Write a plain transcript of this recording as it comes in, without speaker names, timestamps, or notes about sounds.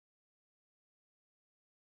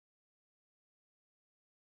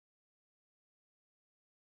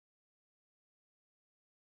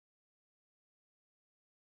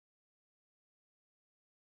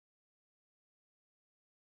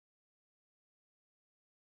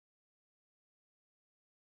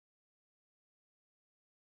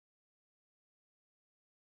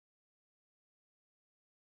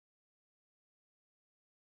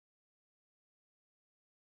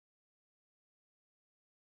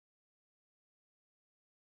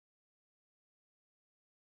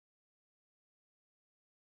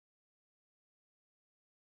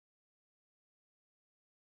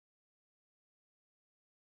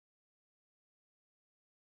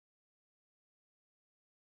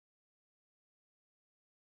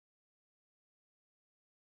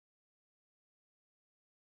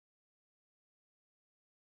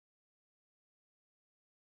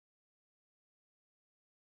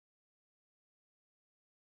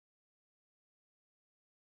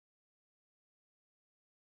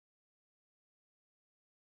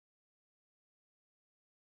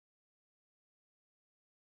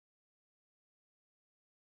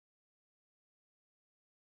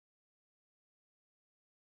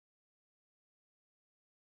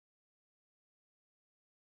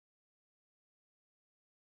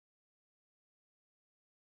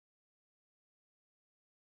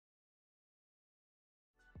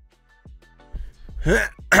Hello,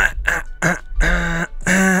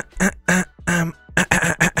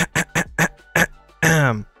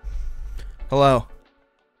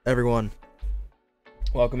 everyone.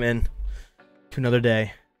 Welcome in to another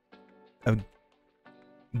day of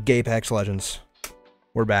Gapex Legends.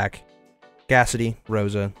 We're back. Cassidy,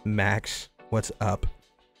 Rosa, Max, what's up?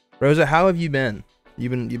 Rosa, how have you been? You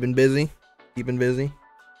been busy? You been busy?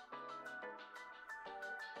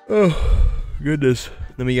 Oh, goodness.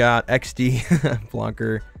 Then we got XD,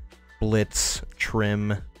 Flonker, Blitz,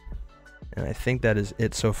 Trim, and I think that is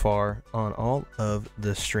it so far on all of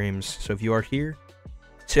the streams. So if you are here,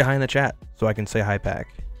 say hi in the chat so I can say hi back.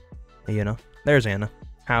 You know, there's Anna.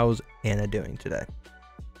 How's Anna doing today?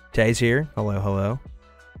 Tay's here. Hello, hello.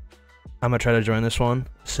 I'm gonna try to join this one.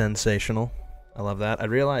 Sensational. I love that. I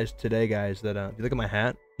realized today, guys, that if you look at my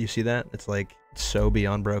hat, you see that? It's like so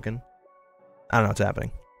beyond broken. I don't know what's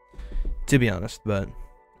happening, to be honest, but I'm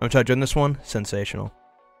gonna try to join this one. Sensational.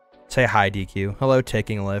 Say hi, DQ. Hello,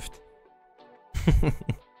 taking a lift.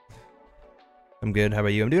 I'm good. How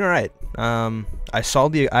about you? I'm doing all right.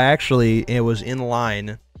 It was in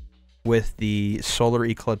line with the solar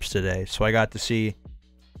eclipse today, so I got to see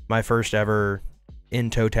my first ever in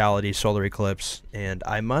totality solar eclipse, and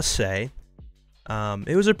I must say,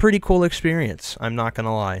 it was a pretty cool experience. I'm not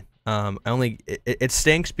gonna lie. It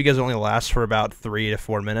stinks because it only lasts for about 3 to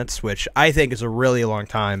 4 minutes, which I think is a really long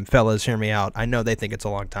time. Fellas, hear me out. I know they think it's a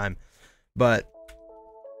long time, but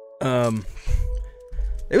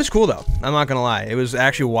it was cool though. I'm not gonna lie. It was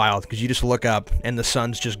actually wild because you just look up and the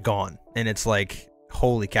sun's just gone, and it's like,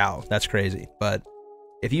 holy cow, that's crazy. But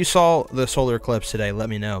if you saw the solar eclipse today, let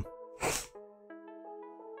me know.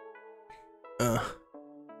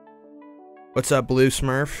 What's up, Blue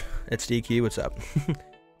Smurf? It's DQ. What's up?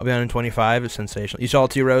 I'll be on in 25. It's sensational. You saw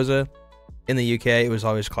it too, Rosa? In the UK, it was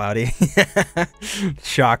always cloudy.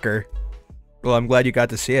 Shocker. Well, I'm glad you got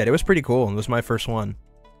to see it. It was pretty cool. It was my first one.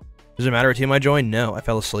 Does it matter what team I joined? No, I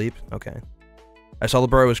fell asleep. Okay. I saw the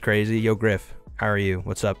bro was crazy. Yo, Griff, how are you?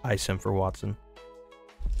 What's up? ISIM for Watson.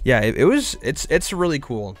 Yeah, it's really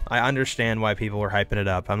cool. I understand why people were hyping it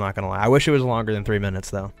up. I'm not gonna lie. I wish it was longer than 3 minutes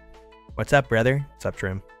though. What's up, brother? What's up,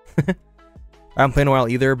 Trim? I haven't played in a while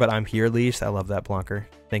either, but I'm here at least. I love that, Blonker.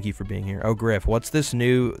 Thank you for being here. Oh, Griff, what's this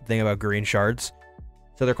new thing about green shards?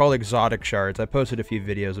 So they're called exotic shards. I posted a few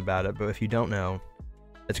videos about it, but if you don't know,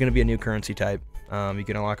 it's going to be a new currency type. You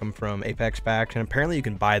can unlock them from Apex packs, and apparently you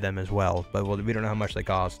can buy them as well, but we don't know how much they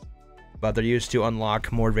cost. But they're used to unlock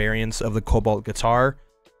more variants of the Cobalt Guitar,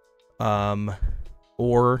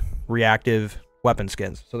 or reactive weapon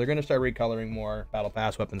skins. So they're going to start recoloring more Battle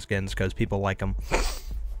Pass weapon skins because people like them.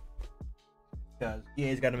 Because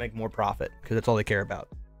EA's got to make more profit, because that's all they care about.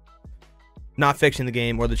 Not fixing the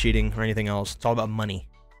game or the cheating or anything else. It's all about money.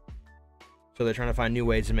 So they're trying to find new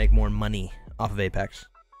ways to make more money off of Apex.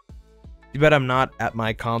 You bet I'm not at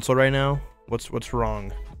my console right now. What's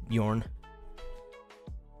wrong, Yorn?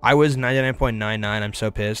 I was 99.99. I'm so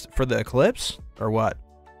pissed. For the eclipse? Or what?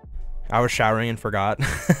 I was showering and forgot.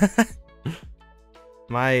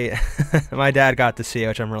 My dad got to see it,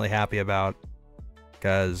 which I'm really happy about.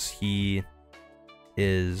 Because he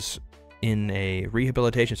is in a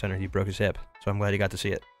rehabilitation center. He broke his hip, so I'm glad he got to see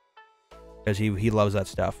it, because he loves that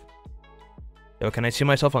stuff. Yo, can I see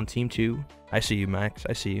myself on team 2? I see you, Max.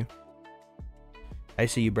 I see you. I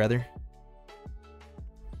see you, brother.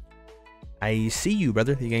 I see you,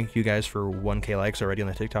 brother. Thank you guys for 1K likes already on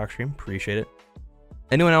the TikTok stream. Appreciate it.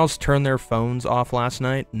 Anyone else turn their phones off last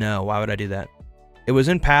night? No. Why would I do that? It was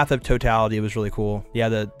in Path of Totality. It was really cool.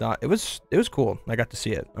 Yeah, it was cool. I got to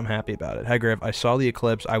see it. I'm happy about it. Hi, Griff. I saw the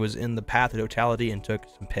eclipse. I was in the Path of Totality and took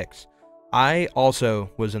some pics. I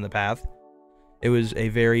also was in the Path. It was a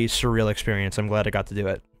very surreal experience. I'm glad I got to do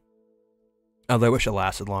it. Although I wish it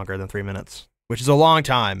lasted longer than 3 minutes, which is a long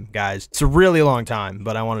time, guys. It's a really long time,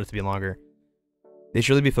 but I wanted it to be longer. They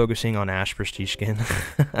should really be focusing on Ash Prestige skin.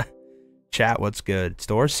 Chat, what's good?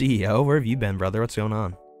 Store CEO, where have you been, brother? What's going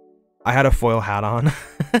on? I had a foil hat on.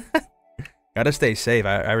 Gotta stay safe.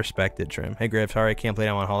 I respect it, Trim. Hey, Griff. Sorry I can't play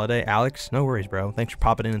now on holiday. Alex, no worries, bro. Thanks for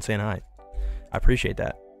popping in and saying hi. I appreciate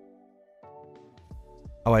that.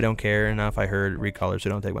 Oh, I don't care enough. I heard recolor, so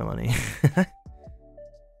don't take my money.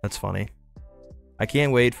 That's funny. I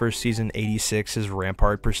can't wait for season 86's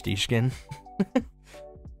Rampart Prestige skin.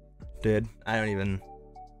 Dude, I don't even...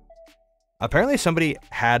 Apparently somebody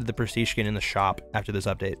had the Prestige skin in the shop after this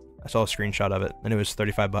update. I saw a screenshot of it, and it was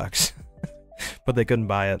 35 bucks. But they couldn't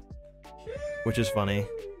buy it, which is funny.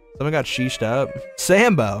 Someone got sheeshed up.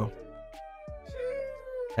 Sambo!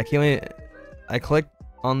 I can't wait. I clicked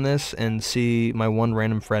on this and see my one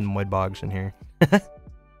random friend, Moid Boggs, in here.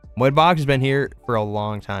 Moid Boggs has been here for a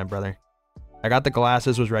long time, brother. I got the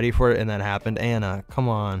glasses, was ready for it, and that happened. Anna, come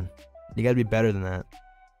on. You gotta be better than that.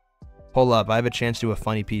 Hold up, I have a chance to do a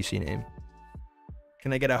funny PC name.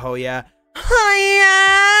 Can I get a ho yeah? Ho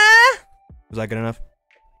yeah! Was that good enough?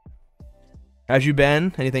 How's you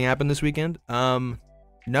been? Anything happened this weekend?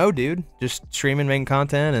 No, dude. Just streaming, making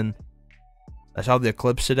content, and I saw the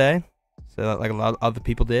eclipse today. So, like a lot of other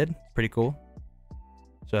people did. Pretty cool.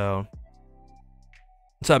 So,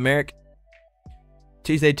 what's up, Merrick?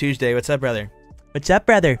 Tuesday. What's up, brother? What's up,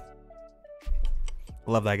 brother?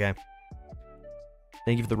 I love that guy.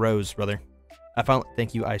 Thank you for the rose, brother.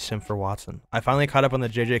 Thank you, Isim, for Watson. I finally caught up on the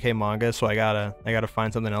JJK manga, so I gotta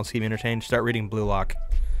find something else to keep me entertained. Start reading Blue Lock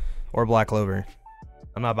or Black Clover.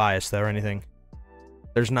 I'm not biased though or anything.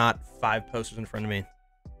 There's not 5 posters in front of me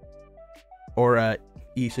or a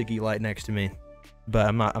Isagi light next to me, but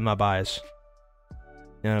I'm not biased. You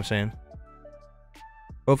know what I'm saying?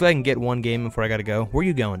 Hopefully I can get one game before I gotta go. Where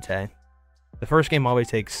you going, Tay? The first game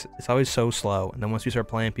it's always so slow, and then once you start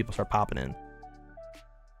playing, people start popping in.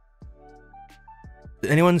 Did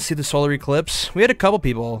anyone see the solar eclipse? We had a couple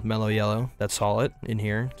people, Mellow Yellow, that saw it in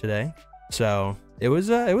here today. So it was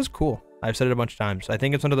cool. I've said it a bunch of times. I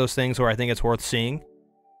think it's one of those things where I think it's worth seeing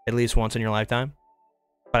at least once in your lifetime,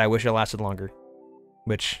 but I wish it lasted longer,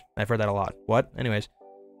 which I've heard that a lot. What? Anyways,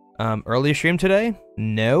 early stream today?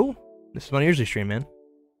 No, this is when I usually stream, man.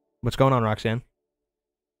 What's going on, Roxanne?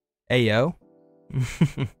 Hey, yo.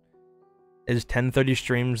 Is 10:30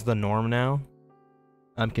 streams the norm now?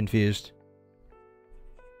 I'm confused.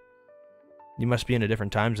 You must be in a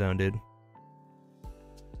different time zone, dude.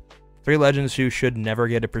 3 legends who should never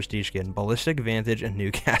get a prestige skin. Ballistic, Vantage, and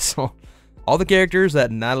Newcastle. All the characters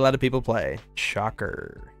that not a lot of people play.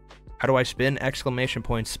 Shocker. How do I spin? Exclamation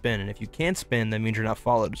point spin. And if you can't spin, that means you're not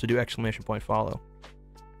followed. So do exclamation point follow.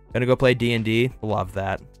 Gonna go play D&D. Love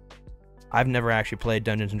that. I've never actually played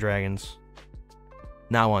Dungeons & Dragons.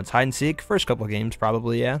 Not once. Hide and seek. First couple of games,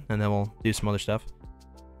 probably, yeah. And then we'll do some other stuff.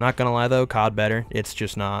 Not gonna lie, though. COD better. It's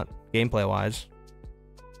just not gameplay-wise.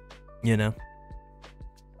 You know.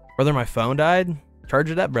 Brother, my phone died. Charge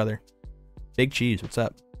it up, brother. Big Cheese, what's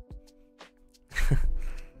up?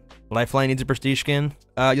 Lifeline needs a prestige skin.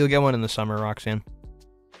 You'll get one in the summer, Roxanne.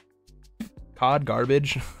 COD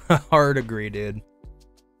garbage. Hard agree, dude.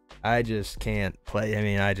 I just can't play. I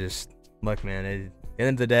mean, look, man. At the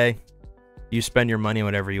end of the day, you spend your money on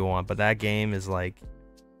whatever you want, but that game is like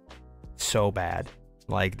so bad.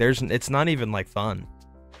 Like, it's not even like fun.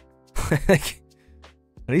 At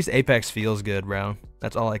least Apex feels good, bro.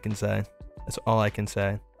 That's all I can say. That's all I can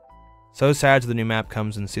say. So sad the new map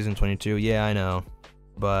comes in Season 22. Yeah, I know.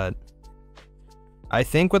 But I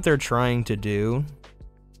think what they're trying to do,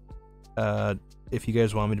 if you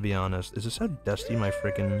guys want me to be honest, is this how dusty my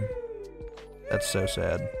freaking... That's so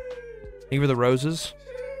sad. Thank you for the roses.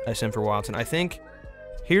 I sent for Watson. I think...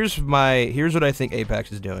 Here's what I think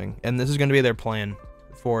Apex is doing. And this is going to be their plan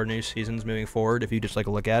for new seasons moving forward, if you just like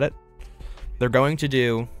look at it. They're going to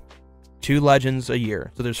do 2 legends a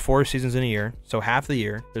year. So there's 4 seasons in a year. So half the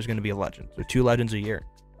year, there's going to be a legend. So 2 legends a year.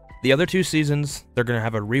 The other 2 seasons, they're going to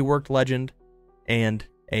have a reworked legend and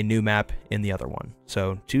a new map in the other one.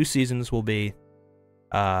 So 2 seasons will be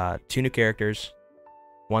 2 new characters.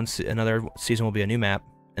 Another season will be a new map.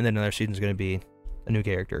 And then another season is going to be a new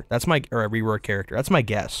character. Or a reworked character. That's my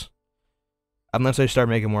guess. Unless they start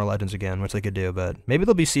making more legends again, which they could do. But maybe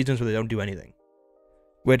there'll be seasons where they don't do anything.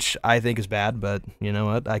 Which I think is bad, but you know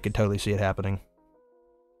what? I could totally see it happening.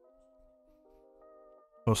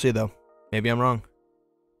 We'll see, though. Maybe I'm wrong.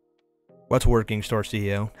 What's working, Store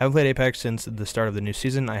CEO? Haven't played Apex since the start of the new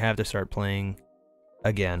season. I have to start playing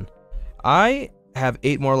again. I have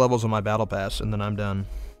 8 more levels on my battle pass, and then I'm done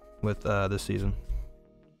with this season.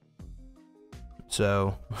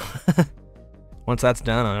 So, once that's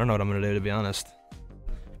done, I don't know what I'm going to do, to be honest.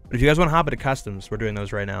 But if you guys want to hop into customs, we're doing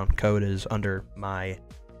those right now. Code is under my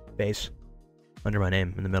face, under my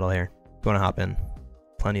name in the middle here. If you want to hop in,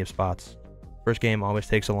 plenty of spots. First game always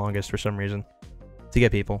takes the longest for some reason to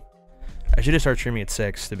get people. I should just start streaming at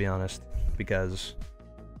 6, to be honest, because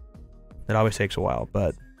it always takes a while,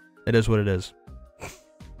 but it is what it is.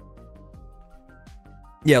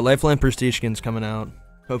 Yeah, Lifeline Prestige skin's coming out.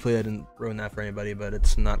 Hopefully I didn't ruin that for anybody, but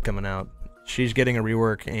it's not coming out. She's getting a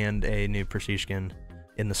rework and a new Prestige skin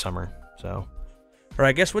in the summer, so. Or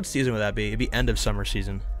I guess what season would that be? It'd be end of summer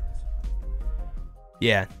season.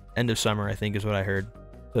 Yeah, end of summer, I think is what I heard.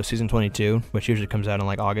 So season 22, which usually comes out in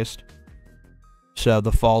like August. So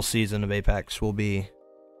the fall season of Apex will be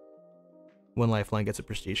when Lifeline gets a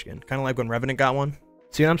Prestige skin. Kind of like when Revenant got one.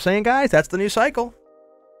 See what I'm saying, guys? That's the new cycle.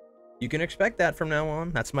 You can expect that from now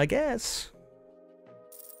on. That's my guess.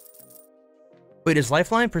 Wait, is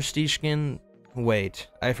Lifeline Prestige skin Wait,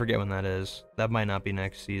 I forget when that is. That might not be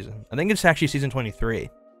next season. I think it's actually season 23.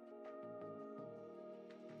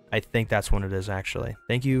 I think that's when it is, actually.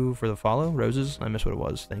 Thank you for the follow, Roses. I missed what it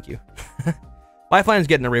was. Thank you. Lifeline's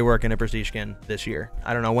getting a rework and a prestige skin this year.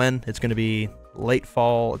 I don't know when. It's going to be late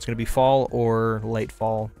fall. It's going to be fall or late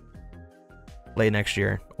fall. Late next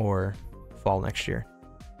year or fall next year.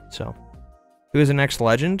 So, who is the next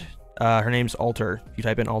legend? Her name's Alter. If you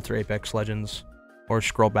type in Alter Apex Legends, or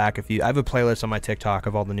scroll back I have a playlist on my TikTok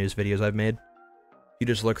of all the news videos I've made. If you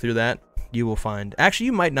just look through that, you will find... Actually,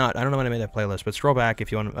 you might not. I don't know when I made that playlist, but scroll back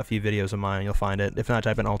if you want a few videos of mine, you'll find it. If not,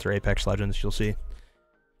 type in Alter Apex Legends, you'll see.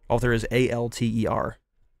 Alter is A-L-T-E-R.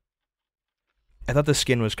 I thought the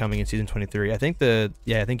skin was coming in season 23. I think I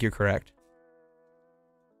think you're correct.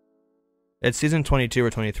 It's season 22 or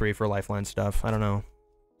 23 for Lifeline stuff. I don't know.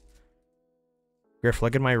 Griff,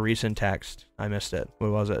 look at my recent text. I missed it.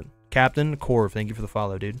 What was it? Captain Corv, thank you for the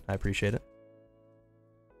follow, dude. I appreciate it.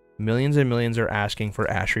 Millions and millions are asking for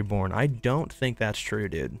Ash Reborn. I don't think that's true,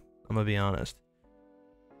 dude. I'm gonna be honest.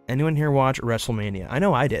 Anyone here watch WrestleMania? I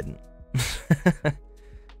know I didn't.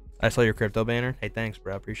 I saw your crypto banner. Hey, thanks,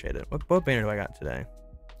 bro. Appreciate it. What banner do I got today?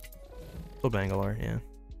 Still Bangalore, yeah.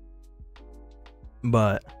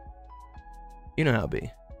 But you know how it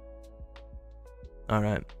be.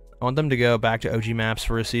 Alright. I want them to go back to OG maps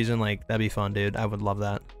for a season. Like, that'd be fun, dude. I would love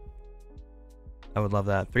that. I would love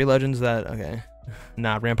that. 3 legends that... Okay.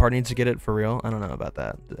 Nah, Rampart needs to get it for real. I don't know about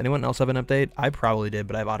that. Did anyone else have an update? I probably did,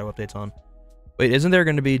 but I have auto updates on. Wait, isn't there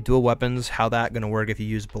going to be dual weapons? How that going to work if you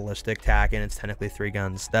use ballistic tack and it's technically 3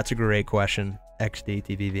 guns? That's a great question.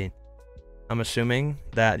 XDTVV. I'm assuming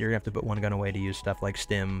that you're going to have to put 1 gun away to use stuff like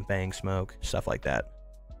stim, bang, smoke, stuff like that.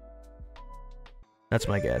 That's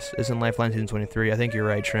my guess. Isn't Lifeline season 23? I think you're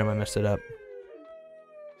right, Trim. I messed it up.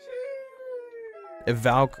 If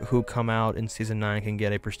Valk, who come out in season 9, can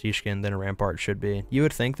get a prestige skin, then a Rampart should be. You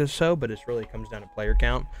would think this so, but it really comes down to player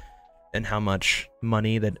count and how much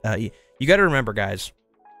money that you got to remember, guys.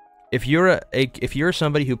 If you're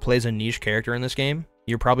somebody who plays a niche character in this game,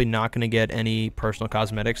 you're probably not going to get any personal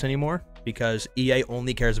cosmetics anymore because EA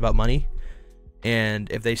only cares about money. And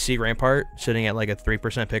if they see Rampart sitting at like a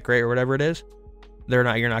 3% pick rate or whatever it is, you're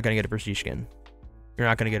not going to get a prestige skin. You're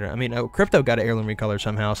not going to get it. I mean, Crypto got an heirloom recolor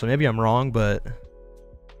somehow, so maybe I'm wrong, but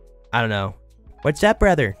I don't know. What's up,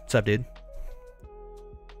 brother? What's up, dude?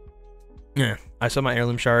 Yeah, I saw my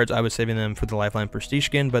heirloom shards. I was saving them for the Lifeline prestige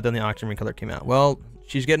skin, but then the Octane recolor came out. Well,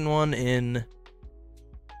 she's getting one in,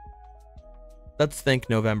 let's think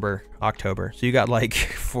November, October. So you got like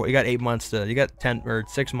you got 8 months to, you got 10 or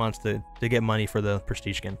 6 months to get money for the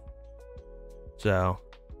prestige skin. So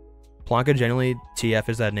Plonka generally TF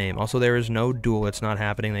is that name. Also, there is no duel. It's not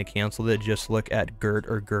happening. They canceled it. Just look at Gert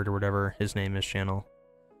or whatever his name is channel.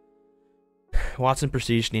 Watson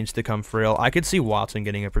Prestige needs to come for real. I could see Watson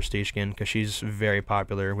getting a prestige skin because she's very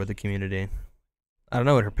popular with the community. I don't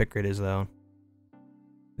know what her pick rate is though.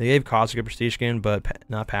 They gave Caustic a prestige skin, but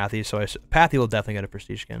not Pathy. So Pathy will definitely get a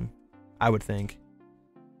prestige skin. I would think.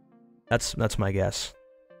 That's my guess.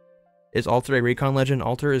 Is Alter a recon legend?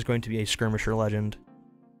 Alter is going to be a skirmisher legend.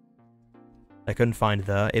 I couldn't find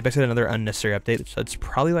the... Apex had another unnecessary update, so that's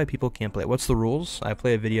probably why people can't play. What's the rules? I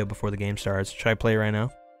play a video before the game starts. Should I play right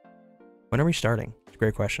now? When are we starting? It's a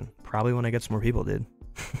great question. Probably when I get some more people, dude.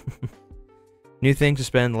 New thing to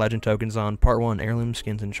spend legend tokens on. Part 1, heirloom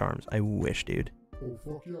skins and charms. I wish, dude. Oh,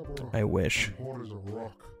 fuck yeah, bro. I wish. I'm hard as a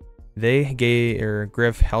rock. They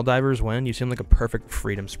Griff Helldivers when? You seem like a perfect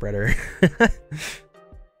freedom spreader.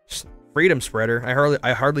 Freedom spreader?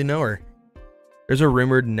 I hardly know her. There's a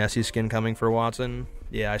rumored Nessie skin coming for Watson.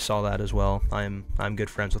 Yeah, I saw that as well. I'm good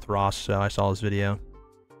friends with Ross, so I saw his video.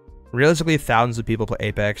 Realistically, thousands of people play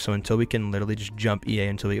Apex, so until we can literally just jump EA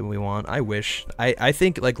until we get what we want, I wish. I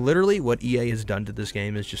think, like, literally what EA has done to this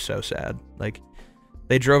game is just so sad. Like,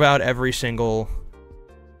 they drove out every single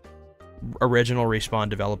original Respawn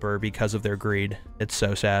developer because of their greed. It's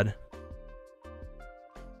so sad.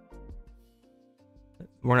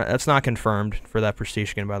 That's not confirmed for that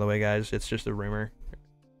prestige skin, by the way, guys. It's just a rumor.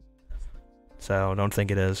 So, don't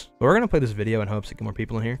think it is. But we're going to play this video in hopes to get more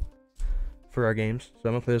people in here for our games. So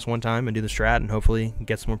I'm gonna play this one time and do the strat and hopefully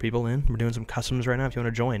get some more people in. We're doing some customs right now. If you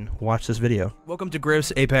want to join, watch this video. Welcome to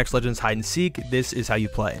Griff's Apex Legends Hide and Seek. This is how you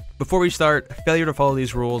play. Before we start, failure to follow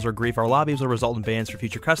these rules or grief our lobbies will result in bans for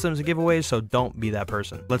future customs and giveaways, so don't be that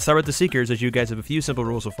person. Let's start with the Seekers, as you guys have a few simple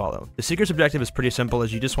rules to follow. The Seeker's objective is pretty simple,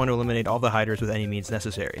 as you just want to eliminate all the hiders with any means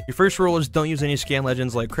necessary. Your first rule is don't use any scan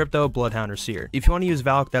legends like Crypto, Bloodhound, or Seer. If you want to use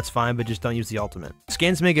Valk, that's fine, but just don't use the ultimate.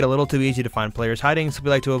 Scans make it a little too easy to find players hiding, so we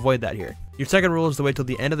like to avoid that here. Your second rule is to wait till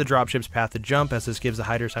the end of the dropship's path to jump, as this gives the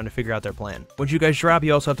hiders time to figure out their plan. Once you guys drop,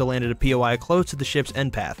 you also have to land at a POI close to the ship's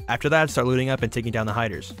end path. After that, start looting up and taking down the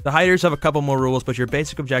hiders. The hiders have a couple more rules, but your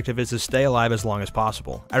basic objective is to stay alive as long as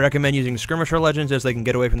possible. I recommend using skirmisher legends, as they can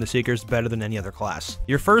get away from the seekers better than any other class.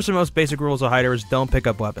 Your first and most basic rule as a hider is don't pick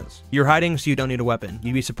up weapons. You're hiding, so you don't need a weapon.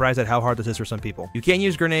 You'd be surprised at how hard this is for some people. You can't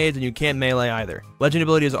use grenades, and you can't melee either. Legend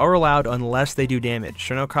abilities are allowed unless they do damage,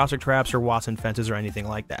 so no caustic traps or Watson fences or anything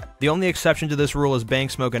like that. The only exception to this rule is bank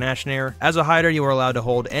smoke and ashen air. As a hider, you are allowed to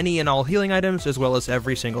hold any and all healing items, as well as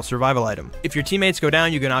every single survival item. If your teammates go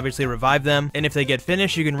down, you can obviously revive them, and if they get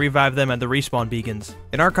finished, you can revive them at the respawn beacons.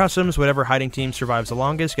 In our customs, whatever hiding team survives the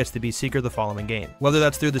longest gets to be Seeker the following game, whether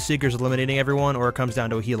that's through the Seekers eliminating everyone or it comes down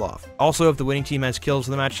to a heal off. Also, if the winning team has kills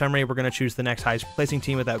in the match summary, we're going to choose the next highest placing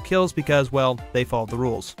team without kills because, well, they followed the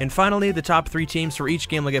rules. And finally, the top 3 teams for each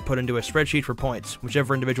game will get put into a spreadsheet for points.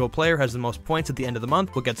 Whichever individual player has the most points at the end of the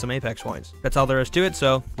month will get some Apex points. That's all there is to it,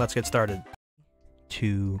 so let's get started.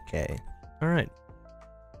 2K. Alright.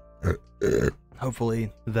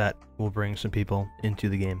 Hopefully that will bring some people into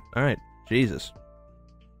the game. Alright. Jesus.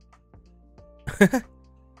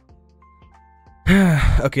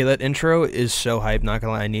 Okay, that intro is so hype, not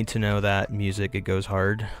gonna lie. I need to know that music, it goes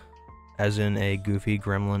hard. As in a goofy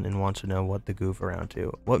gremlin and wants to know what the goof around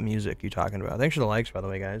to. What music you talking about? Thanks for the likes, by the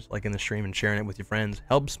way, guys. Liking the stream and sharing it with your friends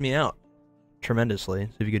helps me out tremendously.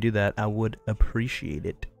 So if you could do that, I would appreciate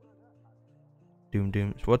it. Doom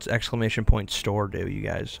doom. So what's exclamation point store do, you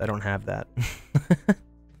guys? I don't have that. What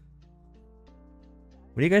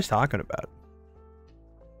are you guys talking about?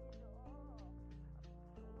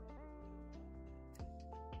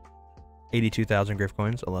 $82,000 Griff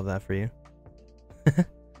coins. I love that for you.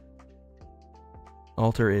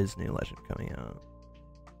 Alter is new legend coming out.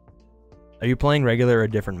 Are you playing regular or a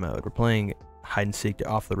different mode? We're playing hide and seek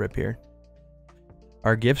off the rip here.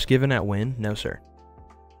 Are gifts given at win? No, sir.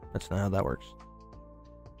 That's not how that works.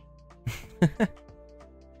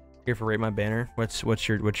 Here for rate my banner. What's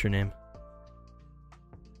your name?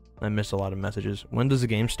 I missed a lot of messages. When does the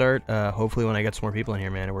game start? Hopefully when I get some more people in here,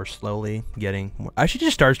 man. We're slowly getting more. I should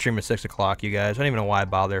just start stream at 6 o'clock, you guys. I don't even know why I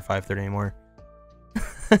bother at 5:30 anymore.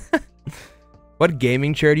 What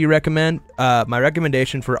gaming chair do you recommend? My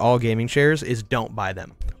recommendation for all gaming chairs is don't buy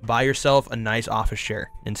them. Buy yourself a nice office chair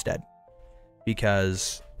instead.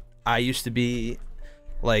 Because I used to be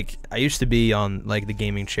on like the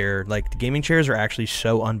gaming chair. Like the gaming chairs are actually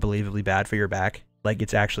so unbelievably bad for your back. Like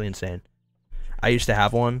it's actually insane. I used to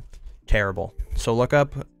have one. Terrible. So look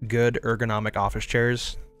up good ergonomic office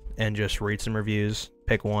chairs and just read some reviews.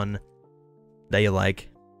 Pick one that you like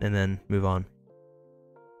and then move on.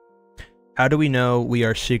 How do we know we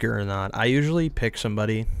are Seeker or not? I usually pick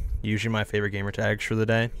somebody, usually my favorite gamer tags for the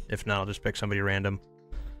day. If not, I'll just pick somebody random.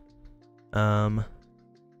 I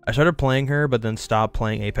started playing her, but then stopped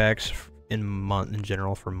playing Apex in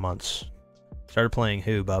general for months. Started playing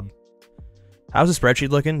who, bub? How's the spreadsheet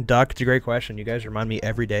looking? Duck, it's a great question. You guys remind me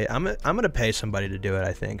every day. I'm gonna pay somebody to do it,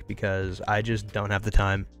 I think, because I just don't have the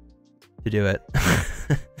time to do it.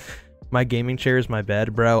 My gaming chair is my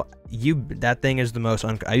bed, bro. That thing is the most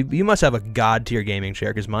you must have a god tier gaming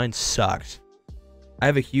chair, because mine sucked. I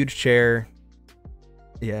have a huge chair.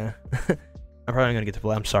 Yeah. I'm probably gonna get to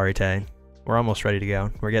play. I'm sorry, Tay. We're almost ready to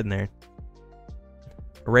go. We're getting there.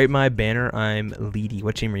 Rate my banner. I'm Leedy.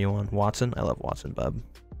 What team are you on? Watson? I love Watson, bub.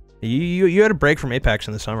 You had a break from Apex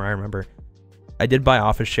in the summer, I remember. I did buy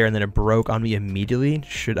office chair and then it broke on me immediately.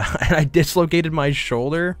 I dislocated my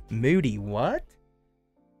shoulder? Moody, what?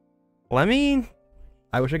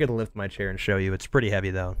 I wish I could lift my chair and show you. It's pretty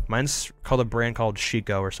heavy though. Mine's called a brand called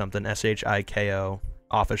Shiko or something. SHIKO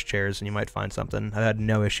office chairs, and you might find something. I've had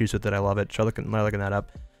no issues with it. I love it. So looking that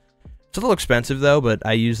up. It's a little expensive though, but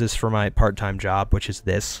I use this for my part-time job, which is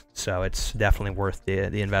this. So it's definitely worth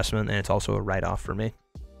the investment, and it's also a write-off for me.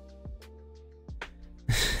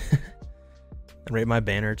 Rate my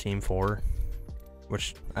banner team 4,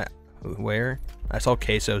 which where I saw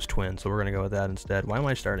Queso's twin, so we're gonna go with that instead. Why am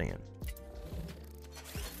I starting it?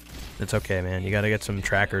 It's okay, man. You gotta get some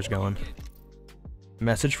trackers going.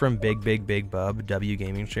 Message from big bub W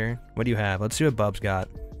gaming chair. What do you have? Let's see what Bub's got.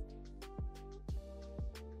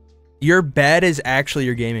 Your bed is actually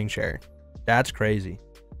your gaming chair. That's crazy.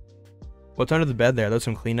 What's under the bed there? Those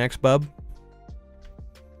some Kleenex, Bub?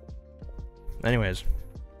 Anyways.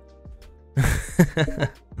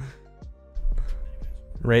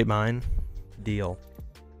 Rate mine. Deal.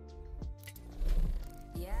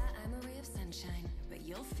 Yeah, I'm a ray of sunshine, but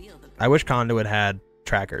you'll feel the I wish Conduit had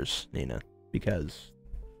trackers, Nina, because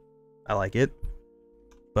I like it.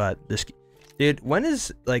 But this dude, when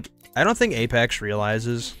is like I don't think Apex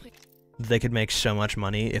realizes they could make so much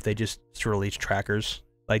money if they just release trackers.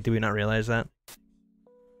 Like, do we not realize that?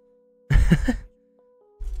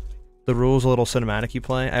 The rules a little cinematic you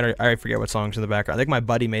play. I forget what song's in the background. I think my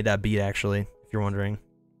buddy made that beat, actually, if you're wondering.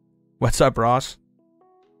 What's up, Ross?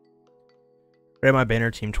 Rate my banner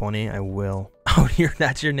team 20. I will. Oh,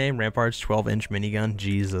 that's your name? Rampart's 12-inch minigun?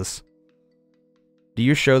 Jesus. Do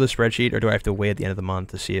you show the spreadsheet, or do I have to wait at the end of the month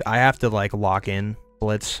to see it? I have to, like, lock in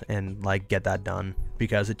Blitz and, like, get that done.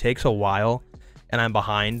 Because it takes a while, and I'm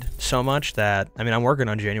behind so much that... I mean, I'm working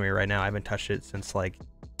on January right now. I haven't touched it since, like,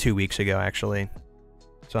 2 weeks ago, actually.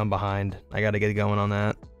 So I'm behind. I gotta get going on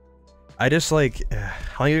that. I just, like...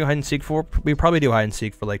 how long are you doing hide and seek for? We probably do hide and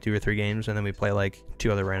seek for, like, 2 or 3 games, and then we play, like, 2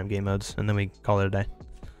 other random game modes, and then we call it a day.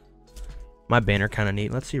 My banner kind of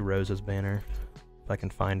neat. Let's see Rose's banner. If I can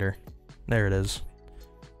find her. There it is.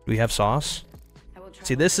 Do we have sauce?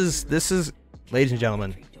 See, this is... Ladies and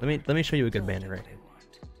gentlemen, let me show you a good banner right here.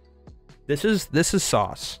 This is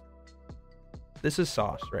sauce. This is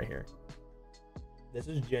sauce right here. This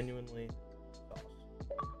is genuinely sauce.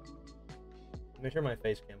 Let me turn my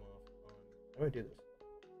face cam off. How do I do this?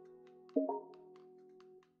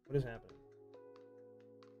 What is happening?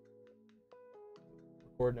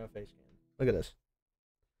 Record no face cam. Look at this.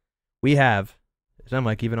 We have... Is that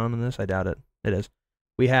mic even on in this? I doubt it. It is.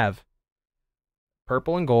 We have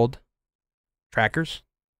purple and gold trackers.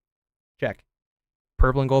 Check.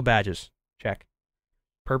 Purple and gold badges. Check.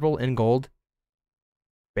 Purple and gold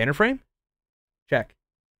banner frame. Check.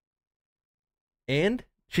 And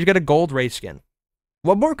she's got a gold race skin.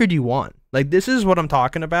 What more could you want? Like, this is what I'm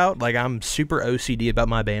talking about. Like, I'm super OCD about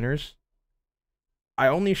my banners. I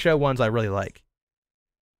only show ones I really like.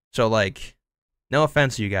 So, like, no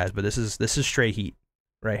offense to you guys, but this is straight heat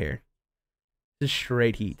right here. This is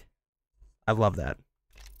straight heat. I love that.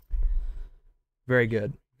 Very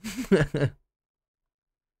good.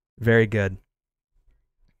 Very good.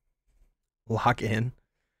 Lock in.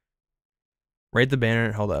 Rate the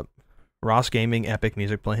banner. Hold up. Ross Gaming epic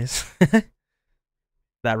music plays.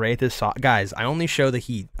 That Wraith is soft. Guys, I only show the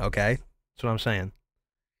heat, okay? That's what I'm saying.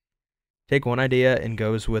 Take one idea and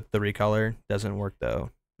goes with the recolor. Doesn't work,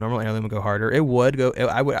 though. Normal heirloom would go harder. It would go...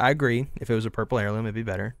 I agree. If it was a purple heirloom, it'd be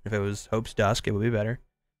better. If it was Hope's Dusk, it would be better.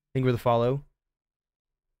 Thank you for the follow.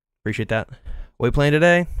 Appreciate that. What we playing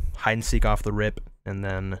today? Hide and seek off the rip. And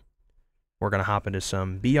then we're going to hop into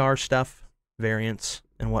some BR stuff, variants,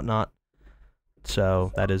 and whatnot.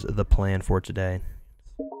 So that is the plan for today.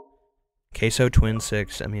 Queso Twin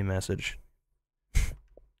 6 sent me a message.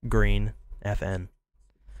 Green FN.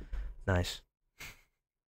 Nice.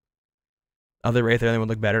 Other Wraith Alien would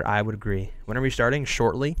look better. I would agree. When are we starting?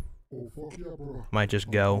 Shortly. Oh, fuck yeah, bro. Might just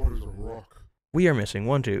go. We are missing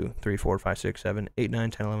 1, 2, 3, 4, 5, 6, 7, 8,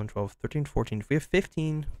 9, 10, 11, 12, 13, 14. We have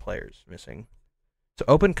 15 players missing. So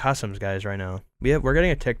open customs, guys, right now. We're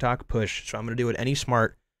getting a TikTok push, so I'm going to do what any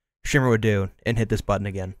smart streamer would do and hit this button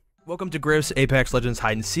again. Welcome to Griff's Apex Legends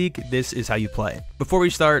Hide and Seek. This is how you play. Before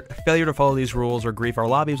we start, failure to follow these rules or grief our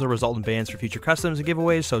lobbies will result in bans for future customs and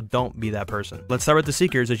giveaways, so don't be that person. Let's start with the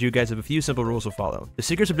Seekers, as you guys have a few simple rules to follow. The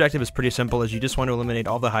Seeker's objective is pretty simple, as you just want to eliminate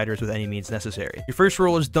all the hiders with any means necessary. Your first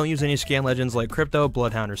rule is don't use any scan legends like Crypto,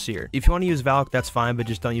 Bloodhound, or Seer. If you want to use Valk, that's fine, but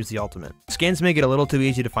just don't use the ultimate. Scans make it a little too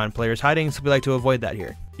easy to find players hiding, so we like to avoid that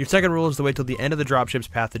here. Your second rule is to wait till the end of the dropship's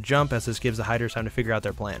path to jump, as this gives the hiders time to figure out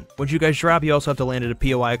their plan. Once you guys drop, you also have to land at a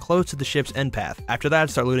POI close to the ship's end path. After that,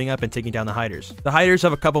 start looting up and taking down the hiders. The hiders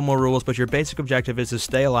have a couple more rules, but your basic objective is to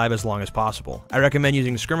stay alive as long as possible. I recommend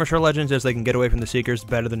using skirmisher legends, as they can get away from the Seekers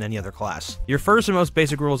better than any other class. Your first and most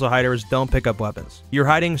basic rules of hider is don't pick up weapons. You're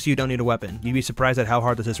hiding, so you don't need a weapon. You'd be surprised at how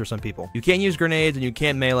hard this is for some people. You can't use grenades, and you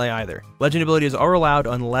can't melee either. Legend abilities are allowed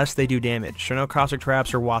unless they do damage, so no caustic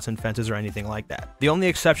traps or Watson fences or anything like that. The only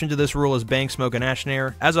exception to this rule is bank, smoke, and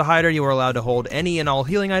ashen. As a hider, you are allowed to hold any and all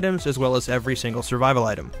healing items, as well as every single survival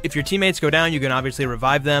item. If your teammates go down, you can obviously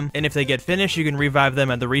revive them, and if they get finished, you can revive them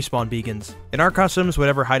at the respawn beacons. In our customs,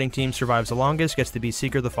 whatever hiding team survives the longest gets to be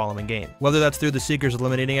Seeker the following game, whether that's through the Seekers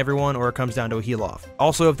eliminating everyone or it comes down to a heal off.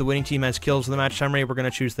 Also, if the winning team has kills for the match summary, we're going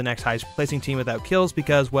to choose the next highest placing team without kills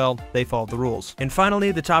because, well, they followed the rules. And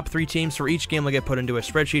finally, the top 3 teams for each game will get put into a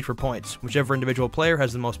spreadsheet for points. Whichever individual player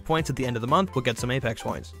has the most points at the end of the month will get some Apex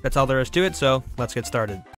points. That's all there is to it, so let's get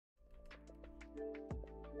started.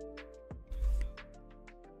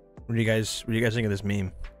 What do you guys think of this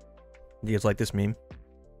meme? Do you guys like this meme?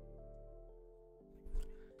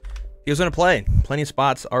 You guys want to play? Plenty of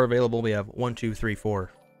spots are available. We have 1, 2, 3,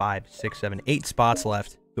 4, 5, 6, 7, 8 spots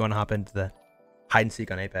left. If you want to hop into the hide and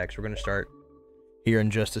seek on Apex, we're going to start here in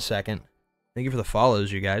just a second. Thank you for the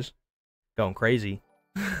follows, you guys. Going crazy.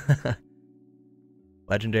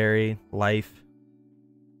 Legendary, life.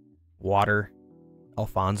 Water,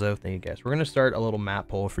 Alfonso. Thank you guys. We're gonna start a little map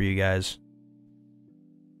poll for you guys.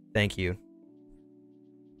 Thank you.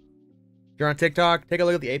 If you're on TikTok, take a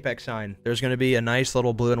look at the Apex sign. There's gonna be a nice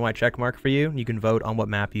little blue and white check mark for you. You can vote on what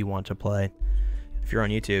map you want to play. If you're on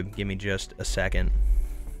YouTube, give me just a second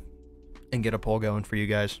and get a poll going for you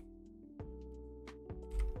guys.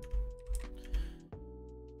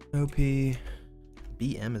 OP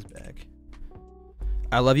BM is back.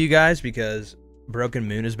 I love you guys because Broken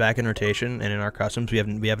Moon is back in rotation, and in our customs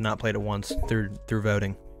we have not played it once through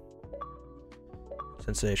voting.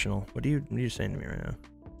 Sensational. What are you saying to me right now?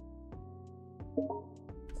 All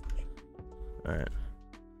right.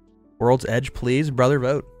 World's Edge, please, brother,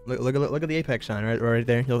 vote. Look at the Apex sign right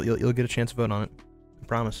there. You'll get a chance to vote on it. I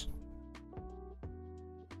promise.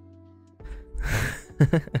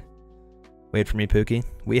 Wait for me, Pookie.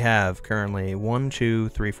 We have currently 1, 2,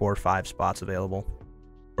 3, 4, 5 spots available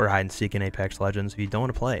for hide and seek in Apex Legends. If you don't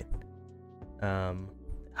want to play hide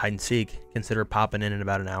and seek, consider popping in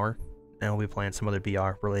about an hour, and we'll be playing some other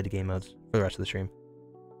BR related game modes for the rest of the stream.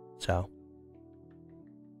 So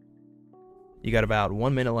you got about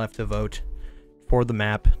 1 minute left to vote for the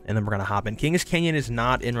map, and then we're gonna hop in. Kings Canyon is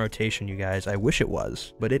not in rotation, you guys. I wish it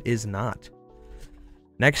was, but it is not.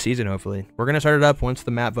 Next season, hopefully. We're gonna start it up once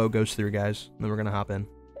the map vote goes through, guys. And then we're gonna hop in.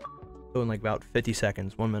 So in like about 50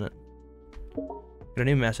 seconds, 1 minute. Got a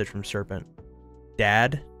new message from Serpent.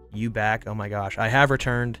 Dad, you back? Oh my gosh, I have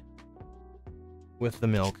returned with the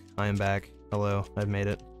milk. I am back. Hello, I've made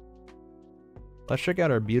it. Let's check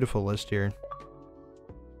out our beautiful list here.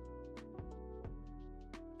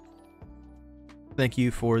 Thank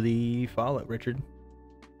you for the follow, Richard.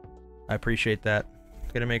 I appreciate that.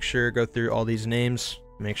 Gonna make sure, go through all these names,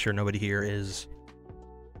 make sure nobody here is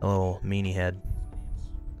a little meanie head.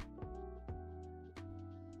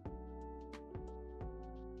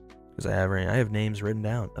 Because I have names written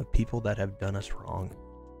down of people that have done us wrong.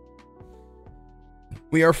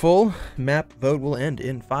 We are full. Map vote will end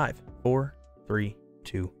in 5, 4, 3,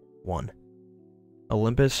 2, 1.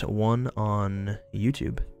 Olympus won on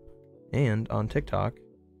YouTube and on TikTok.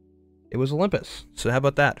 It was Olympus. So how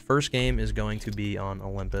about that? First game is going to be on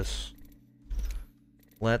Olympus.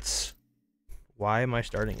 Why am I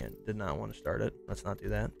starting it? Did not want to start it. Let's not do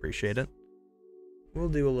that. Appreciate it. We'll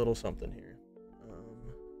do a little something here.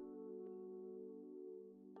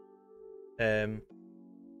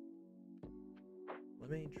 Let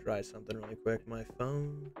me try something really quick. My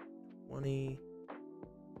phone,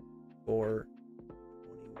 24,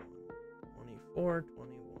 21, 24,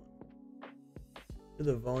 21.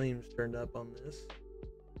 The volume's turned up on this.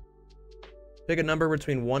 Pick a number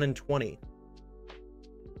between 1 and 20.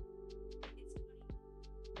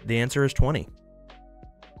 The answer is 20.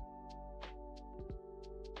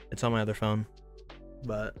 It's on my other phone,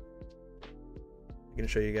 but I'm gonna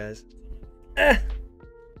show you guys.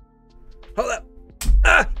 Hold up.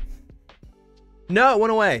 No, it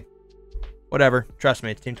went away. Whatever. Trust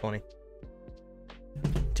me, it's Team 20.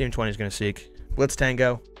 Team 20 is gonna seek. Blitz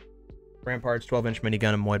Tango. Ramparts, 12-inch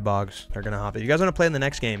minigun, and Moid Bogs are gonna hop in. You guys want to play in the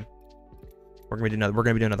next game? We're gonna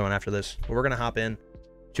be doing another one after this. But we're gonna hop in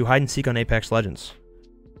to hide and seek on Apex Legends.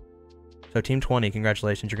 So Team 20,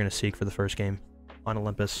 congratulations, you're gonna seek for the first game on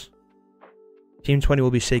Olympus. Team 20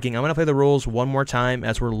 will be seeking. I'm gonna play the rules one more time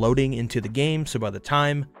as we're loading into the game. So by the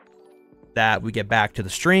time that we get back to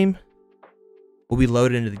the stream, we'll be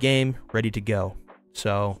loaded into the game, ready to go.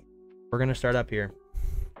 So we're gonna start up here,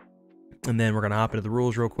 and then we're gonna hop into the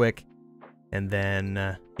rules real quick. And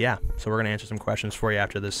then, yeah, so we're going to answer some questions for you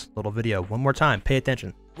after this little video. One more time, pay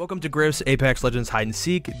attention. Welcome to Griff's Apex Legends Hide and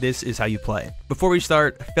Seek. This is how you play. Before we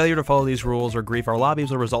start, failure to follow these rules or grief our lobbies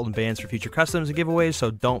will result in bans for future customs and giveaways,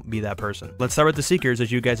 so don't be that person. Let's start with the Seekers,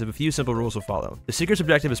 as you guys have a few simple rules to follow. The Seeker's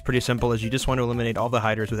objective is pretty simple, as you just want to eliminate all the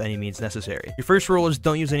hiders with any means necessary. Your first rule is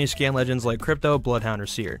don't use any scan legends like Crypto, Bloodhound, or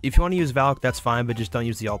Seer. If you want to use Valk, that's fine, but just don't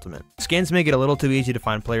use the ultimate. Scans make it a little too easy to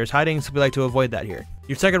find players hiding, so we like to avoid that here.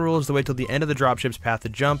 Your second rule is to wait till the end of the dropship's path to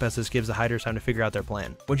jump, as this gives the hiders time to figure out their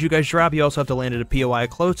plan. Once you guys drop, you also have to land at a POI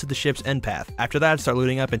close to the ship's end path. After that, start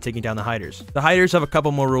looting up and taking down the hiders. The hiders have a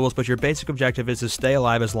couple more rules, but your basic objective is to stay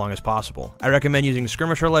alive as long as possible. I recommend using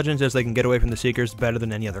skirmisher legends, as they can get away from the Seekers better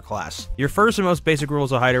than any other class. Your first and most basic rule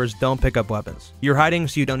as a hider is don't pick up weapons. You're hiding,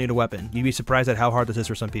 so you don't need a weapon. You'd be surprised at how hard this is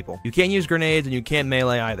for some people. You can't use grenades, and you can't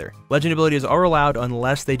melee either. Legend abilities are allowed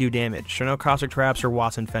unless they do damage, so no caustic traps or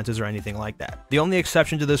Watson fences or anything like that. The only exception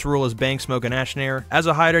exception to this rule is Bang, Smoke, and Ashnare. As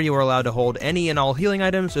a hider, you are allowed to hold any and all healing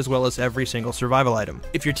items, as well as every single survival item.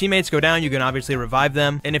 If your teammates go down, you can obviously revive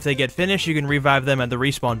them, and if they get finished, you can revive them at the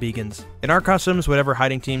respawn beacons. In our customs, whatever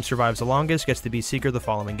hiding team survives the longest gets to be Seeker the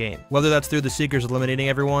following game, whether that's through the Seekers eliminating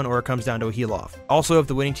everyone or it comes down to a heal off. Also, if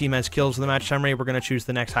the winning team has kills for the match summary, we're going to choose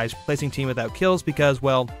the next highest placing team without kills because,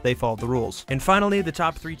 well, they followed the rules. And finally, the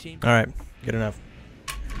top 3 teams. Alright, good enough.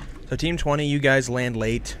 So Team 20, you guys land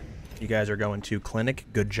late. You guys are going to clinic.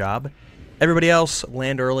 Good job. Everybody else,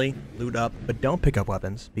 land early, loot up, but don't pick up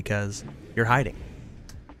weapons because you're hiding.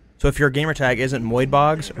 So if your gamer tag isn't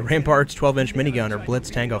Moidbogs, Rampart's 12-inch minigun, or Blitz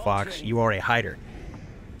Tango Fox, you are a hider.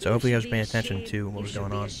 So hopefully you guys are paying attention to what was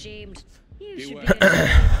going on.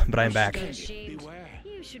 But I am back.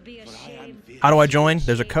 How do I join?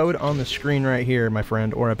 There's a code on the screen right here, my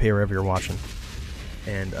friend, or up here wherever you're watching.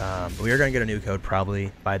 And we are going to get a new code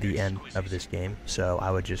probably by the end of this game. So I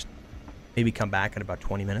would just maybe come back in about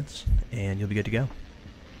 20 minutes, and you'll be good to go.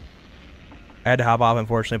 I had to hop off,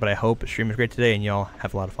 unfortunately, but I hope stream is great today, and y'all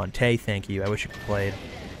have a lot of fun. Tay, thank you. I wish you could played.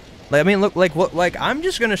 Like, I mean, look, like I'm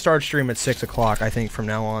just gonna start stream at 6 o'clock. I think from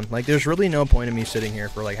now on. Like, there's really no point in me sitting here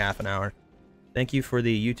for like half an hour. Thank you for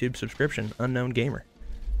the YouTube subscription, Unknown Gamer.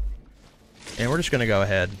 And we're just gonna go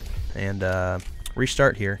ahead and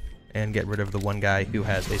restart here and get rid of the one guy who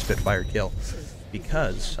has a Spitfire kill,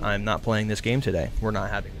 because I'm not playing this game today. We're not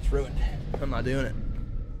having this ruined. I'm not doing it.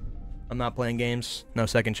 I'm not playing games. No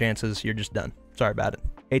second chances. You're just done. Sorry about it.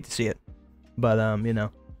 Hate to see it. But, you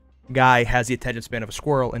know, guy has the attention span of a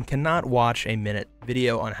squirrel and cannot watch a minute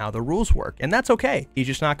video on how the rules work. And that's okay. He's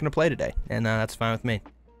just not going to play today. And that's fine with me.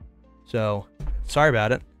 So, sorry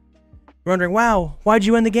about it. You're wondering, wow, why'd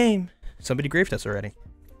you end the game? Somebody griefed us already.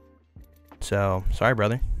 So, sorry,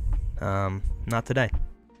 brother. Not today.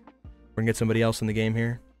 We're going to get somebody else in the game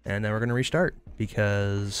here. And then we're going to restart.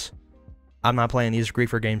 Because I'm not playing these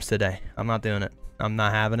griefer games today. I'm not doing it. I'm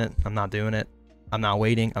not having it. I'm not doing it. I'm not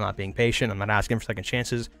waiting. I'm not being patient. I'm not asking for second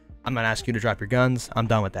chances. I'm not asking you to drop your guns. I'm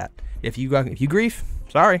done with that. If you grief,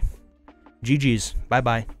 sorry. GG's.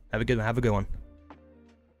 Bye-bye. Have a good one.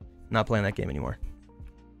 Not playing that game anymore.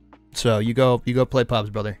 So you go play pubs,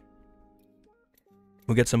 brother.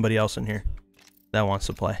 We'll get somebody else in here that wants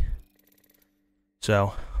to play.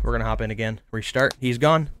 So we're gonna hop in again. Restart. He's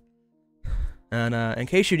gone. And in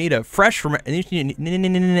case you need a fresh you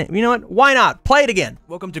know what? Why not? Play it again.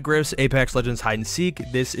 Welcome to Griff's Apex Legends Hide and Seek.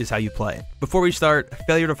 This is how you play. Before we start,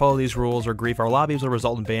 failure to follow these rules or grief our lobbies will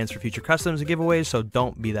result in bans for future customs and giveaways, so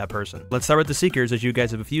don't be that person. Let's start with the Seekers, as you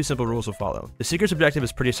guys have a few simple rules to follow. The Seeker's objective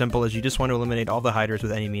is pretty simple, as you just want to eliminate all the hiders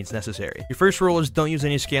with any means necessary. Your first rule is don't use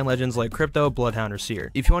any scan legends like Crypto, Bloodhound, or Seer.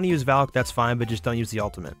 If you want to use Valk, that's fine, but just don't use the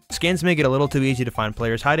ultimate. Scans make it a little too easy to find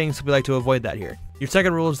players hiding, so we like to avoid that here. Your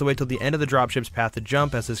second rule is to wait till the end of the dropship's path to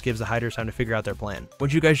jump, as this gives the hiders time to figure out their plan.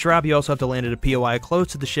 Once you guys drop, you also have to land at a POI close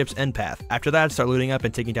to the ship's end path. After that, start looting up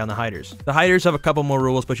and taking down the hiders. The hiders have a couple more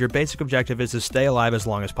rules, but your basic objective is to stay alive as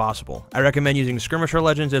long as possible. I recommend using skirmisher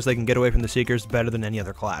legends, as they can get away from the Seekers better than any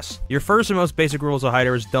other class. Your first and most basic rule as a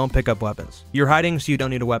hider is don't pick up weapons. You're hiding, so you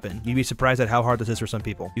don't need a weapon. You'd be surprised at how hard this is for some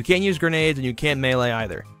people. You can't use grenades, and you can't melee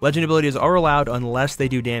either. Legend abilities are allowed unless they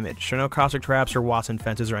do damage, so no caustic traps or Watson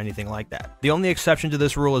fences or anything like that. The only exception to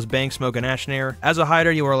this rule is Bang, Smoke, and Ashnare. As a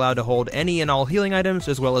hider, you are allowed to hold any and all healing items,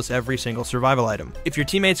 as well as every single survival item. If your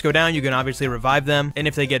teammates go down, you can obviously revive them, and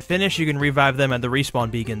if they get finished, you can revive them at the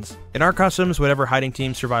respawn beacons. In our customs, whatever hiding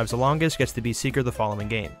team survives the longest gets to be Seeker the following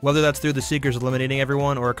game, whether that's through the Seekers eliminating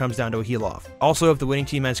everyone or it comes down to a heal off. Also, if the winning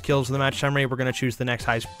team has kills for the match summary, we're going to choose the next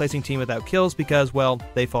highest placing team without kills because, well,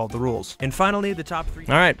 they followed the rules. And finally, the top 3.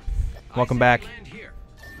 Alright, welcome back.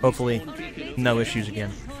 Hopefully, no issues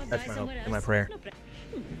again. That's my hope and my prayer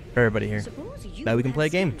for everybody here, that we can play a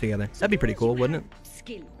game together. That'd be pretty cool, wouldn't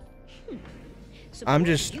it? I'm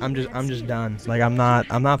just done. Like, I'm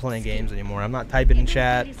not playing games anymore. I'm not typing in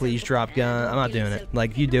chat, please drop gun. I'm not doing it.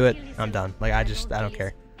 Like, if you do it, I'm done. Like, I don't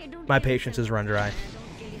care. My patience is run dry.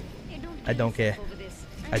 I don't care.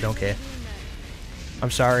 I don't care.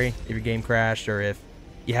 I'm sorry if your game crashed or if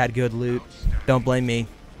you had good loot. Don't blame me.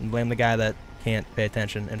 Blame the guy that can't pay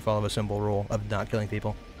attention and follow a simple rule of not killing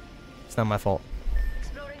people. It's not my fault.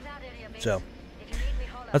 So,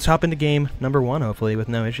 let's hop into game number 1, hopefully, with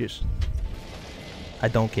no issues. I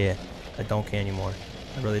don't care. I don't care anymore.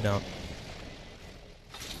 I really don't.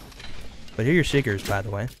 But here are your Seekers, by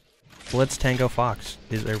the way. Blitz Tango Fox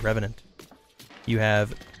is a Revenant. You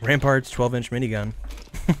have Rampart's 12-inch minigun.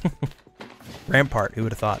 Rampart, who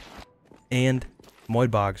would have thought? And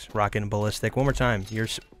Moidbogs, rocking ballistic. One more time. You're...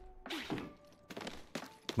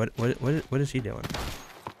 What is he doing?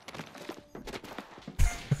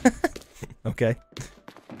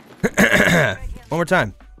 One more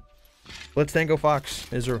time. Blitz Tango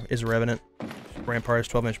Fox is a Revenant. Rampart's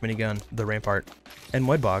 12-inch minigun, the Rampart. And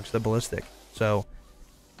Mudbogs, the Ballistic. So,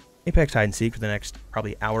 Apex hide and seek for the next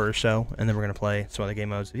probably hour or so, and then we're going to play some other game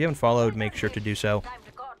modes. If you haven't followed, make sure to do so.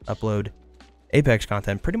 Upload Apex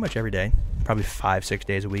content pretty much every day, probably 5-6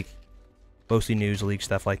 days a week. Mostly news, leaks,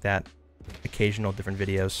 stuff like that. Occasional different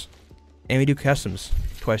videos. And we do customs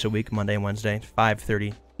twice a week, Monday and Wednesday,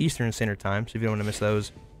 5:30 Eastern Standard Time. So if you don't want to miss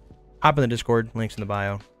those, hop in the Discord, links in the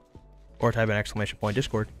bio, or type in !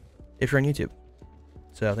 Discord if you're on YouTube.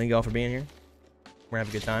 So thank you all for being here. We're going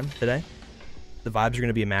to have a good time today. The vibes are going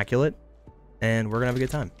to be immaculate, and we're going to have a good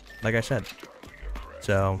time, like I said.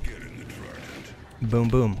 So, boom,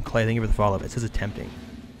 boom. Clay, thank you for the follow-up. It says attempting.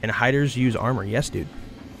 And hiders use armor. Yes, dude.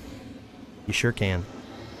 You sure can.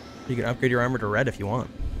 You can upgrade your armor to red if you want.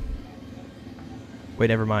 Wait,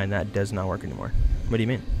 never mind. That does not work anymore. What do you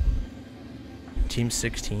mean? Team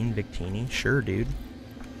 16, Victini? Sure, dude.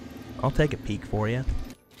 I'll take a peek for you.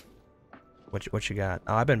 What you got?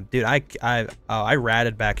 Oh, dude, I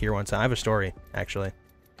ratted back here one time. I have a story, actually.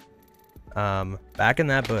 Back in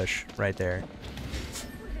that bush right there,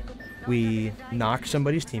 we knocked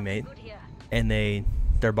somebody's teammate, and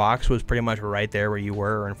their box was pretty much right there where you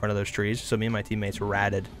were, or in front of those trees. So me and my teammates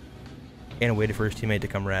ratted and waited for his teammate to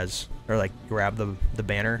come res, or like grab the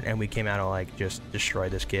banner, and we came out and like just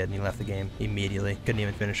destroyed this kid, and he left the game immediately. Couldn't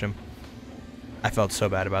even finish him. I felt so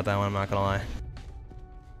bad about that one, I'm not gonna lie.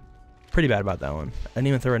 Pretty bad about that one. I didn't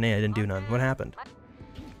even throw a nade, I didn't do none. What happened?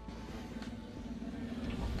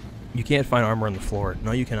 You can't find armor on the floor.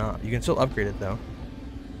 No, you cannot. You can still upgrade it, though.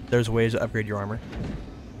 There's ways to upgrade your armor.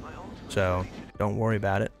 So, don't worry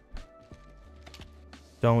about it.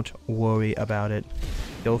 Don't worry about it.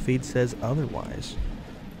 Gillfeed says otherwise.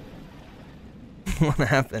 What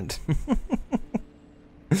happened?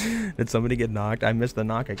 Did somebody get knocked? I missed the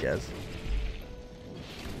knock, I guess.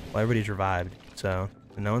 Well, everybody's revived, so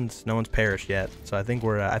no one's perished yet. So I think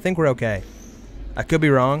we're okay. I could be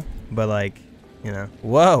wrong, but like, you know,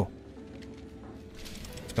 whoa.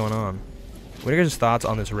 What's going on? What are your guys' thoughts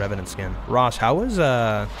on this Revenant skin? Ross, how was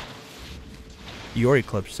your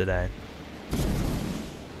eclipse today?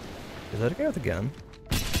 Is that a guy with a gun?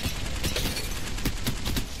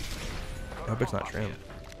 I hope it's not trim.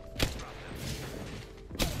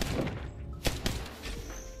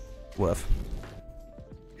 Woof.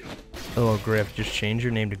 Oh, Griff, just change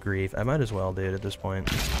your name to Grief. I might as well, dude, at this point.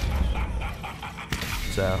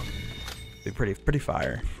 So, be pretty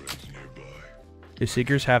fire. Do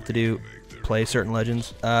Seekers have to play certain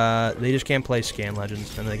legends? They just can't play scan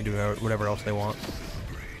legends, and they can do whatever else they want.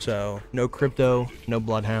 So, no Crypto, no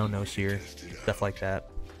Bloodhound, no Seer, stuff like that.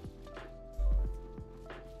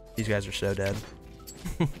 These guys are so dead.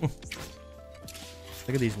 Look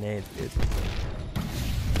at these nades, dude.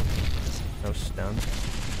 No stun.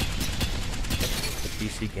 The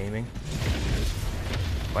PC gaming.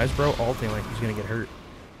 Why is bro ulting like he's gonna get hurt?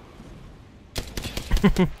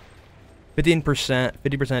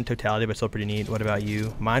 50% totality, but still pretty neat. What about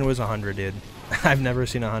you? Mine was 100, dude. I've never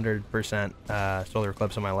seen 100% solar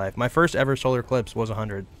eclipse in my life. My first ever solar eclipse was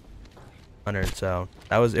 100. So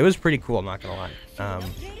it was pretty cool. I'm not gonna lie.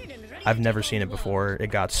 I've never seen it before. It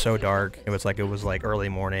got so dark. It was like early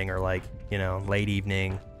morning or like, you know, late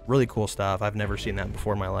evening. Really cool stuff. I've never seen that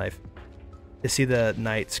before in my life. To see the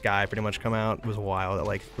night sky pretty much come out was wild at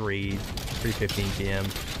like 3:15 p.m.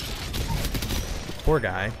 Poor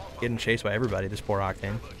guy getting chased by everybody. This poor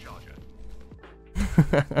Octane.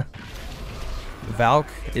 Valk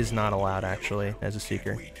is not allowed actually as a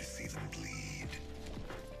Seeker.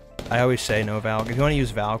 I always say no Valk. If you want to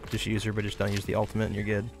use Valk, just use her, but just don't use the ultimate and you're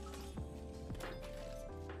good.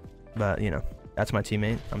 But, you know, that's my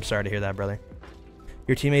teammate. I'm sorry to hear that, brother.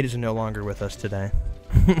 Your teammate is no longer with us today.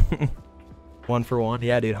 1 for 1.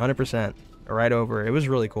 Yeah, dude, 100%. Right over. It was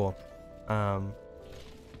really cool.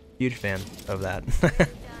 Huge fan of that.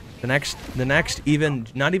 the next even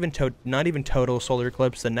not even total solar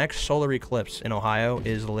eclipse. The next solar eclipse in Ohio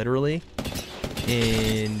is literally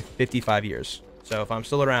in 55 years. So if I'm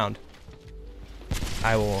still around,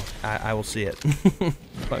 I will see it.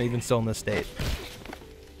 If I'm even still in this state.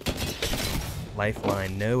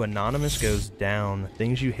 Lifeline. No, Anonymous goes down.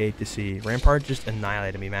 Things you hate to see. Rampart just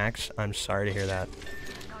annihilated me, Max. I'm sorry to hear that.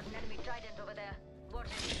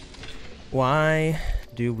 Why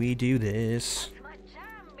do we do this?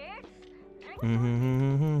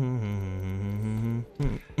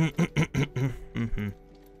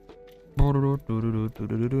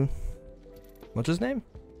 What's his name?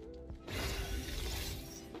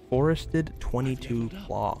 Forested 22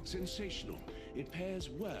 Claw. It pairs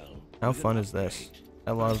well. How fun is this?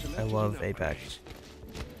 I love Apex.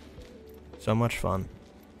 So much fun.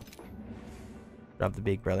 Drop the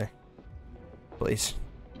beak, brother. Please.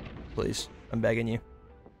 Please. I'm begging you.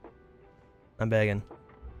 I'm begging.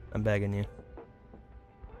 I'm begging you.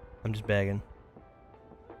 I'm just begging.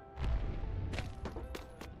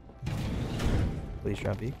 Please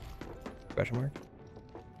drop beak. Question mark.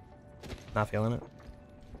 Not feeling it.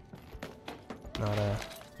 Not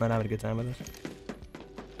having a good time with this.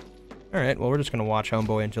 Alright, well we're just gonna watch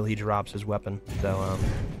Homeboy until he drops his weapon. So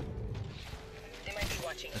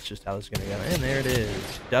that's just how this is gonna go. And there it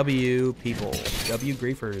is. W people. W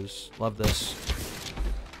griefers. Love this.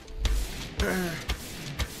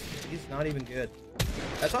 He's not even good.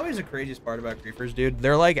 That's always the craziest part about griefers, dude.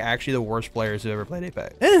 They're like actually the worst players who ever played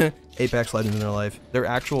Apex. Apex Legends in their life. They're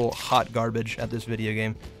actual hot garbage at this video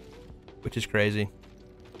game, which is crazy.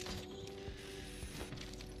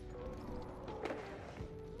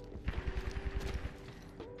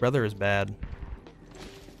 Brother is bad.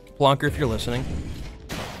 Plonker, if you're listening.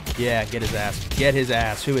 Yeah, get his ass. Get his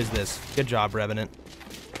ass. Who is this? Good job, Revenant.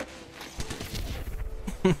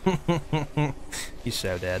 He's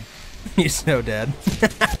so dead. He's so dead.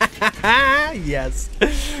 Yes.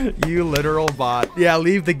 You literal bot. Yeah,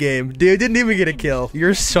 leave the game. Dude, didn't even get a kill.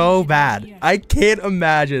 You're so bad. I can't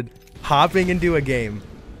imagine hopping into a game.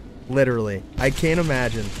 Literally. I can't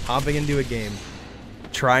imagine hopping into a game,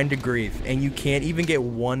 trying to grief, and you can't even get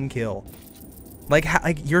one kill. Like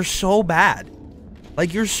you're so bad.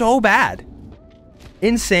 Like, you're so bad.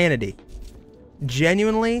 Insanity.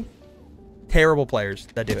 Genuinely terrible players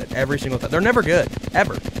that do it every single time. They're never good.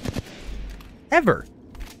 Ever. Ever.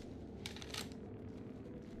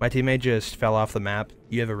 My teammate just fell off the map.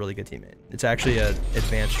 You have a really good teammate. It's actually an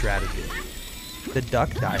advanced strategy. Did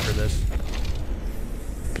Duck die for this?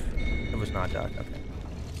 It was not Duck. Okay.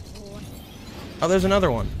 Oh, there's another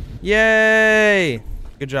one. Yay!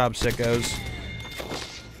 Good job, sickos.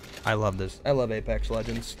 I love this. I love Apex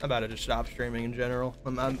Legends. I'm about to just stop streaming in general.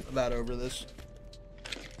 I'm about over this.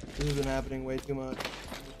 This has been happening way too much.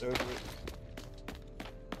 I'm just over it.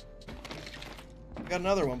 Got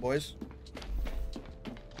another one, boys.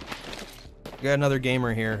 Got another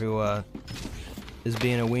gamer here who is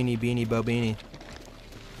being a weenie beanie bobini.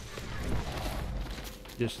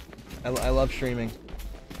 Just, I love streaming.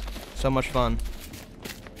 So much fun.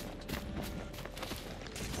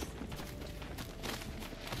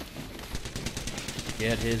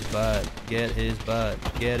 Get his butt. Get his butt.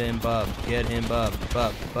 Get him, bub. Get him, bub.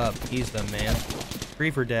 Bub. Bub. He's the man.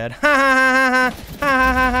 Griefer dead. Ha ha ha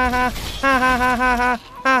ha ha ha ha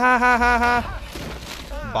ha ha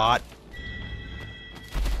ha. Bot.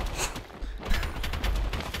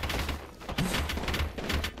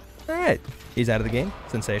 All right. He's out of the game.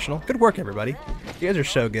 Sensational. Good work, everybody. You guys are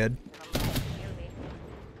so good.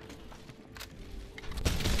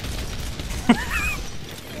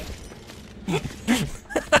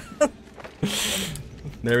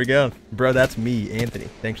 There we go. Bro, that's me, Anthony.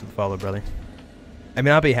 Thanks for the follow, brother. I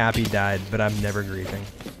mean, I'll be happy he died, but I'm never grieving.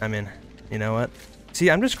 I mean, you know what? See,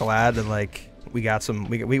 I'm just glad that, like, we got some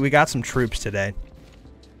troops today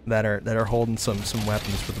that are holding some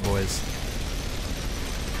weapons for the boys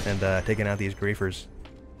and taking out these griefers.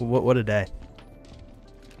 What a day.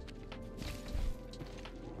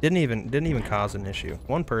 Didn't even cause an issue.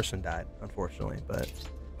 One person died, unfortunately, but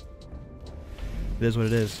it is what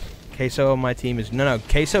it is. Queso on my team is... No,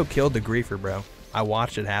 Queso killed the griefer, bro. I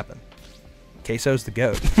watched it happen. Queso's the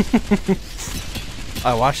GOAT.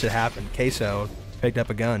 I watched it happen. Queso picked up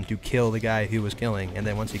a gun to kill the guy who was killing, and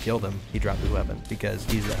then once he killed him, he dropped his weapon because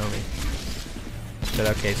he's the homie. Shout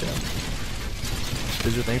out Queso.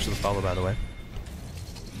 Bizzer, thanks for the follow, by the way.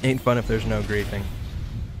 Ain't fun if there's no griefing.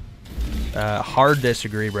 Hard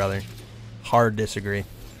disagree, brother. Hard disagree.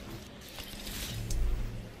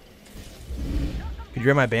 Could you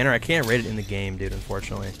rate my banner? I can't rate it in the game, dude,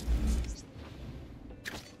 unfortunately.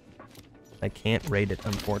 I can't rate it,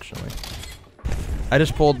 unfortunately. I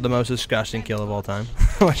just pulled the most disgusting kill of all time.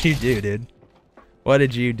 What'd you do, dude? What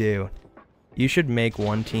did you do? You should make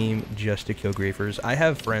one team just to kill griefers. I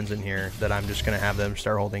have friends in here that I'm just gonna have them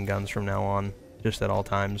start holding guns from now on, just at all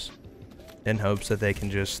times, in hopes that they can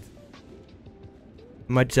just...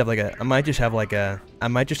 I might just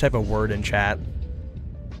type a word in chat,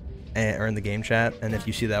 or in the game chat, and if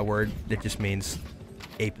you see that word, it just means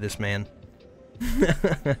ape this man.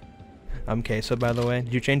 I'm Queso, by the way.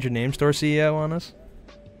 Did you change your name, store CEO, on us?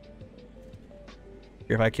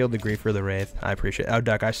 Here, if I killed the griefer or the wraith, I appreciate it. Oh,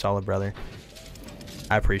 Duck, I saw it, brother.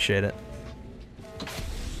 I appreciate it.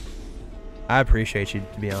 I appreciate you,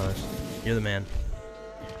 to be honest. You're the man.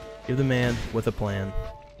 You're the man with a plan.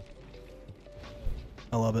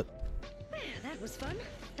 I love it. That was fun.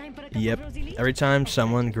 Time for a Yep. Every time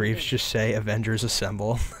someone griefs, just say Avengers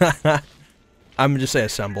Assemble. I'm gonna just say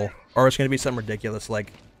assemble. Or it's gonna be something ridiculous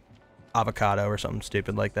like avocado or something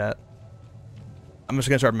stupid like that. I'm just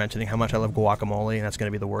gonna start mentioning how much I love guacamole, and that's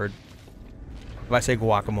gonna be the word. If I say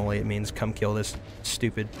guacamole, it means come kill this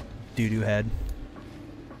stupid doo-doo head.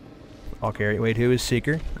 I'll carry it. Wait, who is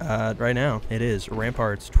Seeker? Right now, it is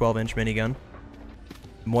Rampart's 12-inch minigun,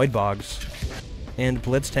 Moid Boggs, and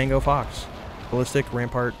Blitz Tango Fox. Ballistic,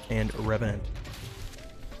 Rampart, and Revenant.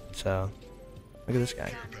 So, look at this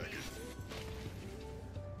guy.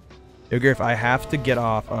 Yo, Griff, I have to get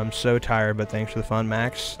off. I'm so tired, but thanks for the fun.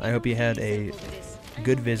 Max, I hope you had a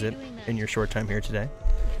good visit in your short time here today.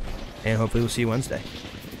 And hopefully we'll see you Wednesday.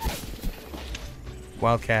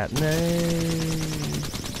 Wildcat, no.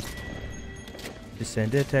 Just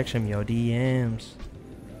send a text from your DMs.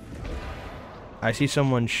 I see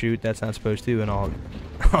someone shoot that's not supposed to, and I'll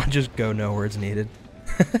just go no words needed.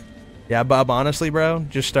 Yeah, Bob, honestly, bro,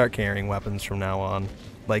 just start carrying weapons from now on.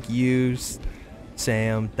 Like, you,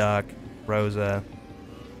 Sam, Duck, Rosa.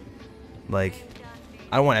 Like,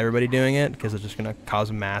 I don't want everybody doing it, because it's just going to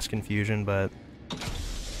cause mass confusion, but,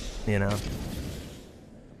 you know.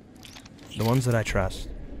 The ones that I trust.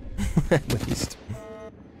 At least.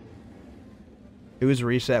 Who is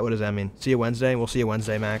reset? What does that mean? See you Wednesday? We'll see you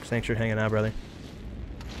Wednesday, Max. Thanks for hanging out, brother.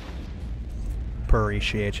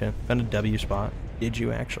 Appreciate you. Found a W spot. Did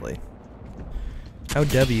you actually? How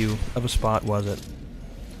W of a spot was it?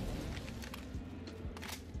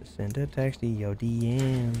 Send a text to your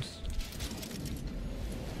DMs.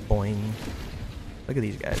 Boing. Look at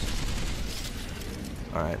these guys.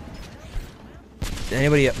 Alright.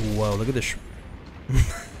 Anybody... Whoa, look at this...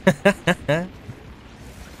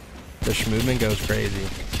 The movement goes crazy.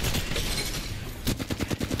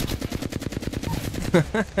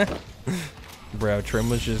 Bro, Trim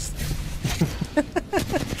was just...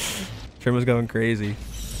 Trim was going crazy.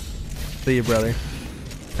 See you, brother.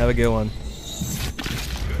 Have a good one.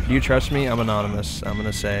 Do you trust me? I'm anonymous. I'm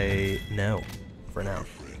gonna say no for now.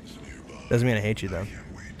 Doesn't mean I hate you, though.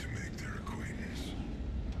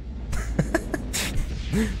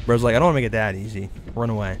 Bro's like, I don't want to make it that easy. Run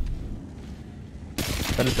away.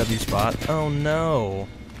 That is W spot. Oh no.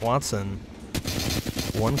 Watson.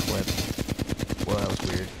 One clip. Well, that was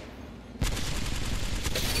weird.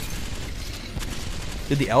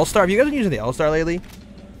 Dude, the L-Star, have you guys been using the L-Star lately?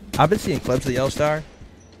 I've been seeing clips of the L-Star.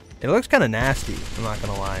 It looks kind of nasty, I'm not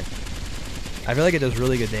gonna lie. I feel like it does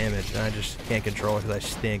really good damage, and I just can't control it because I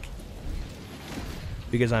stink.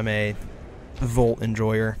 Because I'm a Volt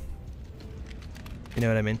enjoyer. You know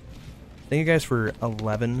what I mean? Thank you guys for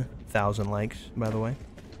 11,000 likes, by the way.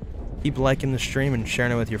 Keep liking the stream and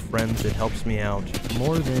sharing it with your friends. It helps me out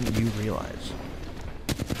more than you realize.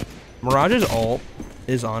 Mirage's ult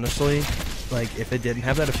is honestly, like, if it didn't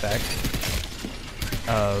have that effect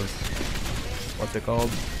of, what's it called?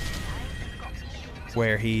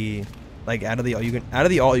 Where he, like, out of the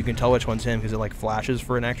ult you can tell which one's him because it, like, flashes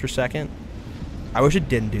for an extra second. I wish it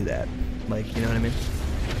didn't do that. Like, you know what I mean?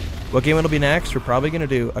 What game it'll be next? We're probably going to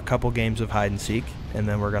do a couple games of hide and seek, and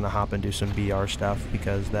then we're going to hop and do some BR stuff,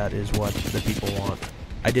 because that is what the people want.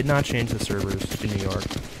 I did not change the servers to New York.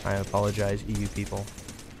 I apologize, EU people.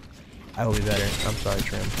 I will be better. I'm sorry,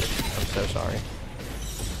 Trim. I'm so sorry.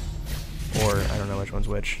 Or, I don't know which one's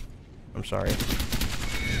which. I'm sorry.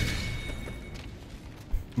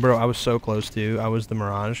 Bro, I was so close to. I was the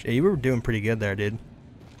Mirage. Yeah, you were doing pretty good there, dude.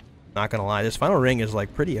 Not gonna lie, this final ring is,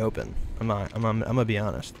 like, pretty open. I'm gonna be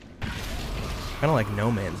honest. Kinda like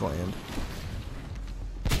no man's land.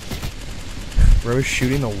 Bro is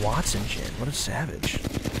shooting the Watson chin. What a savage.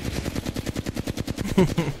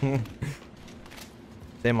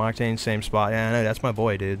 Same octane, same spot. Yeah, I know, that's my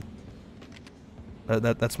boy, dude.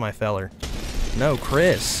 That's my feller. No,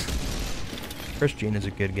 Chris. Chris Jean is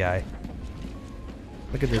a good guy.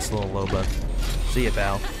 Look at this little Loba. See ya,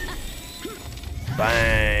 pal.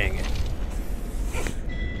 Bang!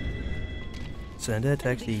 Send a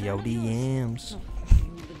text to your DMs.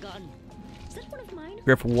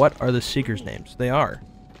 Griff, what are the Seekers' names? They are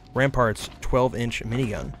Rampart's 12-inch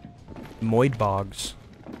minigun, Moid Boggs,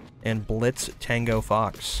 and Blitz Tango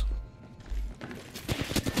Fox.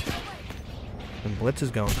 And Blitz is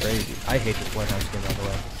going crazy. I hate this Bloodhound skin, by the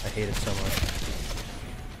way. I hate it so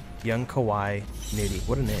much. Young Kawaii Nitty.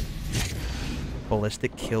 What a name.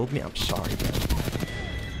 Ballistic killed me. I'm sorry, bro.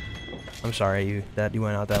 I'm sorry you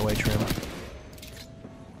went out that way, Trim.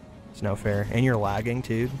 It's no fair. And you're lagging,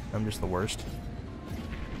 too. I'm just the worst.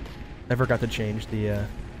 I forgot to change the,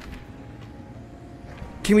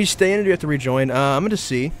 Can we stay in or do you have to rejoin? I'm gonna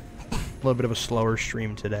see. A little bit of a slower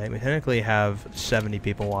stream today. We technically have 70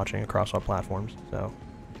 people watching across all platforms, so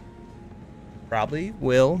probably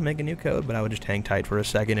will make a new code, but I would just hang tight for a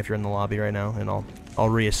second if you're in the lobby right now, and I'll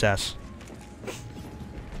reassess.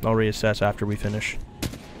 I'll reassess after we finish.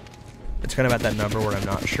 It's kind of at that number where I'm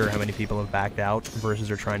not sure how many people have backed out versus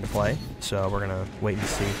are trying to play, so we're gonna wait and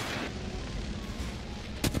see.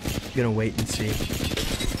 Gonna wait and see.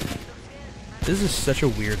 This is such a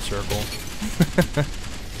weird circle.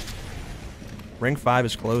 Ring 5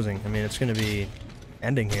 is closing. I mean, it's gonna be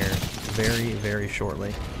ending here very, very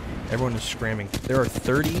shortly. Everyone is scramming. There are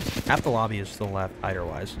 30. Half the lobby is still left,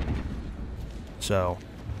 hider-wise. So,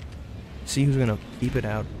 see who's gonna keep it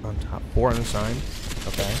out on top. 4 unassigned.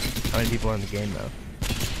 Okay. How many people are in the game, though?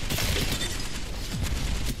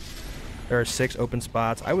 There are 6 open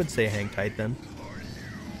spots. I would say hang tight, then.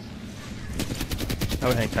 I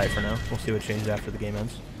would hang tight for now. We'll see what changes after the game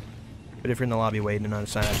ends. But if you're in the lobby waiting and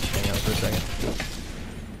unassigned, I'd just hang out for a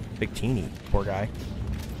second. Big teeny. Poor guy.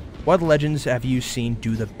 What legends have you seen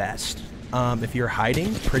do the best? If you're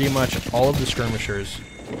hiding, pretty much all of the skirmishers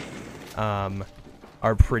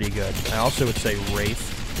are pretty good. I also would say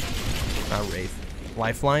Wraith. Not Wraith.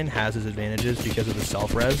 Lifeline has its advantages because of the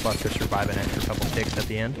self-res. Lets her survive an extra couple ticks at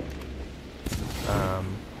the end.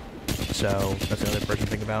 So, that's another person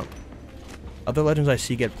to think about. Other legends I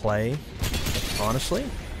see get play, honestly,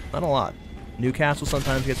 not a lot. Newcastle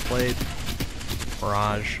sometimes gets played.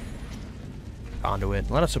 Mirage. Conduit.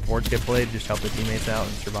 A lot of supports get played to just help the teammates out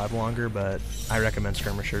and survive longer, but I recommend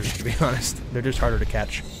skirmishers, to be honest. They're just harder to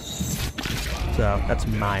catch. So, that's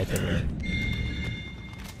my opinion.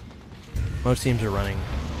 Most teams are running.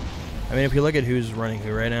 I mean, if you look at who's running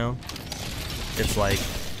who right now, it's like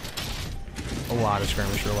a lot of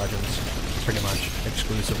skirmisher legends. Pretty much.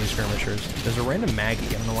 Exclusively skirmishers. There's a random Maggie.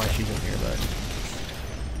 I don't know why she's in here, but...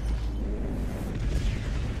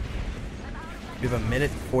 We have a minute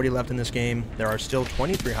 40 left in this game. There are still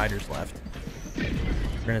 23 hiders left.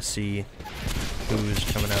 We're gonna see who's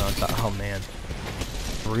coming out on top. Oh, man.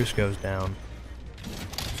 Bruce goes down.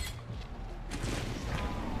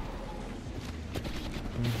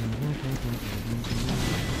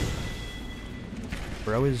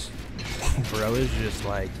 Bro is just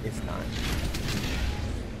like, it's time.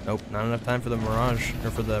 Nope, not enough time for the Mirage, or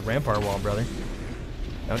for the Rampart wall, brother.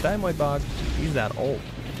 Don't die, my bog. Use that ult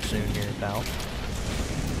soon here, pal.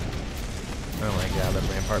 Oh my god, that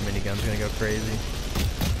Rampart minigun's gonna go crazy.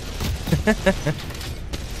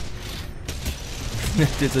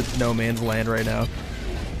 It's a no man's land right now.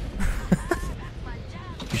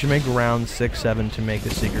 You should make round 6, 7 to make the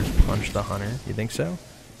Seekers punch the Hunter. You think so?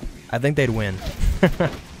 I think they'd win.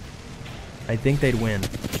 I think they'd win.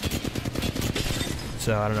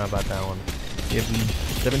 So, I don't know about that one. You have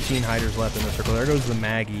 17 hiders left in the circle. There goes the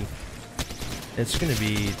Maggie. It's going to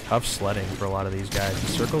be tough sledding for a lot of these guys. The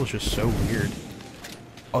circle is just so weird.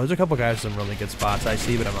 Oh, there's a couple guys with some really good spots I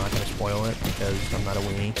see, but I'm not going to spoil it because I'm not a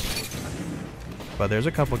weenie. But there's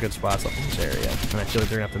a couple good spots up in this area, and I feel like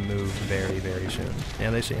they're going to have to move very, very soon. Yeah,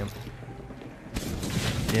 they see him.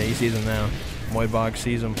 Yeah, he sees him now. Moibog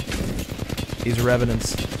sees him. These are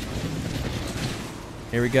evidence.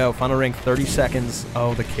 Here we go. Final ring, 30 seconds.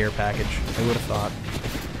 Oh, the care package. I would have thought.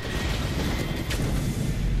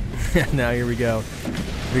 Now here we go.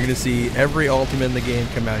 You're going to see every ultimate in the game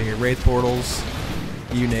come out here. Wraith portals,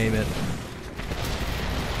 you name it.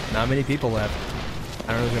 Not many people left.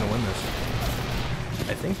 I don't know who's going to win this.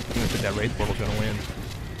 I think that Wraith portal's going to win.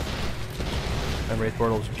 That Wraith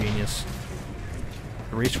portal's genius.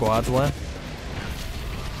 3 squads left.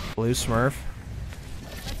 Blue Smurf.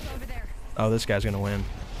 Oh, this guy's going to win.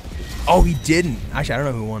 Oh, he didn't. Actually, I don't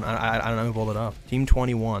know who won. I don't know who pulled it off. Team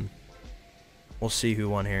 21. We'll see who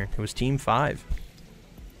won here. It was Team 5.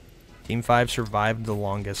 Team 5 survived the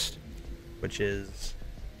longest, which is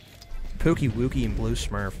Pookie Wookie and Blue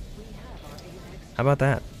Smurf. How about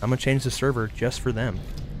that? I'm going to change the server just for them.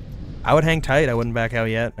 I would hang tight. I wouldn't back out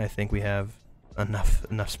yet. I think we have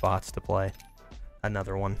enough spots to play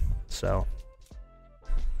another one. So,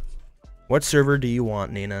 what server do you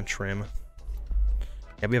want, Nina? Trim.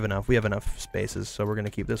 Yeah, we have enough. We have enough spaces, so we're going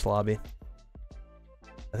to keep this lobby.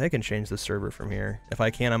 I think I can change the server from here. If I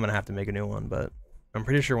can, I'm going to have to make a new one, but I'm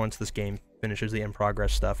pretty sure once this game finishes the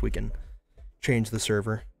in-progress stuff, we can change the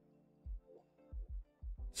server.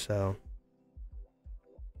 So,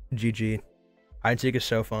 GG. Hide-and-seek is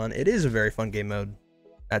so fun. It is a very fun game mode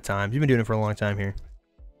at times. You've been doing it for a long time here.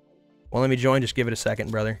 Well, let me join. Just give it a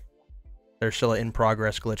second, brother. There's still an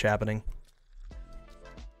in-progress glitch happening.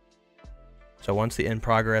 So once the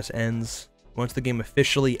in-progress ends, once the game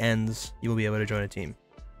officially ends, you will be able to join a team.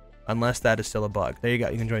 Unless that is still a bug. There you go.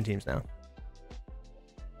 You can join teams now.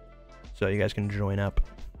 So you guys can join up.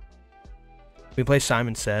 We play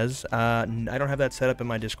Simon Says. I don't have that set up in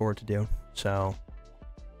my Discord to do. so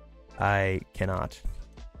I cannot.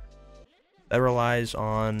 That relies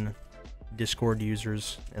on Discord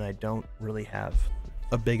users, and I don't really have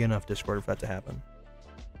a big enough Discord for that to happen.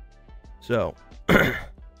 So,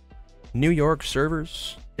 New York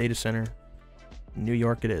servers, data center, New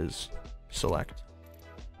York it is. Select.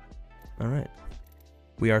 All right.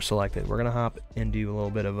 We are selected. We're going to hop and do a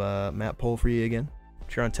little bit of a map poll for you again.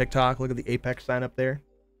 If you're on TikTok, look at the Apex sign up there.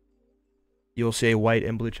 You'll see a white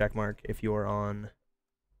and blue check mark if you're on...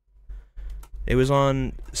 It was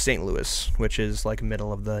on St. Louis, which is like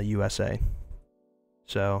middle of the USA.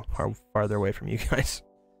 So, farther away from you guys.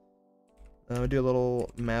 We'll do a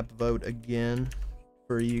little map vote again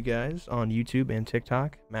for you guys on YouTube and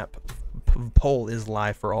TikTok. Map poll is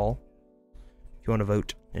live for all. If you want to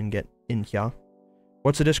vote and get in here.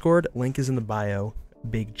 What's the Discord? Link is in the bio.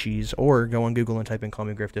 Big cheese. Or go on Google and type in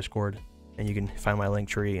CallMeGriff Discord, and you can find my link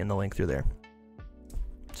tree and the link through there.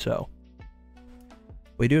 So,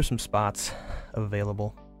 we do have some spots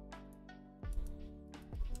available.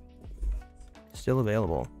 Still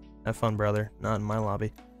available. Have fun, brother. Not in my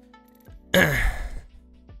lobby. Oh,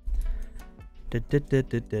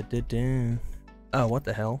 what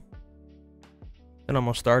the hell? It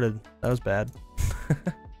almost started. That was bad.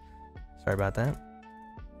 Sorry about that.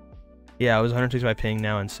 Yeah, I was 165 ping,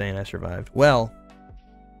 now insane. I survived. Well,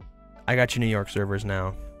 I got you New York servers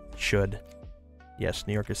now. Should. Yes,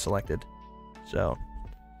 New York is selected. So,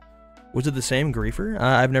 was it the same griefer?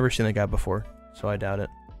 I've never seen that guy before, so I doubt it.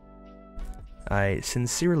 I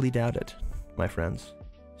sincerely doubt it, my friends.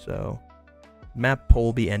 So, map poll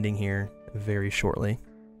will be ending here very shortly.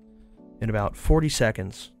 In about 40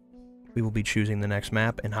 seconds, we will be choosing the next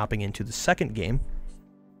map and hopping into the second game.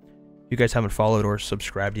 If you guys haven't followed or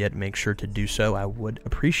subscribed yet, make sure to do so. I would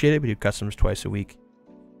appreciate it. We do customs twice a week.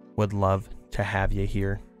 Would love to have you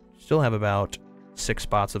here. Still have about 6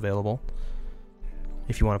 spots available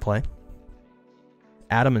if you want to play.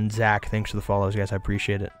 Adam and Zach, thanks for the follows, guys. I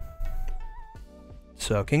appreciate it.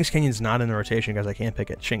 So, Kings Canyon's not in the rotation, guys. I can't pick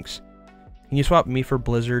it. Shinx. Can you swap me for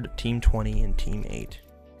Blizzard, Team 20, and Team 8?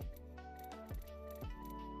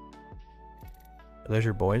 Are those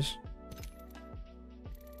your boys?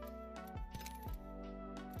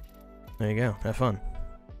 There you go. Have fun.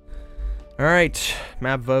 Alright.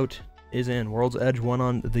 Map vote is in. World's Edge won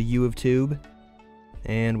on the U of Tube.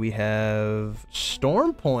 And we have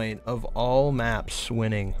Storm Point of all maps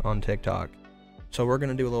winning on TikTok. So we're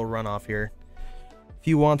going to do a little runoff here. If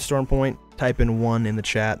you want Storm Point, type in 1 in the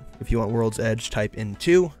chat. If you want World's Edge, type in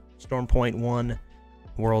 2. Storm Point 1.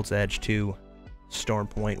 World's Edge 2. Storm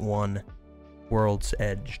Point 1. World's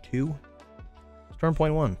Edge 2. Storm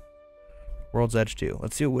Point 1. World's Edge 2.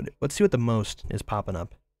 Let's see what the most is popping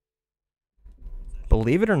up.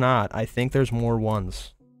 Believe it or not, I think there's more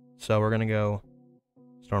ones. So we're gonna go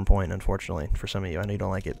Storm Point, unfortunately, for some of you. I know you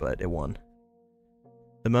don't like it, but it won.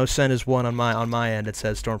 The most sent is 1 on my end. It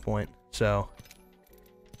says Storm Point. So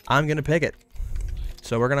I'm gonna pick it.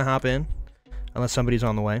 So we're gonna hop in, unless somebody's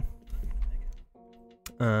on the way.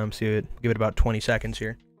 So give it about 20 seconds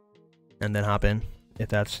here, and then hop in if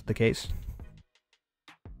that's the case.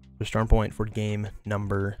 So Storm Point for game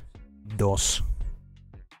number 2.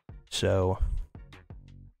 So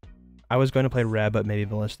I was going to play Red, but maybe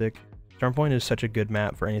Ballistic. Storm Point is such a good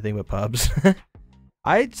map for anything but pubs.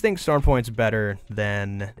 I think Storm Point's better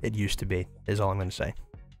than it used to be, is all I'm going to say.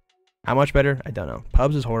 How much better? I don't know.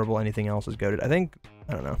 Pubs is horrible. Anything else is goated.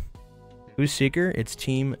 I don't know. Who's Seeker? It's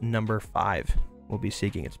team number 5 will be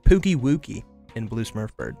seeking. It's Pookie Wookie in Blue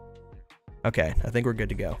Smurfbird. Okay, I think we're good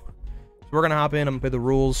to go. So we're going to hop in. I'm going to play the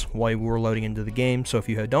rules while we're loading into the game. So if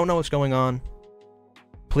you don't know what's going on,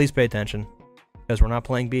 please pay attention, because we're not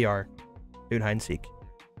playing BR. Doing hide and seek.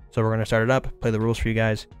 So we're going to start it up, play the rules for you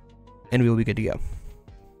guys, and we will be good to go.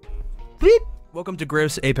 Bleep. Welcome to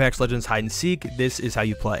Griff's Apex Legends Hide and Seek. This is how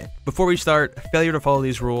you play. Before we start, failure to follow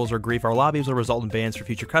these rules or grief our lobbies will result in bans for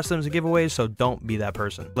future customs and giveaways, so don't be that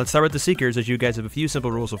person. Let's start with the Seekers, as you guys have a few simple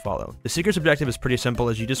rules to follow. The Seeker's objective is pretty simple,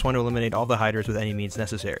 as you just want to eliminate all the hiders with any means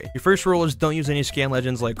necessary. Your first rule is don't use any scan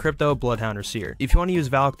legends like Crypto, Bloodhound, or Seer. If you want to use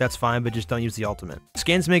Valk, that's fine, but just don't use the ultimate.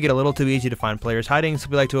 Scans make it a little too easy to find players hiding, so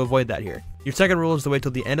we like to avoid that here. Your second rule is to wait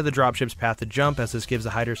till the end of the dropship's path to jump, as this gives the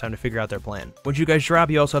hiders time to figure out their plan. Once you guys drop,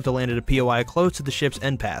 you also have to land at a POI close to the ship's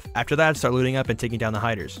end path. After that, start looting up and taking down the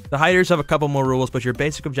hiders. The hiders have a couple more rules, but your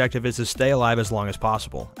basic objective is to stay alive as long as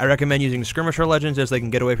possible. I recommend using Skirmisher Legends, as they can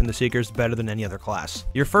get away from the Seekers better than any other class.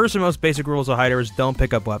 Your first and most basic rules of hider is don't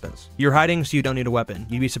pick up weapons. You're hiding, so you don't need a weapon.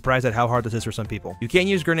 You'd be surprised at how hard this is for some people. You can't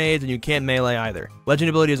use grenades, and you can't melee either. Legend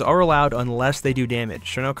abilities are allowed unless they do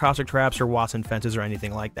damage, so no caustic traps or Watson fences or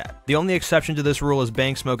anything like that. The only exception exception to this rule is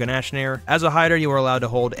Bang, Smoke, and Ashenair. As a hider, you are allowed to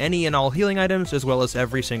hold any and all healing items, as well as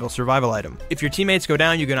every single survival item. If your teammates go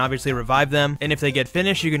down, you can obviously revive them, and if they get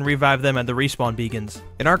finished, you can revive them at the respawn beacons.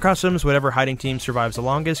 In our customs, whatever hiding team survives the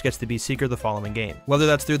longest gets to be Seeker the following game, whether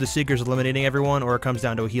that's through the Seekers eliminating everyone or it comes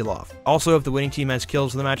down to a heal off. Also, if the winning team has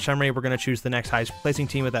kills in the match summary, we're going to choose the next highest placing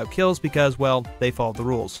team without kills because, well, they followed the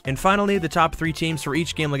rules. And finally, the top 3 teams for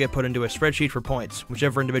each game will get put into a spreadsheet for points.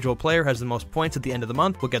 Whichever individual player has the most points at the end of the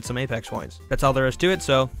month will get some Apex points. That's all there is to it,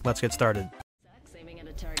 so let's get started.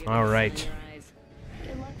 Alright.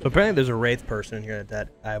 So apparently there's a Wraith person in here that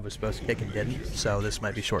I was supposed to kick and didn't, so this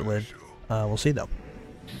might be short-lived. We'll see though.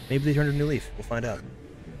 Maybe they turned a new leaf, we'll find out.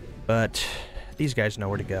 But these guys know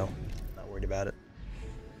where to go. Not worried about it.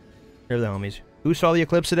 Here are the homies. Who saw the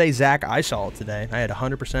eclipse today? Zach, I saw it today. I had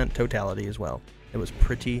 100% totality as well. It was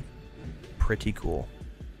pretty cool.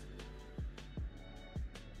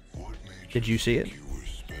 Did you see it?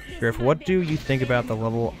 Griff, what do you think about the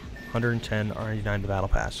level 110 R99 Battle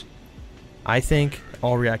Pass? I think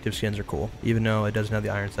all reactive skins are cool, even though it doesn't have the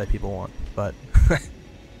iron sight people want. But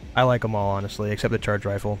I like them all, honestly, except the charge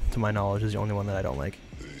rifle, to my knowledge, is the only one that I don't like.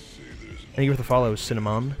 Thank you for the follow,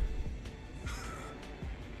 Cinnamon.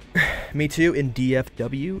 Me too, in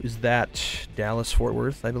DFW. Is that Dallas, Fort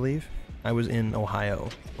Worth, I believe? I was in Ohio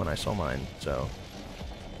when I saw mine, so...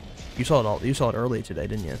 You saw it early today,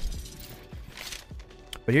 didn't you?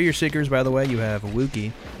 But here are your Seekers, by the way. You have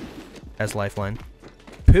Wookie as Lifeline,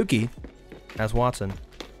 Pookie as Watson,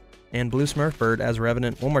 and Blue Smurfbird as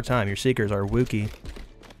Revenant. One more time, your Seekers are Wookie,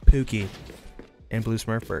 Pookie, and Blue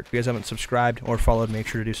Smurfbird. If you guys haven't subscribed or followed, make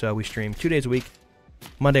sure to do so. We stream 2 days a week,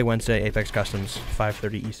 Monday, Wednesday, Apex Customs,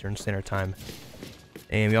 5:30 Eastern Standard Time.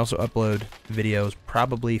 And we also upload videos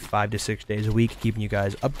probably 5 to 6 days a week, keeping you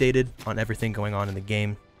guys updated on everything going on in the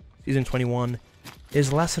game. Season 21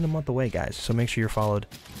 is less than a month away, guys, so make sure you're followed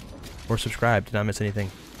or subscribed to not miss anything.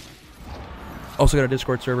 Also got a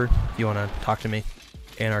Discord server if you want to talk to me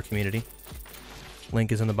and our community.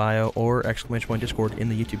 Link is in the bio or !Discord in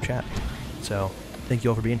the YouTube chat. So, thank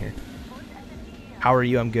you all for being here. How are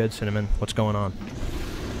you? I'm good, Cinnamon. What's going on?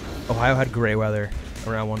 Ohio had gray weather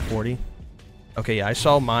around 140. Okay, yeah, I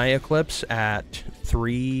saw my eclipse at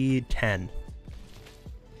 3:10.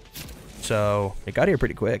 So, it got here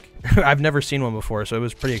pretty quick. I've never seen one before, so it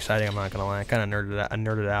was pretty exciting, I'm not gonna lie. I kind of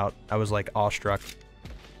nerded out. I was, like, awestruck.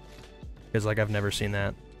 Because, like, I've never seen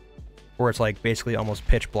that. Where it's, like, basically almost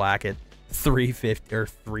pitch black at 3:50 or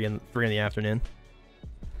 3 in the afternoon.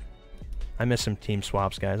 I missed some team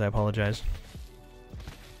swaps, guys. I apologize.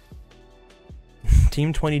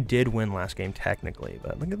 Team 20 did win last game, technically,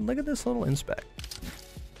 but look at this little inspect.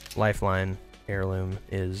 Lifeline heirloom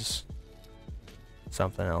is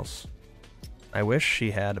something else. I wish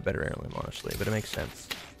she had a better heirloom, honestly, but it makes sense.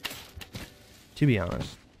 To be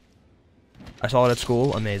honest. I saw it at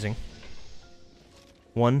school. Amazing.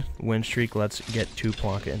 1 win streak. Let's get 2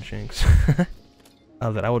 Plonka and Shinx.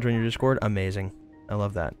 That I will join your Discord. Amazing. I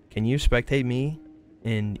love that. Can you spectate me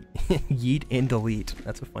in Yeet and Delete?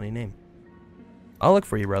 That's a funny name. I'll look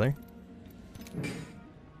for you, brother.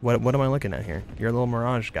 What am I looking at here? You're a little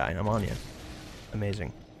Mirage guy. I'm on you.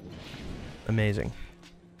 Amazing. Amazing.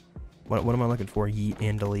 What am I looking for? Yeet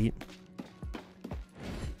and Delete.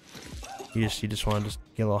 You just want to just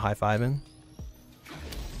get a little high five in?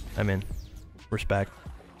 I'm in. Respect.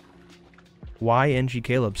 YNG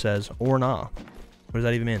Caleb says, or nah. What does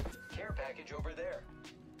that even mean? Care package over there.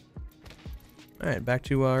 Alright, back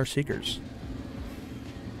to our Seekers.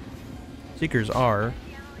 Seekers are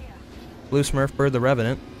Blue Smurfbird the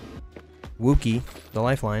Revenant, Wookie the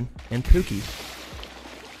Lifeline, and Pookie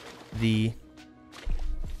the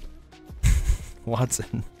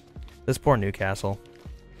Watson. This poor Newcastle.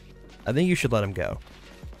 I think you should let him go.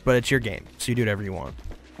 But it's your game, so you do whatever you want.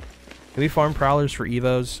 Can we farm Prowlers for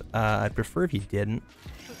Evos? I'd prefer if you didn't.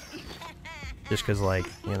 Just because, like,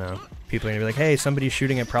 you know, people are going to be like, hey, somebody's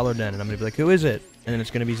shooting at Prowler Den, and I'm going to be like, who is it? And then it's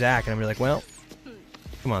going to be Zach, and I'm going to be like, well,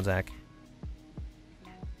 come on, Zach.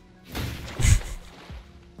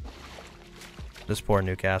 This poor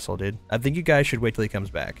Newcastle, dude. I think you guys should wait till he comes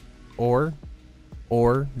back. Or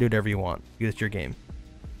do whatever you want. Because it's your game.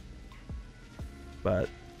 But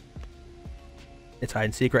it's hide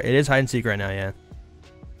and seek right. It is hide and seek right now, yeah.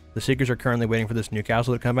 The Seekers are currently waiting for this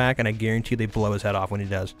Newcastle to come back, and I guarantee they blow his head off when he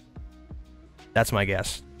does. That's my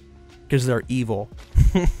guess. Because they're evil.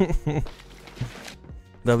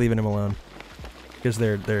 They're leaving him alone. Because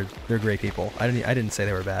they're great people. I didn't say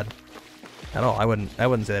they were bad. At all. I wouldn't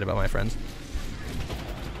say that about my friends.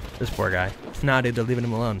 This poor guy. Nah, dude, they're leaving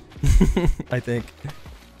him alone. I think.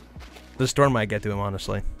 The storm might get to him,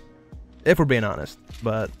 honestly. If we're being honest.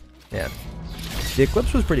 But, yeah. The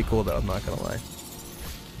Eclipse was pretty cool though, I'm not gonna lie.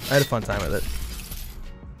 I had a fun time with it.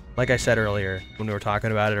 Like I said earlier, when we were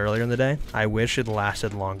talking about it earlier in the day, I wish it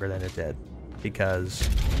lasted longer than it did. Because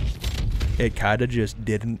it kinda just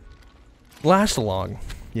didn't last long,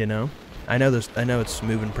 you know? I know it's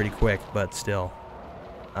moving pretty quick, but still.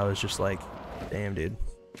 I was just like, damn dude.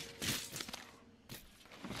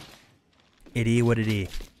 It what it is.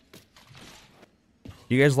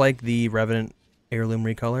 Do you guys like the Revenant Heirloom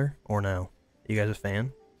recolor or no? You guys a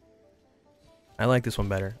fan? I like this one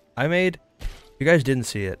better. You guys didn't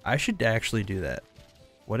see it. I should actually do that.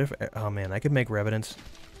 What if, oh man, I could make Revenant's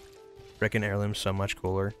frickin' heirloom so much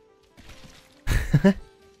cooler.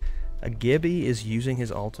 A Gibby is using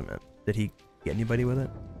his ultimate. Did he get anybody with it?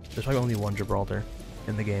 There's probably only one Gibraltar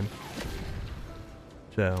in the game.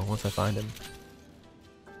 So, once I find him.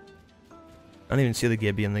 I don't even see the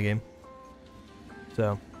Gibby in the game.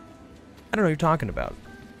 So, I don't know what you're talking about.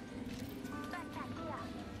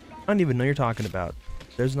 I don't even know what you're talking about.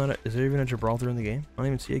 Is there even a Gibraltar in the game? I don't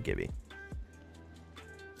even see a Gibby.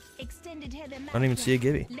 I don't even see a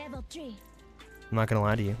Gibby. I'm not gonna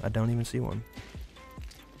lie to you. I don't even see one.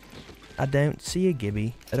 I don't see a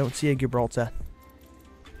Gibby. I don't see a Gibraltar.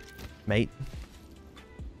 Mate.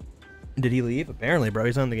 Did he leave? Apparently, bro.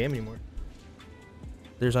 He's not in the game anymore.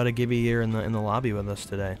 There's not a Gibby here in the lobby with us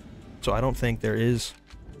today. So I don't think there is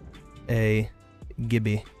a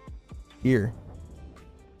Gibby here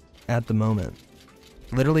at the moment.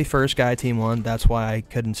 Literally first guy team 1, that's why I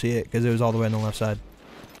couldn't see it, because it was all the way on the left side.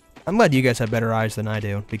 I'm glad you guys have better eyes than I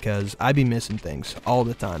do, because I be missing things all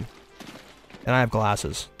the time. And I have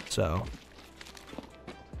glasses, so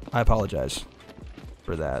I apologize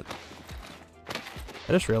for that.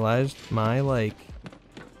 I just realized my, like,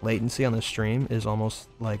 latency on the stream is almost,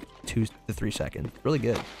 like, 2 to 3 seconds. Really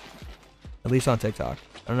good. At least on TikTok.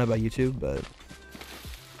 I don't know about YouTube, but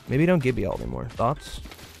maybe don't give me all anymore. Thoughts?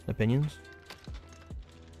 Opinions?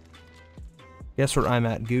 Guess where I'm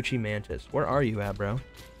at? Gucci Mantis. Where are you at, bro?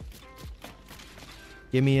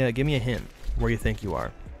 Give me a hint where you think you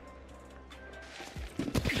are.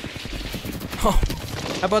 Oh,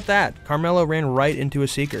 how about that? Carmelo ran right into a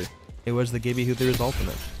Seeker. It was the Gibby who threw his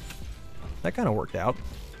ultimate. That kind of worked out.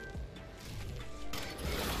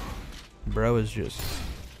 Bro is just...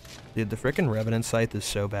 Dude, the frickin' Revenant scythe is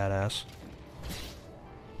so badass.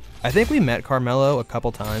 I think we met Carmelo a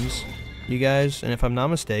couple times, you guys, and if I'm not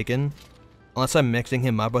mistaken, unless I'm mixing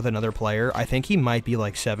him up with another player, I think he might be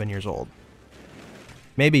like 7 years old.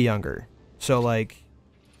 Maybe younger. So, like,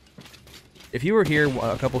 if you were here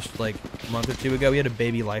a couple, like, month or two ago, we had a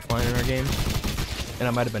baby lifeline in our game, and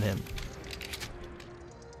I might have been him.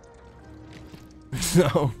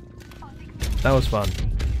 So, that was fun.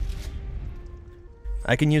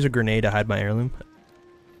 I can use a grenade to hide my heirloom.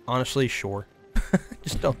 Honestly, sure.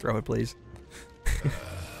 Just don't throw it, please.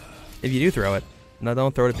 If you do throw it, no,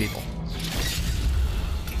 don't throw it at people.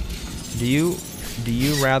 Do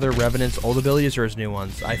you rather Revenant's old abilities or his new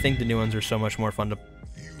ones? I think the new ones are so much more fun to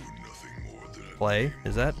play.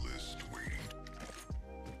 Is that?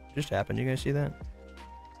 Just happened. You guys see that?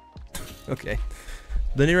 Okay.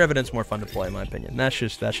 The new Revenant's more fun to play, in my opinion. That's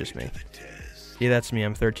just me. Yeah, that's me.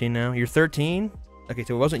 I'm 13 now. You're 13? Okay,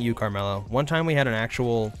 so it wasn't you, Carmelo. One time we had an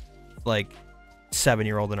actual, like,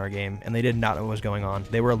 7-year-old in our game, and they did not know what was going on.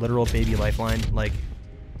 They were a literal baby lifeline, like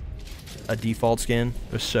a default skin.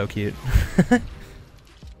 It was so cute. Can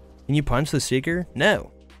you punch the Seeker?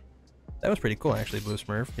 No. That was pretty cool, actually, Blue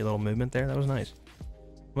Smurf. Your little movement there, that was nice.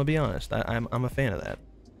 I'm gonna be honest, I'm a fan of that.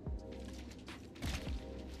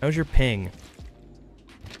 How's your ping,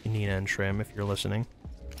 Nina and Trim, if you're listening?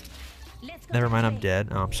 Never mind, I'm dead.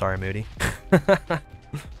 Oh, I'm sorry, Moody. That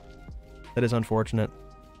is unfortunate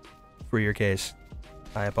for your case.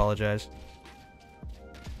 I apologize.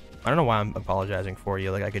 I don't know why I'm apologizing for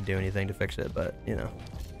you, like I could do anything to fix it, but, you know,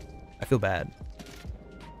 I feel bad.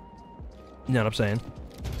 You know what I'm saying?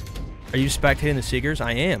 Are you spectating the Seekers?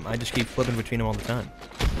 I am. I just keep flipping between them all the time.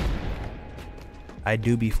 I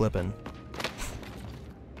do be flipping.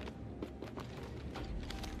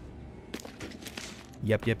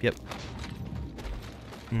 Yep.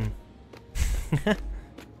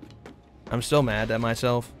 I'm still mad at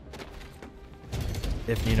myself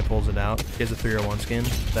if Nina pulls it out. She has a 301 skin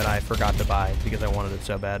that I forgot to buy because I wanted it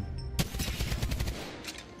so bad.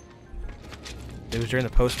 It was during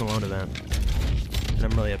the Post Malone event, and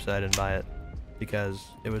I'm really upset I didn't buy it because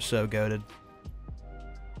it was so goated.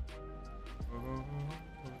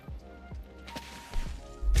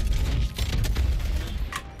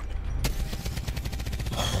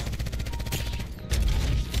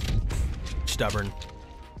 Stubborn.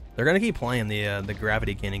 They're gonna keep playing the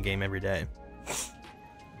Gravity Cannon game every day.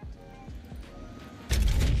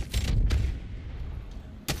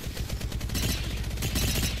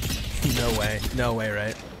 No way,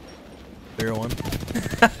 right? 0-1.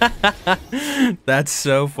 That's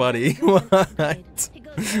so funny. What?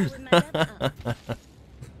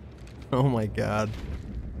 Oh my god.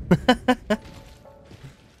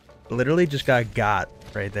 Literally just got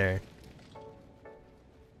right there.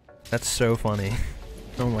 That's so funny.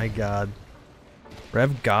 Oh my god.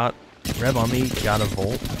 Rev on me got a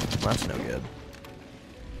volt. That's no good.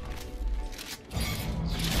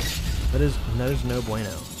 That is no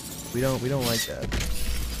bueno. We don't like that.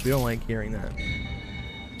 We don't like hearing that.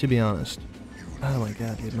 To be honest. Oh my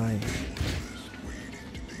god, dude,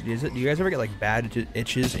 do you guys ever get like bad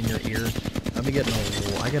itches in your ear? I've been getting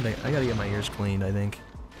I gotta get my ears cleaned, I think.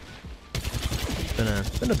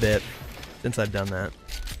 It's been a bit since I've done that.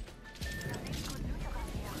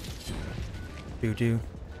 Doo-doo.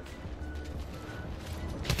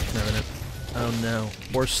 Oh no.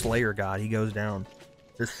 Poor Slayer God, he goes down.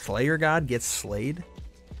 This Slayer God gets slayed?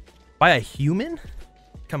 By a human?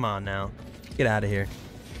 Come on now. Get out of here.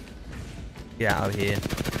 Get out of here.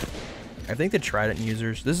 I think the Trident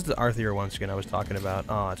users... This is the Arthur 1 skin I was talking about.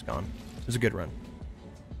 Oh, it's gone. It was a good run.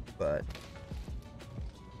 But...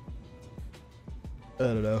 I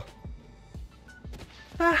don't know.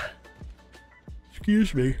 Ah!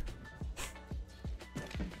 Excuse me.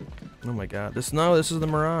 Oh my god. This is the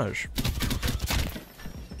Mirage.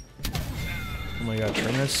 Oh my god,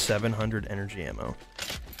 Trim has 700 energy ammo.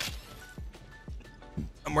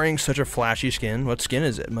 I'm wearing such a flashy skin. What skin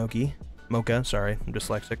is it, Moki? Mocha, sorry, I'm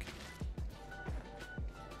dyslexic.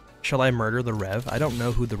 Shall I murder the Rev? I don't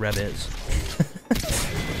know who the Rev is.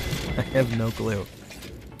 I have no clue.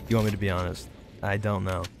 You want me to be honest? I don't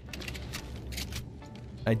know.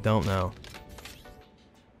 I don't know.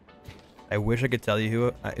 I wish I could tell you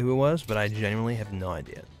who it was, but I genuinely have no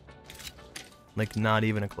idea. Like, not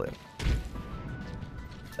even a clue.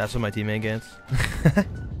 That's what my teammate gets.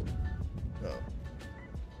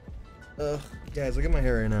 Oh. Guys, look at my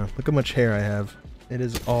hair right now. Look how much hair I have. It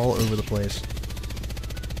is all over the place.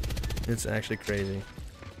 It's actually crazy.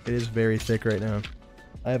 It is very thick right now.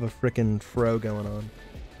 I have a frickin' fro going on.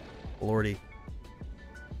 Lordy.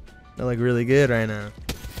 I look really good right now.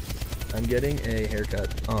 I'm getting a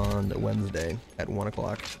haircut on Wednesday at 1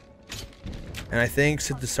 o'clock. And I think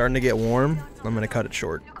since it's starting to get warm, I'm going to cut it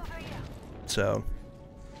short. So,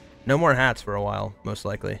 no more hats for a while, most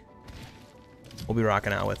likely. We'll be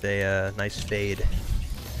rocking out with a nice fade.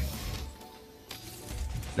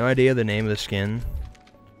 No idea the name of the skin,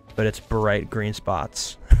 but it's bright green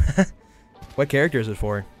spots. What character is it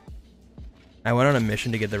for? I went on a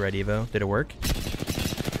mission to get the red Evo. Did it work?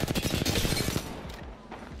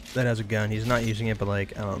 That has a gun. He's not using it, but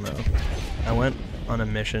like, I don't know. I went on a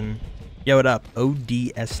mission. Yo, what up?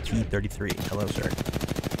 ODST33. Hello, sir.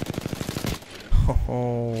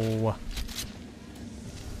 Oh.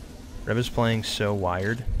 Rev is playing so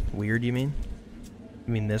wired. Weird, you mean?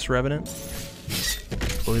 You mean this Revenant?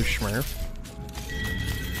 Blue Smurf?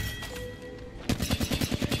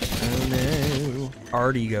 Oh no.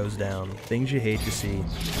 Artie goes down. Things you hate to see.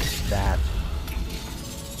 That.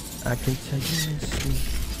 I can tell you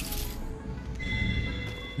this.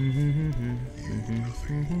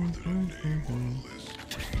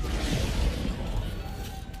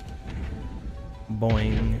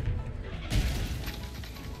 Boing.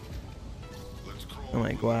 Oh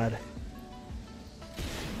my god.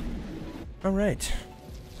 Alright.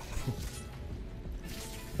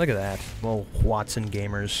 Look at that. Well, Watson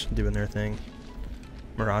gamers doing their thing.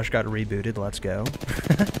 Mirage got rebooted. Let's go.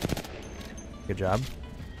 Good job.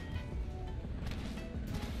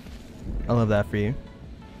 I love that for you.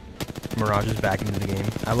 Mirage is back into the game.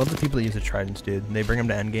 I love the people that use the Tridents, dude. They bring them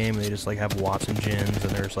to endgame and they just like have Watson Jins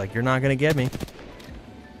and they're just like, you're not gonna get me.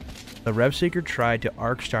 The Rev Seeker tried to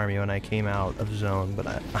arc star me when I came out of zone, but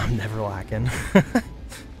I'm never lacking.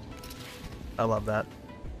 I love that.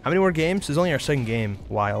 How many more games? This is only our second game,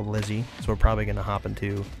 Wild Lizzie, so we're probably gonna hop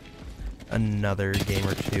into another game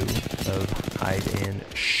or two of hide and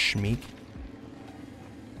schmeek.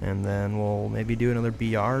 And then we'll maybe do another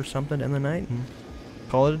BR or something in the night and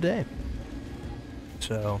call it a day.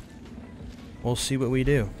 So, we'll see what we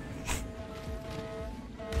do.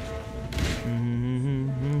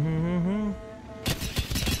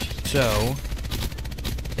 So,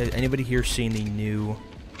 has anybody here seen the new...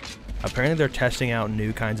 Apparently they're testing out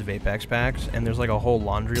new kinds of Apex packs, and there's like a whole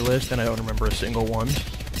laundry list, and I don't remember a single one.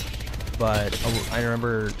 But I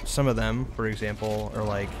remember some of them, for example, are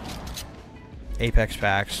like Apex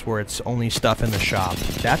packs where it's only stuff in the shop.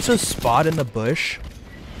 That's a spot in the bush.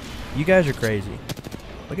 You guys are crazy.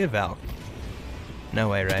 Look at Valk. No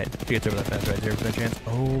way, right? She gets over that fence, right? 0% chance.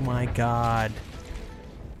 Oh my god.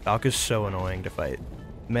 Valk is so annoying to fight.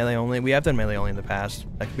 Melee only. We have done melee only in the past.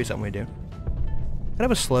 That could be something we do. Kind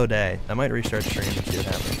of a slow day. I might restart stream and see what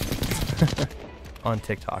happens. On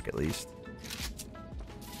TikTok, at least.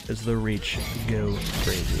 Does the reach go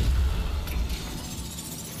crazy?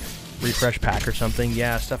 Refresh pack or something?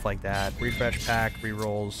 Yeah, stuff like that. Refresh pack,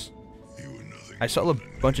 rerolls. I saw a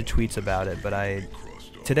bunch of tweets about it, but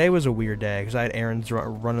today was a weird day because I had errands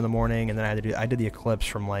run in the morning, and then I did the eclipse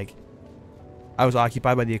from like, I was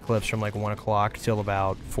occupied by the eclipse from like 1 o'clock till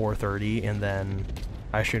about 4:30, and then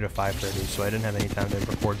I streamed at 5:30, so I didn't have any time to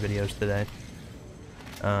record videos today.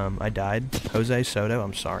 I died. Jose Soto,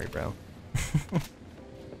 I'm sorry, bro.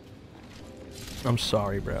 I'm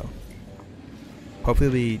sorry, bro. Hopefully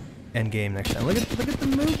it'll be end game next time. Look at the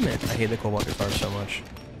movement. I hate the Cobalt guitar so much.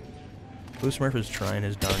 Blue Smurf is trying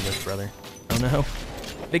his darndest, brother. Oh no.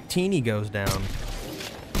 Victini goes down.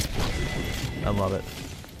 I love it.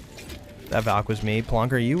 That Valk was me.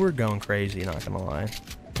 Plonker, you were going crazy, not gonna lie.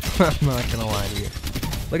 I'm not gonna lie to you.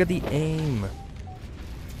 Look at the aim.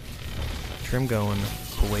 Trim going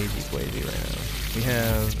crazy right now. We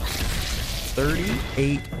have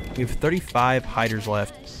 38, we have 35 hiders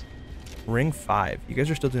left. Ring 5. You guys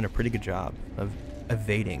are still doing a pretty good job of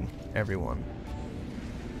evading everyone.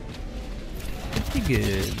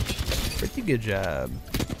 Pretty good job.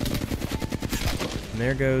 And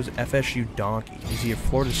there goes FSU Donkey. Is he a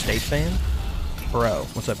Florida State fan? Bro,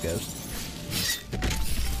 what's up, Ghost?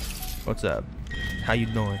 What's up? How you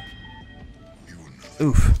doing?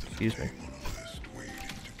 Oof, excuse me.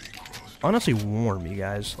 Honestly warm, you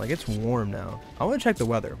guys. Like, it's warm now. I want to check the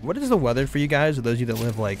weather. What is the weather for you guys, or those of you that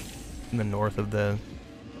live, like, in the north of the...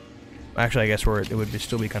 Actually, I guess where it would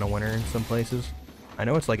still be kind of winter in some places. I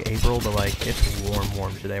know it's, like, April, but, like, it's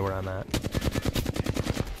warm today where I'm at.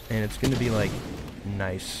 And it's going to be, like,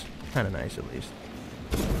 nice. Kind of nice, at least.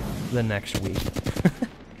 The next week.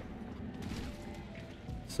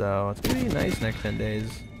 So, it's going to be nice next 10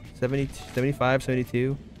 days. 70, 75,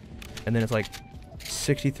 72. And then it's, like...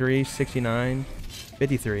 63, 69,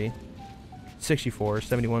 53, 64,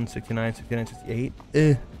 71, 69, 69, 68.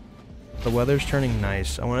 The weather's turning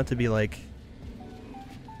nice. I want it to be like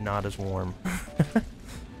not as warm.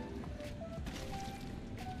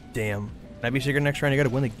 Damn. Might be secret next round. You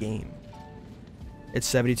gotta win the game. It's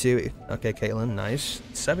 72. Okay, Caitlin, nice.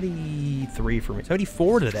 73 for me.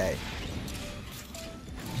 74 today.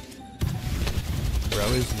 Bro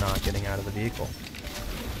is not getting out of the vehicle.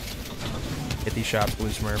 Hit these shots, Blue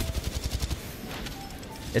Smurf.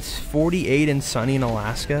 It's 48 and sunny in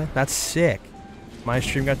Alaska. That's sick. My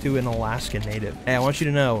stream got to an Alaska native. Hey, I want you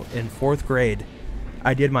to know, in 4th grade,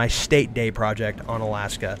 I did my state day project on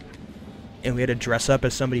Alaska. And we had to dress up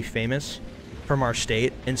as somebody famous from our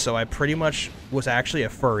state. And so I pretty much was actually a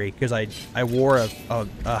furry because I wore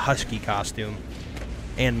a husky costume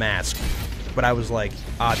and mask. But I was like,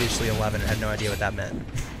 obviously 11 and had no idea what that meant.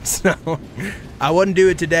 So, I wouldn't do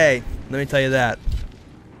it today. Let me tell you that.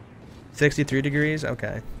 63 degrees?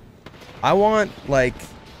 Okay. I want, like,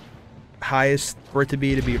 highest for it to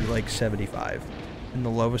be like 75. And the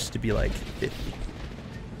lowest to be like 50.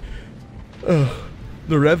 Ugh.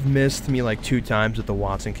 The Rev missed me like 2 times that the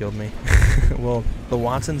Watson killed me. Well, the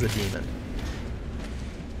Watson's a demon.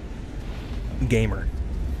 Gamer.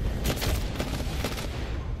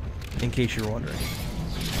 In case you're wondering.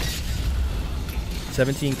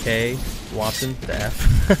 17k, Watson, the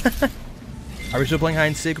F. Are we still playing hide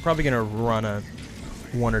and seek? We're probably gonna run a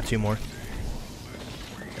 1 or 2 more.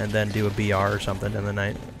 And then do a BR or something in the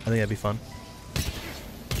night. I think that'd be fun.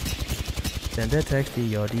 Send a text to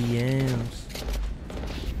your DMs.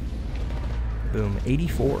 Boom,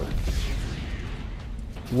 84.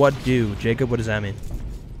 What do? Jacob, what does that mean?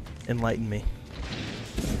 Enlighten me.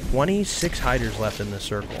 26 hiders left in this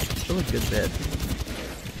circle. Still a good bit.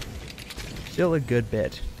 Still a good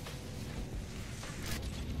bit.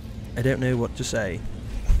 I don't know what to say.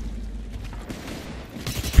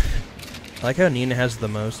 I like how Nina has the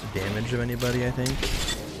most damage of anybody, I think.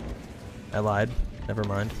 I lied. Never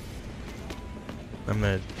mind. I'm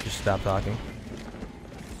gonna just stop talking.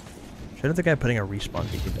 Shout out the guy putting a respawn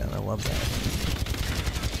beacon down. I love that.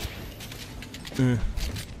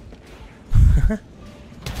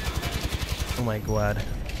 Oh my god.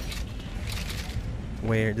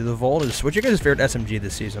 Where the Volt is? What's your guys' favorite SMG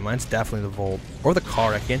this season? Mine's definitely the Volt or the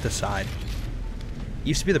car. I can't decide.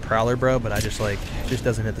 Used to be the Prowler, bro, but I just like it just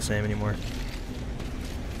doesn't hit the same anymore.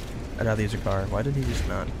 I'd rather use a car. Why did he just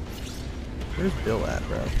not? Where's Bill at,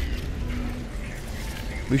 bro?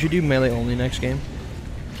 We should do melee only next game.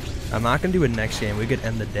 I'm not gonna do it next game. We could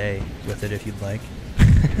end the day with it if you'd like.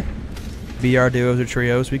 BR duos or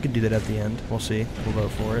trios. We could do that at the end. We'll see. We'll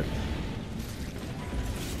vote for it.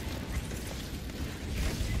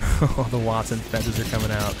 Oh, the Watson fences are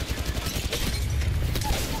coming out.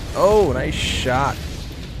 Oh, nice shot.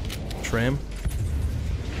 Trim.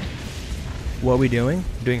 What are we doing?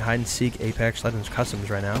 We're doing hide and seek Apex Legends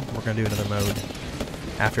Customs right now. We're going to do another mode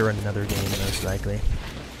after another game, most likely.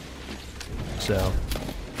 So,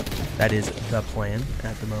 that is the plan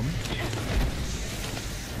at the moment.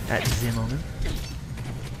 At the moment.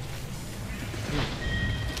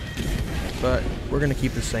 But we're going to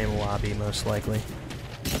keep the same lobby, most likely.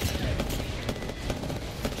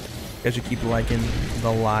 As you keep liking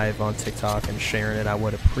the live on TikTok and sharing it, I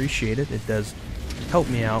would appreciate it. It does help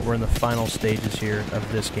me out. We're in the final stages here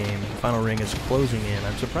of this game. The final ring is closing in.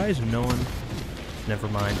 I'm surprised no one... Never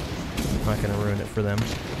mind. I'm not going to ruin it for them.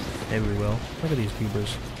 Maybe we will. Look at these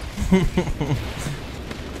goobers.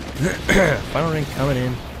 Final ring coming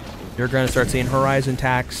in. You're going to start seeing Horizon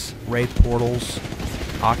Tax, Wraith Portals,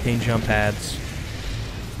 Octane Jump Pads.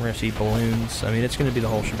 We're going to see balloons. I mean, it's going to be the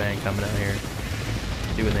whole shebang coming out here.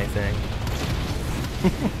 Doing their thing.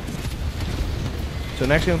 So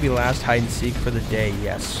next going to be last hide and seek for the day.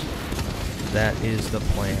 Yes. That is the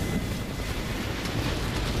plan.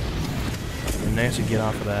 And nice to get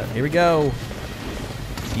off of that. Here we go.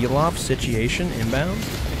 Heal off situation inbound.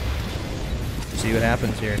 See what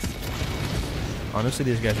happens here. Honestly,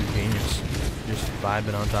 these guys are genius. Just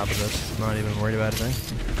vibing on top of this. Not even worried about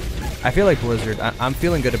anything. I feel like Blizzard. I'm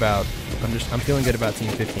feeling good about. I'm feeling good about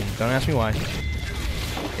Team 15. Don't ask me why.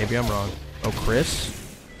 Maybe I'm wrong. Oh, Chris.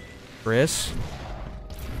 Chris.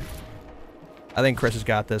 I think Chris has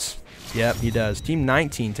got this. Yep, he does. Team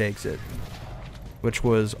 19 takes it. Which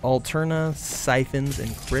was Alterna, Siphons,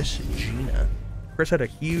 and Chris Gina. Chris had a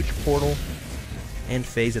huge portal and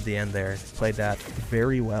phase at the end there. Played that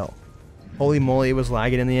very well. Holy moly, it was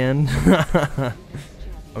lagging in the end.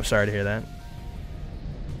 I'm sorry to hear that.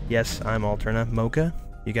 Yes, I'm Alterna. Mocha,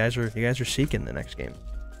 you guys are seeking the next game.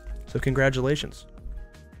 So congratulations.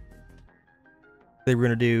 They were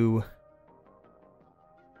gonna do.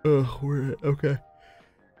 Okay.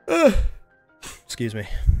 Excuse me.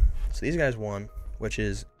 So these guys won, which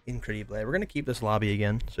is incredible. We're gonna keep this lobby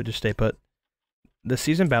again, so just stay put. The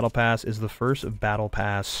season battle pass is the first battle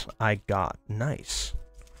pass I got. Nice.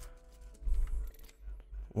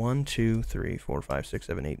 1, 2, 3, 4, 5, 6,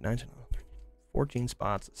 7, 8, 9, 10, 14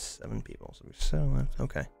 spots, 7 people. So we still left.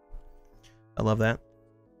 Okay. I love that.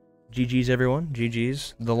 GG's everyone.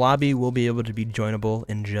 GG's. The lobby will be able to be joinable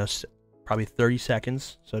in just probably 30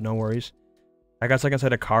 seconds, so no worries. I got stuck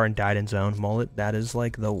inside a car and died in zone. Mullet, that is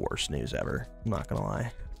like the worst news ever. I'm not gonna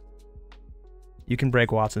lie. You can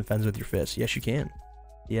break Watson fence with your fist. Yes, you can.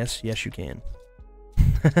 Yes, yes, you can.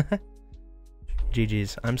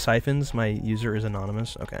 GG's. I'm Siphons. My user is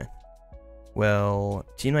anonymous. Okay. Well,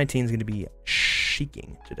 Team 19 is going to be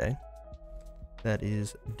sheeking today. That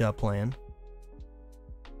is the plan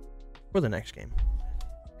for the next game.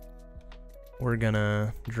 We're going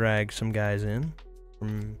to drag some guys in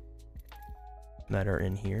from that are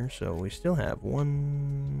in here. So we still have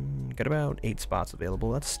got about 8 spots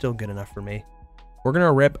available. That's still good enough for me. We're going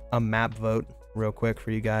to rip a map vote real quick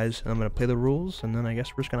for you guys. I'm going to play the rules, and then I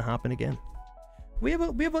guess we're just going to hop in again. We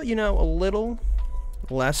have a you know, a little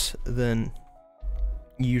less than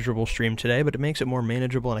usual stream today, but it makes it more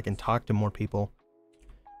manageable and I can talk to more people,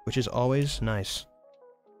 which is always nice.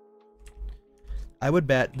 I would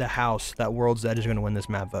bet the house that World's Edge is going to win this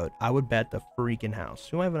map vote. I would bet the freaking house.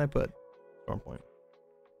 Who haven't I put? Stormpoint.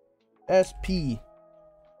 SP.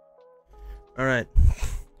 Alright.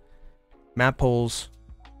 Map polls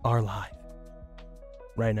are live.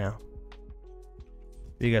 Right now.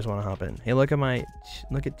 Do you guys want to hop in? Hey, look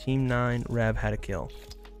at Team 9. Rev had a kill.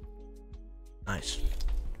 Nice.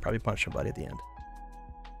 Probably punched somebody at the end.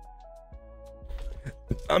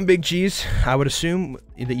 I'm Big Cheese. I would assume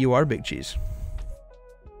that you are Big Cheese.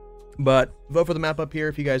 But vote for the map up here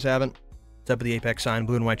if you guys haven't. It's up at the Apex sign,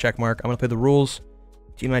 blue and white check mark. I'm going to play the rules.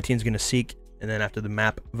 Team 19 is going to seek. And then after the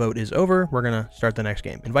map vote is over, we're going to start the next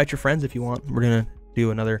game. Invite your friends if you want. We're going to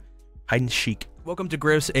do another hide and seek. Welcome to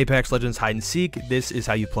Griff's Apex Legends Hide and Seek. This is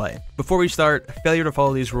how you play. Before we start, failure to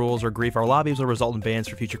follow these rules or grief our lobbies will result in bans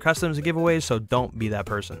for future customs and giveaways, so don't be that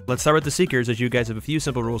person. Let's start with the Seekers, as you guys have a few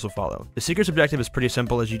simple rules to follow. The Seeker's objective is pretty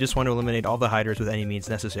simple, as you just want to eliminate all the hiders with any means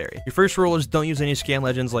necessary. Your first rule is don't use any scan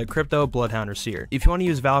legends like Crypto, Bloodhound, or Seer. If you want to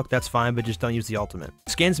use Valk, that's fine, but just don't use the ultimate.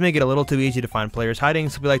 Scans make it a little too easy to find players hiding,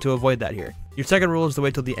 so we like to avoid that here. Your second rule is to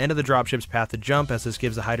wait till the end of the dropship's path to jump, as this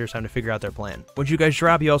gives the hiders time to figure out their plan. Once you guys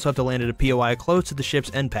drop, you also have to land at a POI close close to the ship's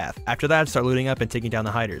end path. After that, start looting up and taking down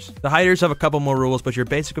the hiders. The hiders have a couple more rules, but your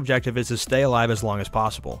basic objective is to stay alive as long as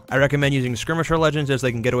possible. I recommend using skirmisher legends as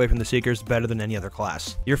they can get away from the seekers better than any other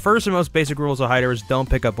class. Your first and most basic rules of hider is don't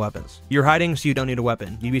pick up weapons. You're hiding, so you don't need a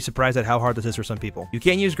weapon. You'd be surprised at how hard this is for some people. You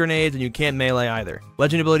can't use grenades and you can't melee either.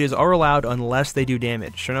 Legend abilities are allowed unless they do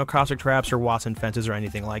damage, so no caustic traps or Watson fences or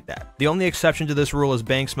anything like that. The only exception to this rule is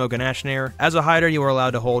bank, smoke, and ash snare. As a hider, you are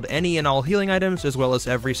allowed to hold any and all healing items as well as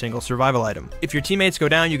every single survival item. If your teammates go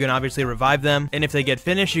down, you can obviously revive them, and if they get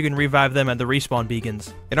finished, you can revive them at the respawn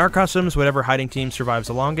beacons. In our customs, whatever hiding team survives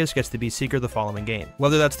the longest gets to be Seeker the following game,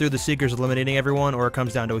 whether that's through the Seekers eliminating everyone or it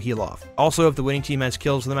comes down to a heal off. Also, if the winning team has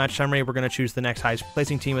kills in the match summary, we're going to choose the next highest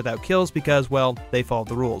placing team without kills because, well, they followed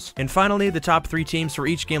the rules. And finally, the top 3 teams for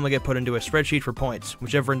each game will get put into a spreadsheet for points.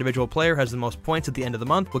 Whichever individual player has the most points at the end of the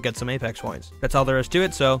month will get some Apex points. That's all there is to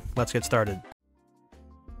it, so let's get started.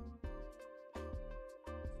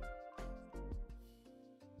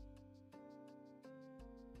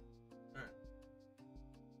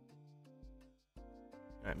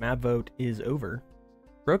 Alright, map vote is over.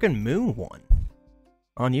 Broken Moon won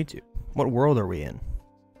on YouTube. What world are we in?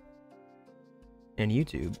 In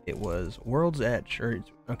YouTube, it was World's Edge.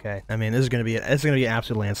 Okay, I mean, this is gonna be an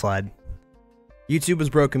absolute landslide. YouTube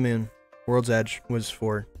was Broken Moon. World's Edge was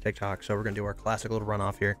for TikTok, so we're gonna do our classic little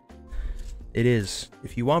runoff here. It is,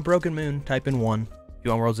 if you want Broken Moon, type in 1. If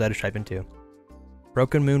you want World's Edge, type in 2.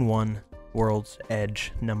 Broken Moon 1, World's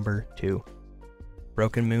Edge number 2.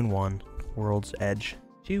 Broken Moon 1, World's Edge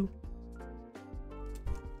 2.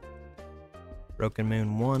 Broken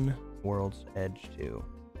Moon 1, World's Edge 2.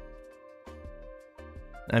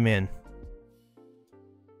 I'm in.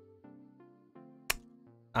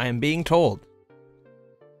 I am being told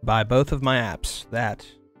by both of my apps that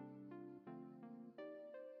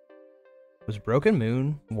was Broken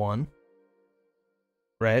Moon 1.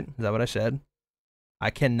 Right? Is that what I said?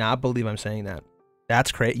 I cannot believe I'm saying that.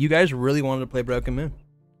 That's crazy. You guys really wanted to play Broken Moon.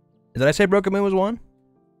 Did I say Broken Moon was 1?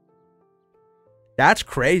 That's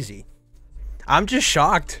crazy. I'm just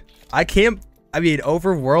shocked. I mean,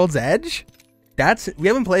 over World's Edge? We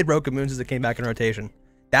haven't played Broken Moon since it came back in rotation.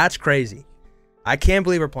 That's crazy. I can't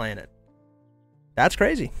believe we're playing it. That's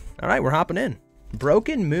crazy. All right, we're hopping in.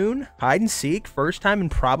 Broken Moon, hide and seek, first time in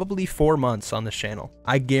probably 4 months on this channel.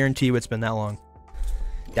 I guarantee you it's been that long.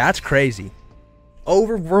 That's crazy.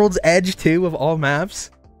 Over World's Edge 2 of all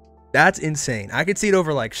maps? That's insane. I could see it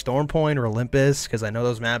over like Storm Point or Olympus because I know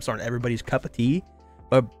those maps aren't everybody's cup of tea.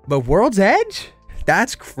 But World's Edge?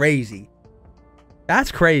 That's crazy.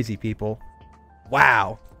 That's crazy, people.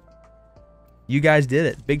 Wow. You guys did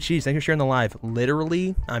it. Big Cheese, thanks for sharing the live.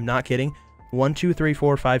 Literally, I'm not kidding. 1, 2, 3,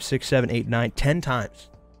 4, 5, 6, 7, 8, 9, 10 times.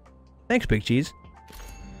 Thanks, Big Cheese.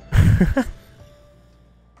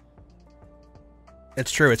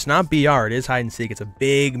 It's true. It's not BR. It is hide and seek. It's a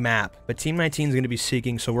big map. But Team 19 is going to be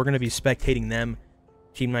seeking, so we're going to be spectating them.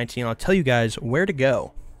 Team 19, I'll tell you guys where to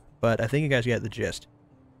go. But I think you guys get the gist.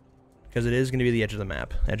 Because it is going to be the edge of the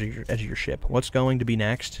map. Edge of your ship. What's going to be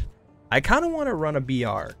next? I kind of want to run a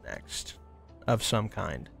BR next. Of some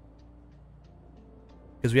kind.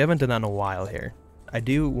 Because we haven't done that in a while here. I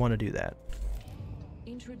do want to do that.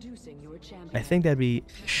 Introducing your champion. I think that'd be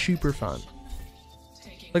super fun.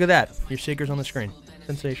 Look at that. Your Seekers on the screen.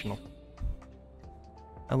 Sensational.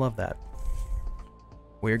 I love that.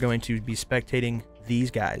 We're going to be spectating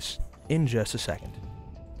these guys in just a second.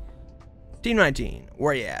 Team 19,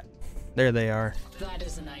 where you at? There they are. That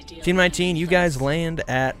is an idea. Team 19, you guys land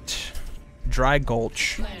at Dry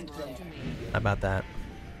Gulch. How about that?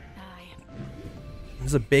 This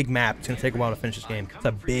is a big map. It's going to take a while to finish this game. It's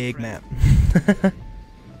a big map.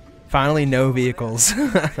 Finally, no vehicles.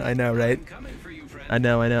 I know, right? I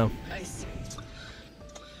know.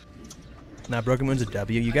 Now, Broken Moon's a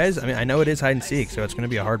W. You guys, I mean, I know it is hide and seek, so it's going to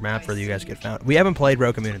be a hard map for you guys to get found. We haven't played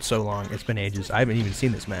Broken Moon in so long. It's been ages. I haven't even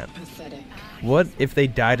seen this map. What if they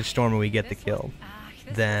die to Storm and we get the kill?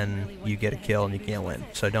 Then you get a kill and you can't win.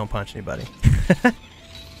 So don't punch anybody.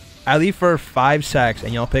 I leave for 5 secs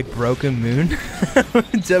and y'all pick Broken Moon.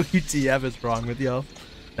 WTF is wrong with y'all?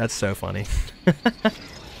 That's so funny.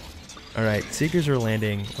 Alright, Seekers are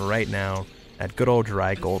landing right now at good old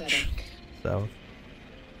Dry Gulch. So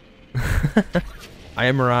I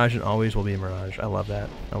am Mirage and always will be Mirage. I love that.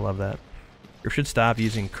 I love that. You should stop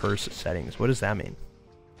using curse settings. What does that mean?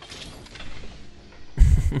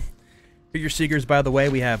 For your Seekers, by the way,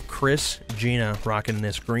 we have Chris, Gina rocking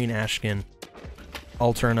this green ash skin.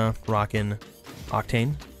 Alterna rocking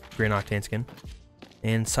Octane, green Octane skin.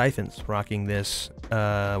 And Siphons rocking this,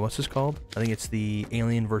 what's this called? I think it's the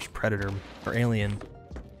Alien vs. Predator, or Alien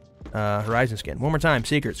Horizon skin. One more time,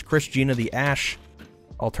 Seekers. Chris, Gina, the Ash.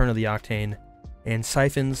 Alterna, the Octane. and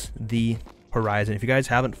Siphons the Horizon. If you guys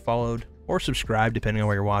haven't followed or subscribed, depending on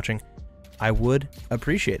where you're watching, I would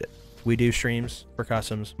appreciate it. We do streams for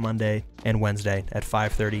customs Monday and Wednesday at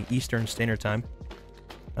 5:30 Eastern Standard Time.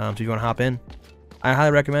 So if you want to hop in, I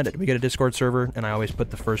highly recommend it. We get a Discord server, and I always put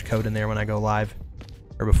the first code in there when I go live,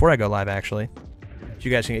 or before I go live, actually. So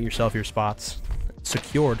you guys can get yourself your spots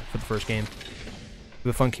secured for the first game. We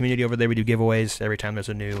have a fun community over there. We do giveaways every time there's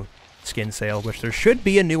a new skin sale, which there should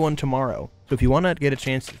be a new one tomorrow. So if you want to get a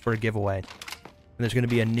chance for a giveaway, there's going to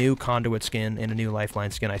be a new Conduit skin and a new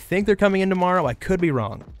Lifeline skin. I think they're coming in tomorrow. I could be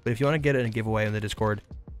wrong. But if you want to get it in a giveaway in the Discord,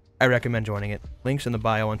 I recommend joining it. Links in the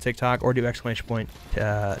bio on TikTok, or do exclamation point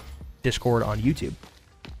Discord on YouTube.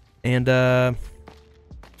 And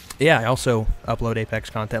yeah, I also upload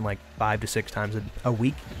Apex content like 5 to 6 times a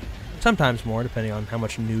week. Sometimes more, depending on how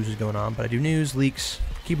much news is going on. But I do news, leaks,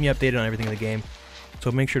 keeping you updated on everything in the game.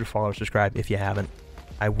 So make sure to follow or subscribe if you haven't.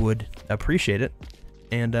 I would appreciate it.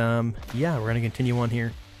 And yeah, we're going to continue on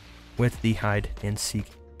here with the hide and seek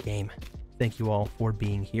game. Thank you all for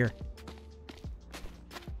being here.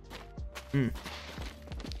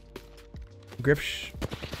 Griff,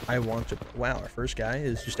 I want to... Wow, our first guy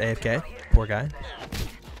is just AFK. Poor guy.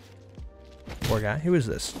 Poor guy. Who is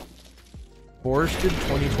this? Forested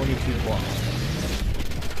 2022 Claw.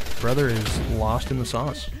 Brother is lost in the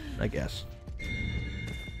sauce, I guess.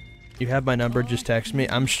 You have my number, just text me.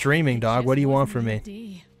 I'm streaming, dog. What do you want from me?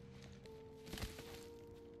 You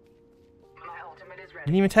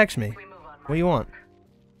didn't even text me. What do you want?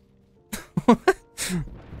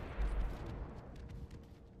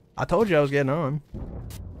 I told you I was getting on.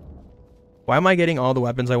 Why am I getting all the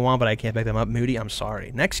weapons I want, but I can't pick them up? Moody, I'm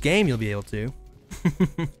sorry. Next game, you'll be able to.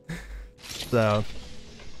 So,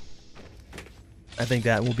 I think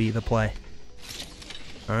that will be the play.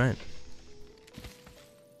 Alright.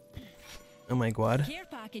 Oh my god. Care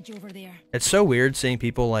package over there. It's so weird seeing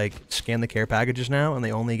people like scan the care packages now and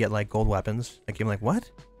they only get like gold weapons. Like I'm like,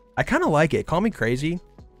 what? I kind of like it. Call me crazy,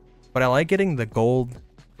 but I like getting the gold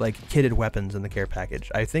like kitted weapons in the care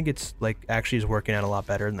package. I think it's like actually is working out a lot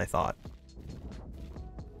better than I thought.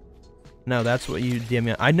 No, that's what you DM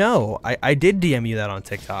me. I know. I did DM you that on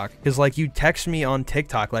TikTok because like you text me on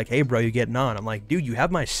TikTok like, "Hey bro, you getting on?" I'm like, "Dude, you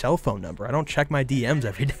have my cell phone number. I don't check my DMs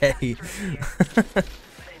every day."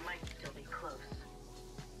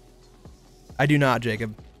 I do not,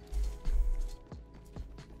 Jacob.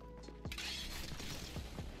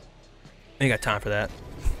 I ain't got time for that.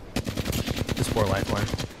 This poor Lifeline.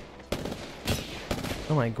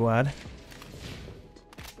 Oh my god.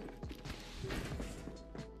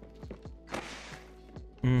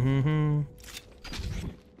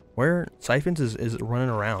 Where Siphons is running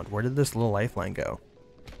around. Where did this little Lifeline go?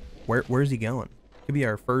 Where's he going? Could be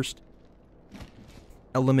our first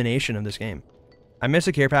elimination of this game. I miss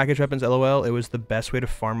the care package weapons, lol. It was the best way to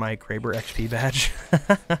farm my Kraber XP badge.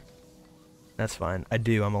 That's fine. I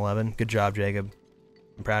do. I'm 11. Good job, Jacob.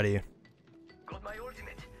 I'm proud of you. Got my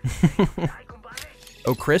ultimate.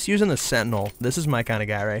 Oh, Chris using the Sentinel. This is my kind of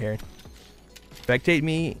guy right here. Spectate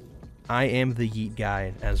me. I am the Yeet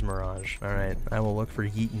guy as Mirage. Alright. I will look for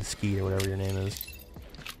Yeet and Skeet or whatever your name is.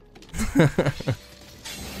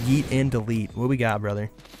 Yeet and delete. What we got,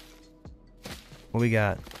 brother? What we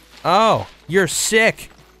got? Oh, you're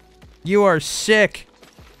sick. You are sick.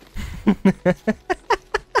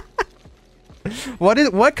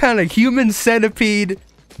 What kind of human centipede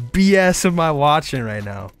BS am I watching right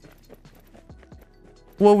now?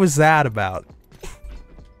 What was that about?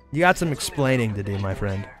 You got some explaining to do, my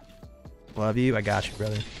friend. Love you. I got you,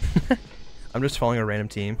 brother. I'm just following a random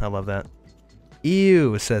team. I love that.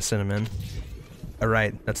 Ew, says Cinnamon.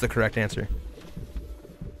 Alright, that's the correct answer.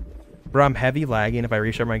 Bro, I'm heavy lagging. If I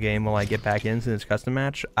restart my game, will I get back in since it's custom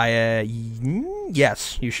match?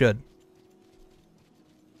 Yes, you should.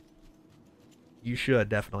 You should,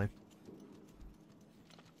 definitely.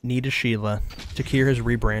 Need a Sheila. Takir has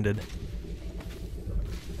rebranded.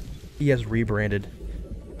 He has rebranded.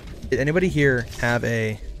 Did anybody here have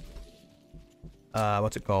a...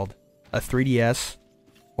 what's it called? A 3DS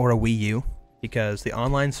or a Wii U? Because the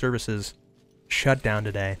online services shut down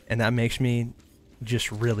today, and that makes me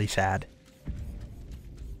just really sad.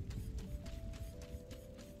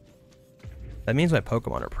 That means my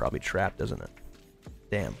Pokemon are probably trapped, doesn't it?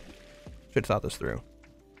 Damn. Should have thought this through.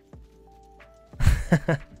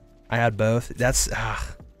 I had both. That's...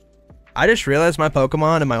 I just realized my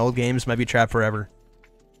Pokemon and my old games might be trapped forever.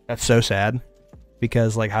 That's so sad.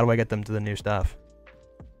 Because, like, how do I get them to the new stuff?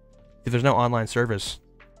 If there's no online service.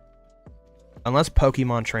 Unless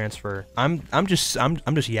Pokemon transfer. I'm just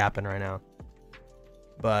yapping right now.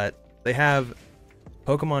 But they have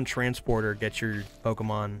Pokemon Transporter gets your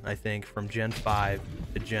Pokemon, I think, from Gen 5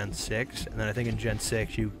 to Gen 6, and then I think in Gen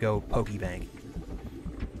 6 you go Pokebank,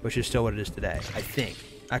 which is still what it is today, I think.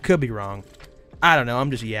 I could be wrong. I don't know, I'm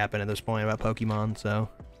just yapping at this point about Pokemon, so...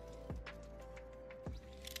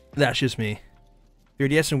 That's just me.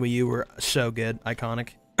 3DS and Wii U were so good, iconic.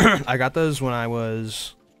 I got those when I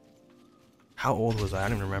was... How old was I? I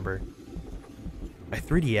don't even remember. My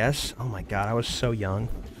 3DS? Oh my god, I was so young.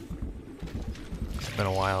 It's been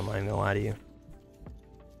a while, I'm not even gonna lie to you.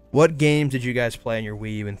 What games did you guys play on your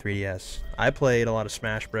Wii U and 3DS? I played a lot of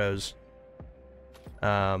Smash Bros.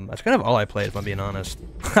 That's kind of all I played, if I'm being honest.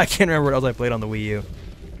 I can't remember what else I played on the Wii U.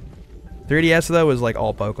 3DS, though, was like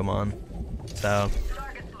all Pokemon. So...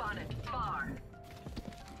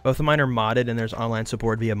 Both of mine are modded, and there's online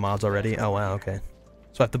support via mods already. Oh, wow, okay.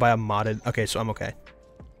 So I have to buy a modded... Okay, so I'm okay.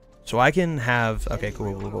 So I can have... Okay,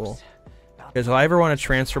 cool, cool, cool. Because if I ever want to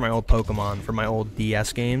transfer my old Pokemon from my old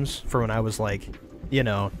DS games, for when I was like, you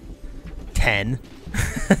know, 10,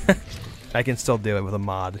 I can still do it with a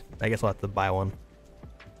mod. I guess I'll have to buy one.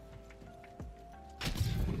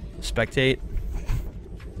 Spectate.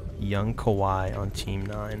 Young Kawhi on Team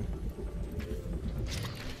 9.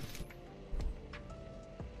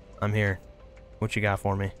 I'm here. What you got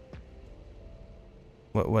for me?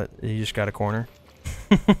 What? You just got a corner?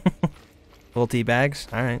 Little tea bags?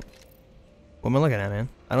 Alright. What am I looking at, man?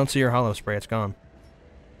 I don't see your hollow spray. It's gone.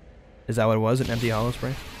 Is that what it was? An empty hollow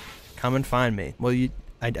spray? Come and find me. Well,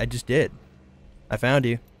 I just did. I found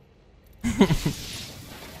you.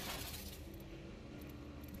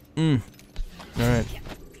 Alright.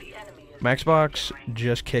 My Xbox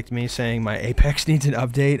just kicked me saying my Apex needs an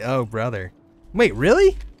update. Oh, brother. Wait,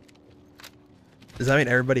 really? Does that mean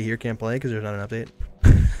everybody here can't play because there's not an update?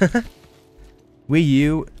 Wii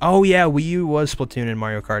U. Oh, yeah, Wii U was Splatoon and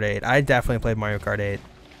Mario Kart 8. I definitely played Mario Kart 8.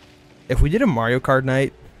 If we did a Mario Kart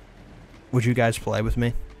night, would you guys play with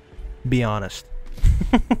me? Be honest.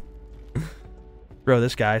 Bro,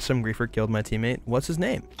 this guy, some griefer, killed my teammate. What's his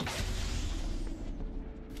name?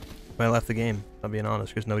 I left the game, I'm being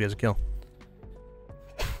honest, because nobody has a kill.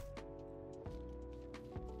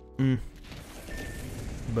 Boom.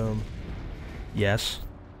 Yes.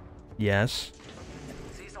 Yes.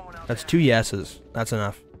 That's 2 yeses. That's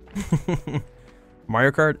enough.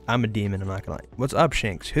 Mario Kart, I'm a demon, I'm not gonna lie. What's up,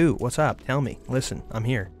 Shinx? Who? What's up? Tell me. Listen, I'm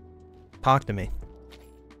here. Talk to me.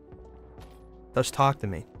 Just talk to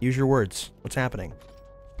me. Use your words. What's happening?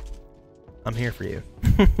 I'm here for you.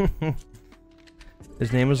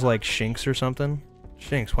 His name was like Shinx or something.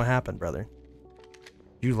 Shinx, what happened, brother?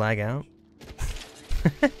 Did you lag out?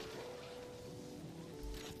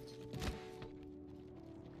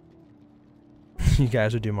 You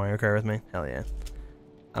guys would do Mario Kart with me? Hell yeah.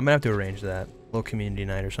 I'm gonna have to arrange that. Little community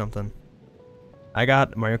night or something. I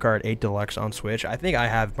got Mario Kart 8 Deluxe on Switch. I think I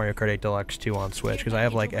have Mario Kart 8 Deluxe 2 on Switch because I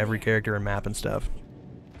have like every character and map and stuff.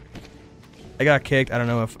 I got kicked. I don't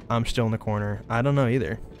know if I'm still in the corner. I don't know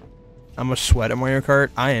either. I'm a sweat at Mario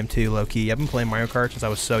Kart. I am too, low-key. I've been playing Mario Kart since I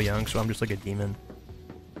was so young, so I'm just like a demon.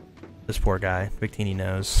 This poor guy. Victini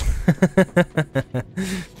knows.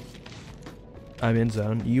 I'm in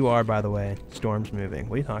zone. You are, by the way. Storm's moving.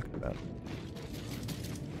 What are you talking about?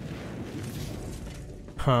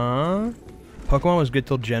 Huh? Pokemon was good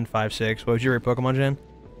till Gen 5, 6. What was your Pokemon gen?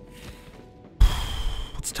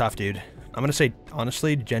 It's tough, dude. I'm gonna say,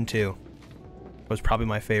 honestly, Gen 2 was probably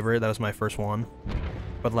my favorite. That was my first one.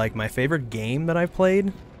 But, like, my favorite game that I've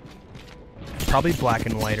played? Probably Black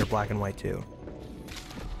and White or Black and White 2.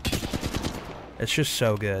 It's just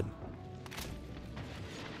so good.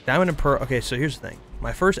 Diamond and Pearl. Okay, so here's the thing.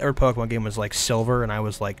 My first ever Pokemon game was, like, Silver, and I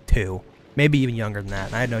was, like, 2. Maybe even younger than that,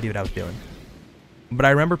 and I had no idea what I was doing. But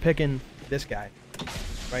I remember picking this guy.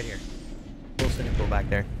 Right here. Little Cynical back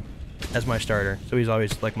there. As my starter. So he's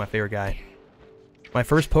always, like, my favorite guy. My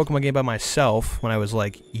first Pokemon game by myself, when I was,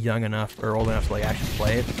 like, young enough, or old enough to, like, actually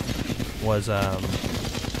play it, was,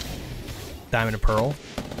 Diamond and Pearl.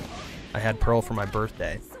 I had Pearl for my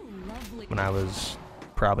birthday. When I was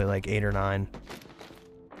probably, like, 8 or 9.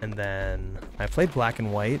 And then I played Black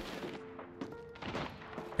and White.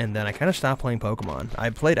 And then I kind of stopped playing Pokemon. I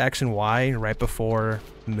played X and Y right before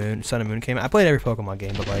Sun and Moon came out. I played every Pokemon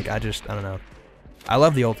game, but, like, I don't know. I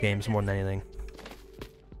love the old games more than anything.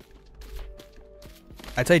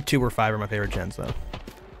 I'd say 2 or 5 are my favorite gens, though.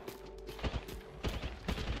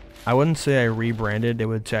 I wouldn't say I rebranded, it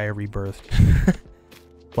would say I rebirthed.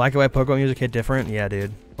 Black and White Pokemon music hit different? Yeah,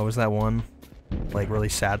 dude. What was that one? Like, really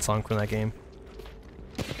sad song from that game?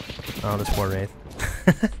 Oh, this poor Wraith.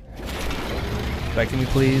 Back to me,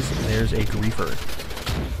 please. There's a griefer.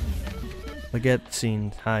 Look at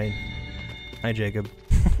scene. Hi. Hi, Jacob.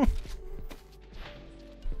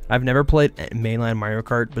 I've never played mainline Mario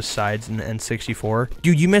Kart besides an N64.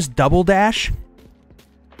 Dude, you missed Double Dash?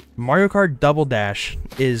 Mario Kart Double Dash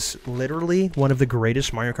is literally one of the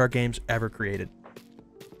greatest Mario Kart games ever created.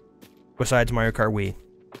 Besides Mario Kart Wii.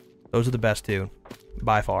 Those are the best two.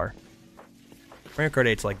 By far. Mario Kart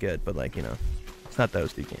 8's like good, but like, you know, it's not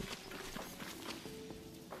those two games.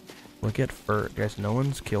 Look at Fur. Guys, no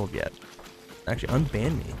one's killed yet. Actually,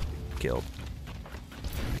 unban me. Killed.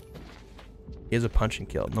 He has a punch and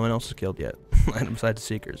kill. No one else is killed yet. Besides the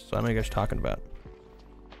Seekers. So I don't know what you guys are talking about.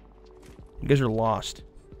 You guys are lost.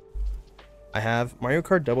 I have Mario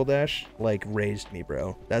Kart Double Dash, like, raised me,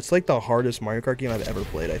 bro. That's like the hardest Mario Kart game I've ever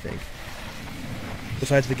played, I think.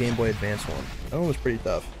 Besides the Game Boy Advance one. That one was pretty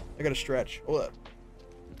tough. I gotta stretch. Hold up.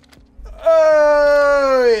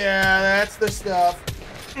 Oh, yeah, that's the stuff.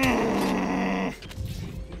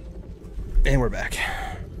 And we're back.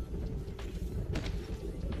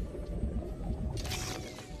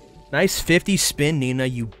 Nice 50 spin, Nina,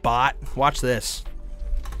 you bot. Watch this.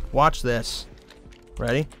 Watch this.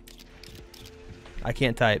 Ready? I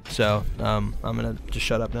can't type, so I'm gonna just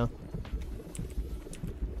shut up now.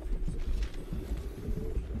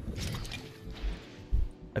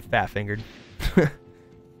 I fat fingered.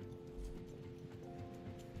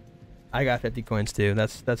 I got 50 coins too.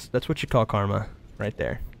 That's what you call karma, right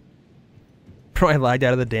there. Bro, I lagged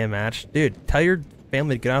out of the damn match. Dude, tell your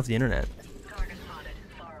family to get off the internet.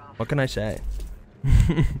 What can I say?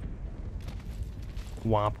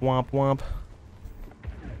 Womp womp womp.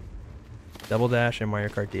 Double Dash and Mario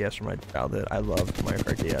Kart DS from my childhood. I love Mario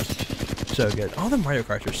Kart DS. So good. All the Mario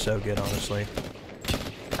Karts are so good, honestly.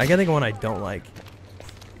 I can't think of one I don't like.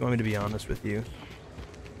 You want me to be honest with you?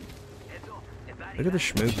 Look at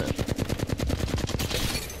the movement.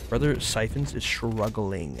 Brother Siphons is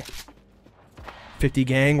struggling. 50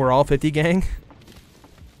 gang. We're all 50 gang. So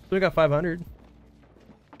we got 500.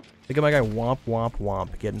 Look at my guy Womp Womp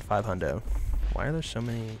Womp getting 500. Why are there so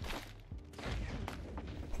many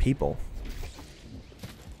people?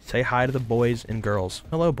 Say hi to the boys and girls.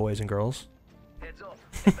 Hello, boys and girls.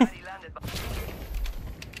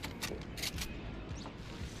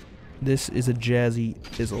 This is a jazzy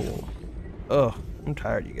fizzle. Ugh, I'm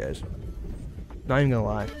tired, you guys. Not even gonna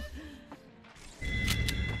lie.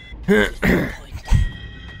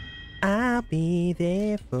 I'll be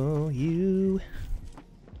there for you.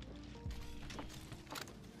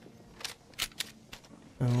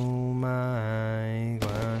 Oh my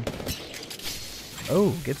god. Oh,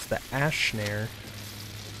 gets the ash snare.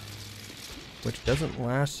 Which doesn't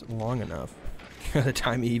last long enough. By the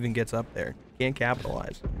time he even gets up there. Can't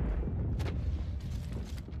capitalize.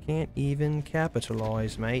 Can't even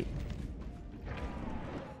capitalize, mate.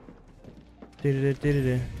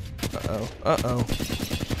 Uh-oh. Uh-oh.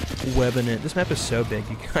 Webbing it. This map is so big,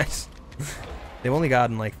 you guys. They've only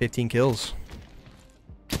gotten like 15 kills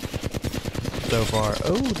so far.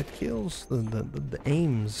 Oh, the kills. The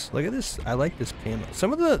aims. Look at this. I like this camo.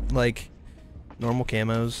 Some of the, like, normal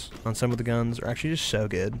camos on some of the guns are actually just so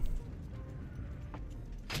good.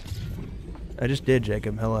 I just did,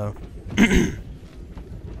 Jacob. Hello.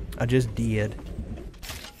 I just did.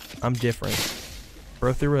 I'm different.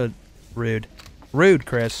 Bro through a rude. Rude,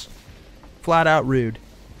 Chris. Flat out rude.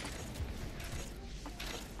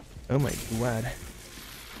 Oh my god.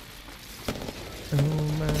 Oh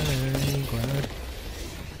my god.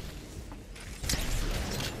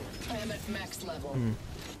 I am at max level. Enemy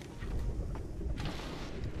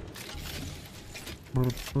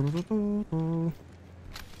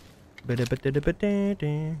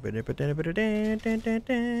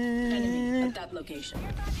Enemy at that location.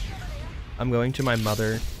 I'm going to my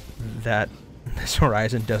mother that this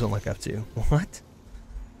Horizon doesn't look up to. What?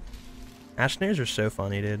 Ash snares are so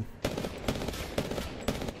funny, dude.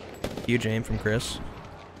 Huge aim from Chris.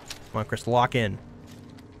 Come on, Chris, lock in.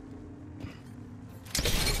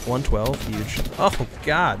 112, huge. Oh,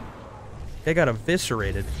 God. They got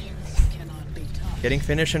eviscerated. Getting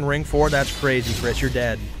finished in ring 4, that's crazy, Chris. You're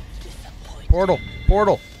dead. Portal,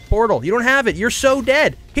 portal, portal. You don't have it. You're so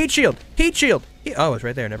dead. Heat shield, heat shield. Oh, it's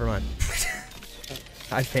right there. Never mind.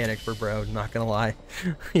 I panicked for bro, not gonna lie.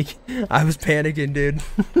 I was panicking, dude.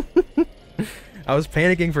 I was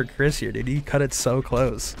panicking for Chris here, dude. He cut it so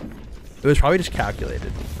close. It was probably just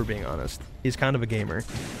calculated, for being honest. He's kind of a gamer.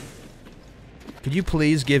 Could you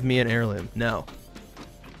please give me an heirloom? No.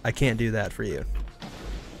 I can't do that for you.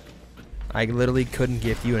 I literally couldn't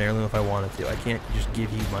gift you an heirloom if I wanted to. I can't just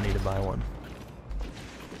give you money to buy one.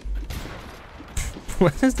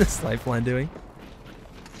 What is this lifeline doing?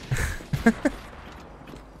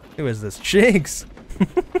 Who is this? Jinx!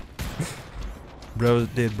 Bro,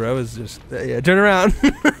 dude, bro is just... yeah, turn around!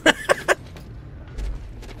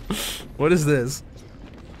 What is this?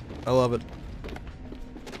 I love it.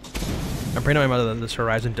 I'm praying to my mother that this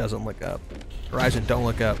Horizon doesn't look up. Horizon, don't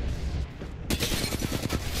look up.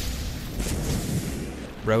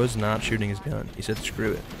 Bro is not shooting his gun. He said,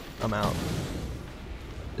 screw it. I'm out.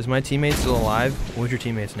 Is my teammate still alive? What's your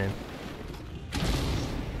teammate's name?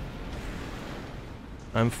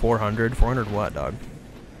 I'm 400. 400 what, dog?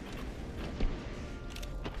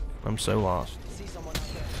 I'm so lost.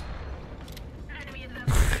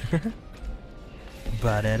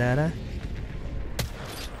 Ba-da-da-da.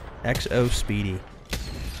 XO Speedy.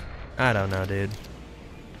 I don't know, dude.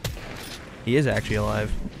 He is actually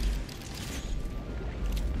alive.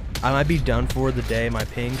 I might be done for the day. My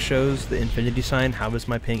ping shows the infinity sign. How is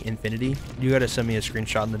my ping infinity? You gotta send me a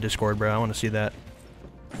screenshot in the Discord, bro. I want to see that.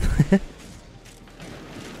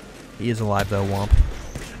 He is alive though, Womp.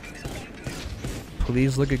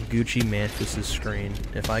 Please look at Gucci Mantis's screen.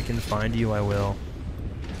 If I can find you, I will.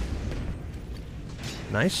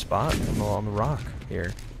 Nice spot on the rock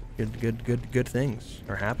here. Good things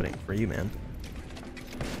are happening for you, man.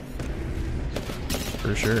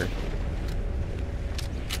 For sure.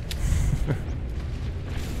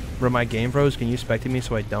 Bro, my game froze. Can you spectate me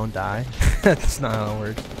so I don't die? That's not how it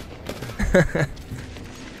works.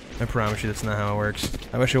 I promise you that's not how it works.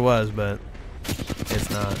 I wish it was, but it's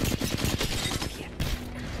not.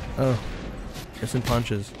 Oh. Missing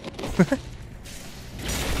punches.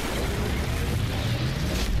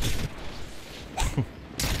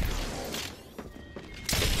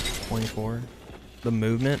 24. The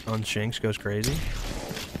movement on Shinx goes crazy.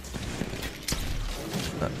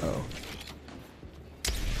 Uh-oh.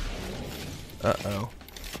 Uh-oh.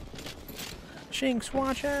 Shinx,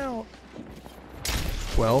 watch out!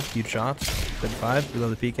 12, huge shots. 35, below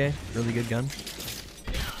the PK. Really good gun.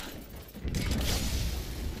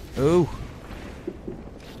 Ooh.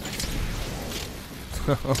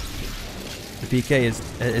 The PK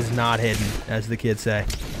is not hidden, as the kids say.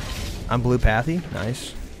 I'm blue pathy.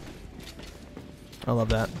 Nice. I love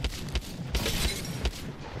that.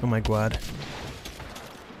 Oh my god.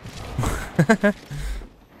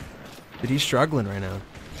 Dude, he's struggling right now.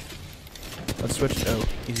 Let's switch. Oh,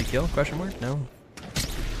 easy kill? Question mark? No.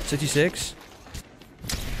 66.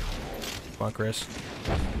 Come on, Chris.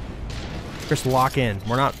 Chris, lock in.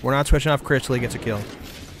 We're not switching off Chris till he gets a kill.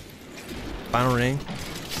 Final ring.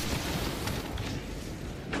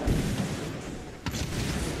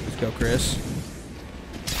 Let's go, Chris.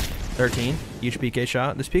 13. Huge PK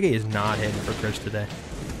shot. This PK is not hitting for Chris today.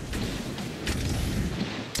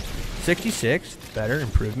 66. Better.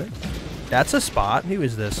 Improvement. That's a spot. Who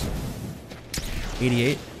is this?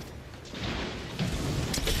 88.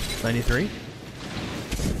 93.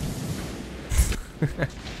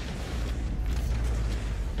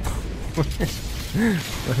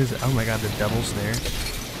 What is it? Oh my god, the double snare.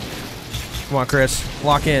 Come on, Chris.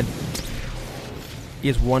 Lock in. He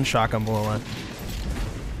has one shotgun bullet left.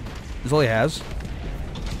 That's all he has.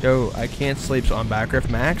 Yo, I can't sleep, so I'm back. Griff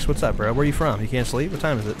Max, what's up, bro? Where are you from? You can't sleep? What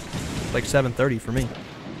time is it? It's like 7:30 for me.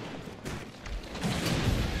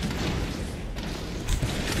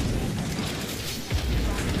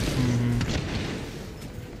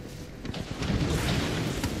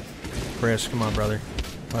 Chris, come on, brother.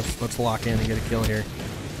 Let's lock in and get a kill here.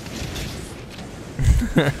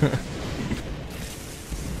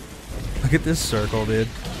 Look at this circle, dude.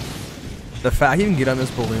 The fact he can get on this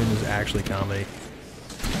balloon is actually comedy.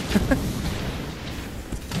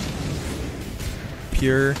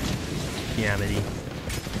 Pure comedy.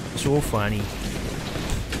 So funny.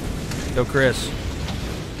 Go, Chris.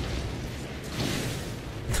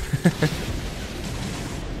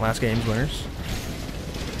 Last game's winners.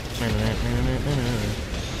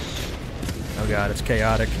 Oh god, it's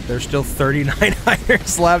chaotic. There's still 39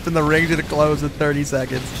 items left in the ring to close in 30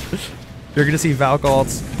 seconds. You're gonna see Valk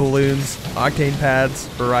alts, balloons, octane pads,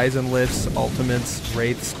 Horizon lifts, ultimates,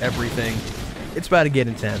 wraiths, everything. It's about to get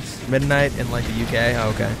intense. Midnight in like the UK.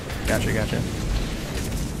 Oh, okay. Gotcha.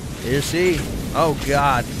 Here's C. Oh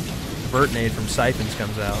god. Vertnade from Siphons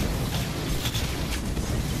comes out.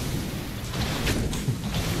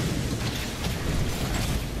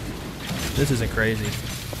 This isn't crazy.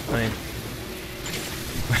 I mean,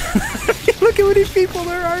 look at how many people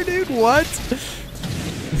there are, dude. What?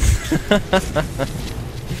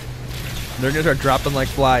 They're gonna start dropping like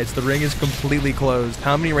flies. The ring is completely closed.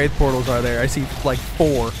 How many wraith portals are there? I see like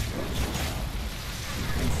 4.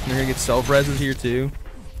 They're gonna get self-reses here too.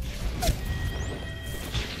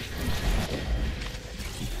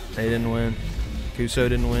 They didn't win. Kuso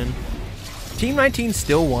didn't win. Team 19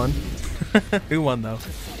 still won. Who won though?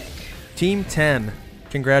 Team 10.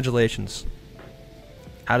 Congratulations.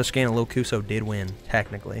 How to Scan a Lil Kuso did win,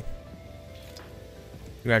 technically.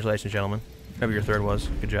 Congratulations, gentlemen. Whoever your third was.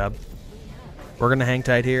 Good job. We're going to hang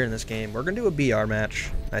tight here in this game. We're going to do a BR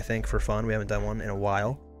match, I think, for fun. We haven't done one in a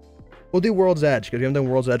while. We'll do World's Edge, because we haven't done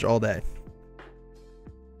World's Edge all day.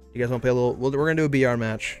 You guys want to play a little... We're going to do a BR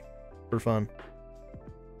match for fun.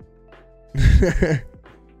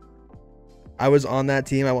 I was on that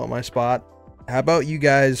team. I want my spot. How about you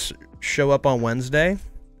guys show up on Wednesday,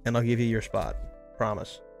 and I'll give you your spot.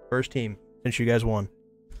 Promise. First team, since you guys won.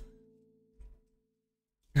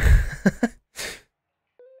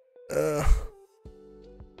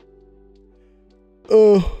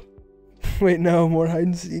 Oh. Wait, no, more hide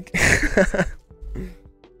and seek.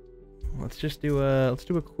 Let's just do a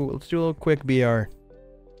little quick BR.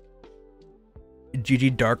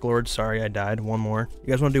 GG Dark Lord, sorry I died. One more. You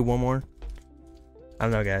guys want to do one more? I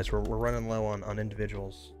don't know, guys. We're running low on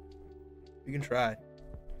individuals. You can try.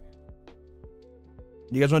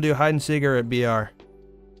 You guys want to do hide and seek or at BR?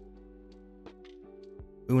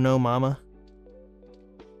 Uno Mama?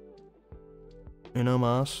 Uno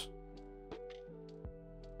Mas?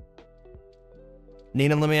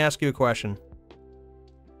 Nina, let me ask you a question.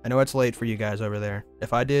 I know it's late for you guys over there.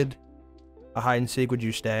 If I did a hide and seek, would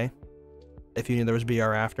you stay? If you knew there was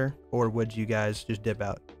BR after? Or would you guys just dip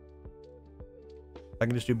out? I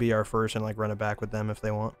can just do BR first and like run it back with them if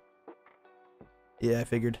they want. Yeah, I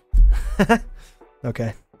figured.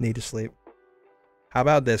 Okay, need to sleep. How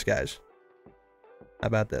about this, guys? How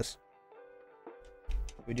about this?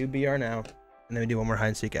 We do BR now, and then we do one more hide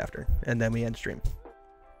and seek after, and then we end stream.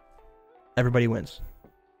 Everybody wins.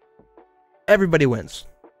 Everybody wins.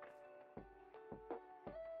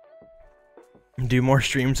 Do more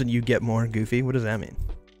streams and you get more goofy? What does that mean?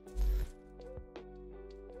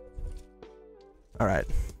 Alright.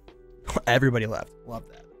 Everybody left. Love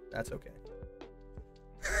that. That's okay.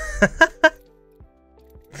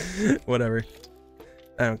 Whatever.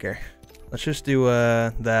 I don't care. Let's just do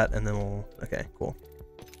that and then we'll... Okay, cool.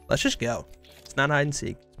 Let's just go. It's not hide and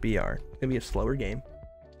seek. It's BR. It's gonna be a slower game.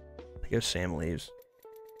 I guess Sam leaves.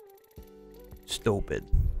 Stupid.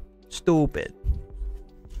 Stupid.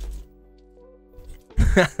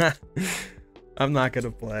 I'm not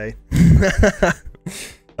gonna play.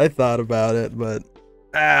 I thought about it, but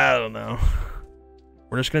I don't know.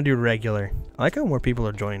 We're just gonna do regular. I like how more people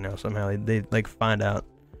are joining now somehow. They like find out.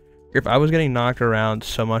 If I was getting knocked around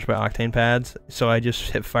so much by octane pads, so I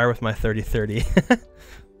just hit fire with my 30-30.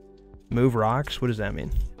 Move rocks? What does that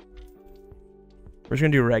mean? We're just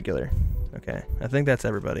gonna do regular. Okay, I think that's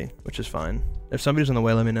everybody, which is fine. If somebody's on the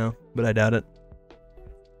way, let me know, but I doubt it.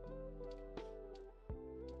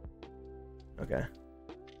 Okay.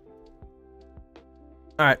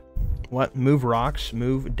 Alright. What? Move rocks?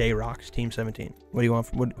 Move day rocks, team 17. What do you want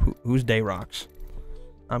from, who's day rocks?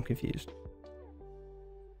 I'm confused.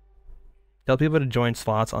 Tell people to join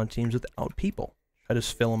slots on teams without people. I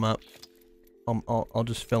just fill them up. I'll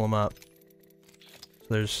just fill them up. So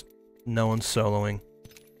there's no one soloing.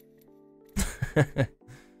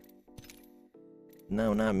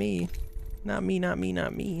 No, not me. Not me, not me,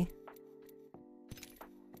 not me.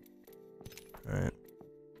 Alright.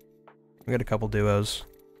 We got a couple duos.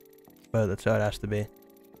 But that's how it has to be.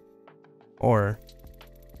 Or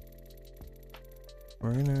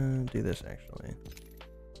we're gonna do this actually.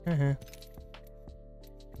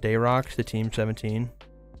 Day rocks to team 17.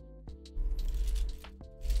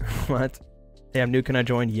 What? Hey, I'm new. Can I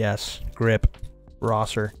join? Yes. Grip.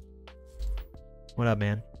 Rosser. What up,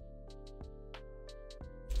 man?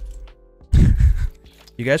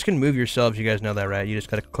 You guys can move yourselves. You guys know that, right? You just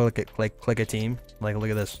gotta click it, click a team. Like,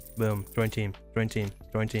 look at this. Boom. Join team. Join team.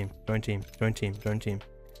 Join team. Join team. Join team. Join team.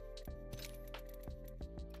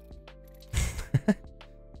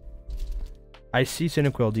 I see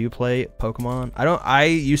Cinequil. Do you play Pokemon? I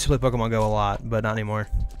used to play Pokemon Go a lot, but not anymore.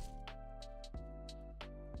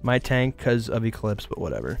 My tank because of Eclipse, but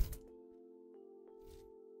whatever.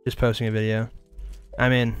 Just posting a video. I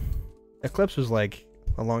mean, Eclipse was like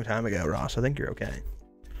a long time ago, Ross. I think you're okay.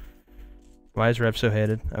 Why is Rev so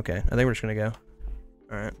hated? Okay, I think we're just gonna go.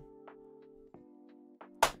 Alright.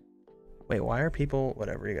 Wait, why are people...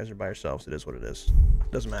 Whatever, you guys are by yourselves. It is what it is.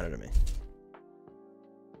 Doesn't matter to me.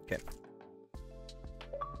 Okay.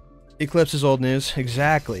 Eclipse is old news.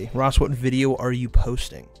 Exactly. Ross, what video are you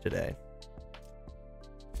posting today?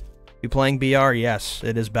 You playing BR? Yes,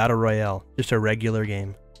 it is Battle Royale. Just a regular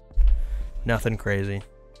game. Nothing crazy.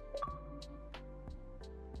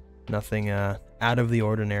 Nothing out of the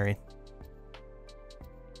ordinary.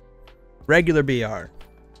 Regular BR.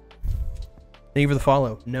 Thank you for the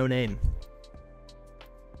follow. No name.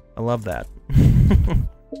 I love that.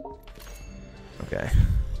 Okay.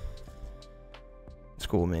 It's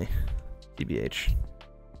cool with me. TBH.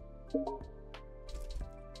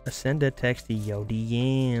 Send a text to yo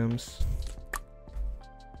DMs.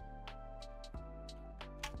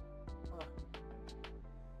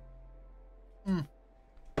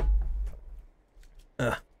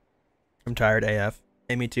 I'm tired AF.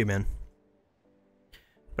 Hey, me too, man.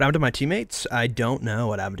 What happened to my teammates? I don't know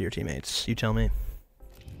what happened to your teammates. You tell me.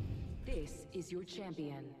 This is your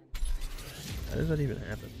champion. How does that even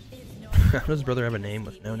happen? How does his brother have a name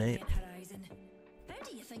with no name?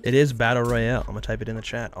 It is Battle Royale. I'm gonna type it in the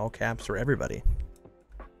chat. All caps for everybody.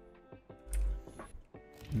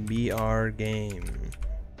 BR game.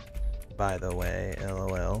 By the way,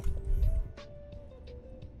 LOL.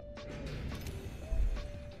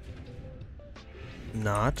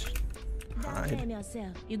 Not hide and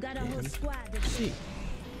seek.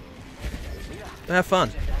 Have fun.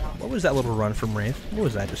 What was that little run from Wraith? What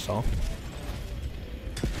was that I just saw?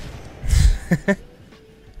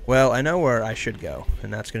 Well, I know where I should go,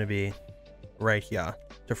 and that's going to be right here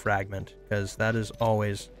to Fragment, because that is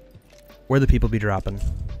always where the people be dropping.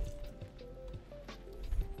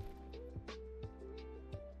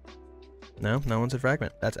 No, no one's at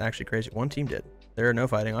Fragment. That's actually crazy. One team did. There are no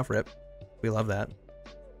fighting off rip. We love that.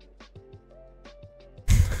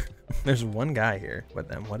 There's one guy here with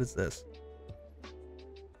them. What is this?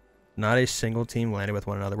 Not a single team landed with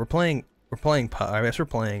one another. We're playing I guess we're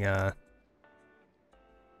playing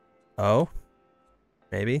oh,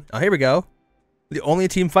 maybe. Oh, here we go. The only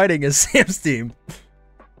team fighting is Sam's team.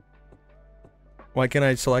 Why can't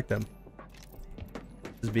I select them?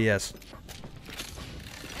 This is BS.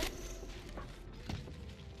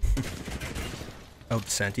 Oh,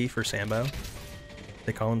 Senti for Sambo.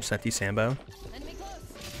 They call him Senti Sambo.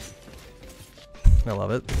 I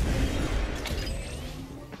love it.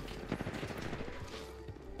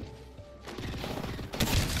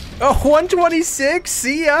 Oh, 126?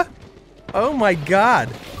 See ya! Oh my god.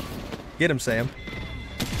 Get him, Sam.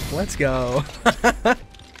 Let's go. I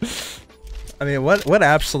mean, what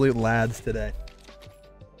absolute lads today.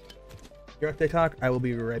 You're on TikTok? I will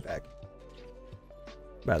be right back.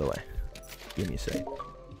 By the way, give me a sec.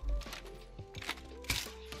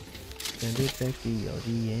 Send it text to your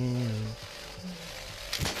DM.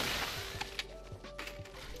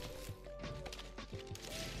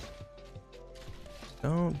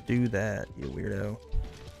 Don't do that, you weirdo.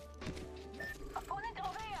 Opponent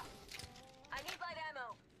over here. I need light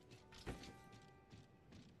ammo.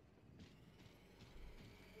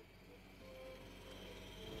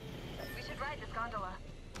 We should ride this gondola.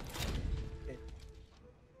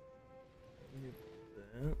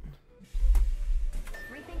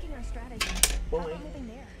 Rethinking our strategy. How about moving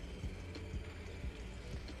there?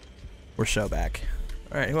 We're so back.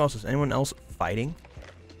 Alright, who else is anyone else fighting?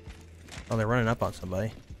 Oh, they're running up on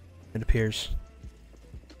somebody. It appears.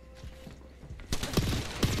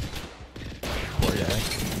 Poor guy.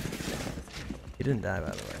 He didn't die,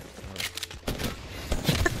 by the way.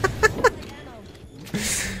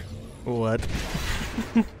 What?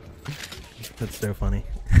 That's so funny.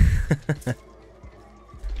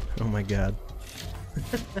 Oh my god.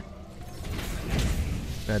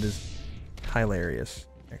 That is hilarious,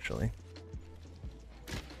 actually.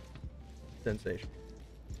 Sensation.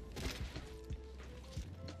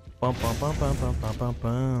 Bum bum bum bum bum bum bum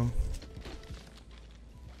bum.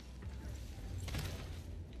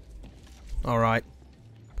 All right.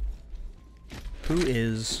 Who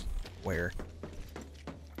is where?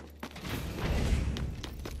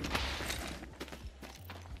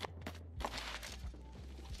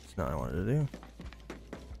 That's not what I wanted to do.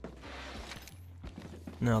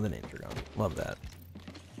 No, the names are gone. Love that.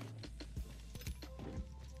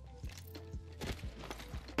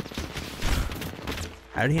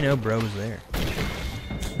 How did he know bro was there?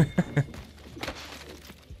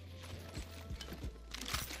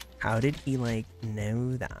 How did he, like,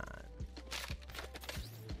 know that?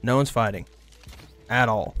 No one's fighting. At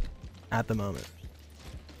all. At the moment.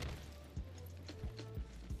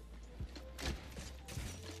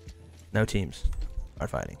 No teams are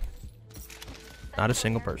fighting. Not a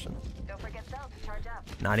single person. Don't forget cell to charge up.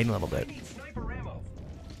 Not even a little bit. Need sniper ammo.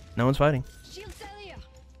 No one's fighting. Shield cell here.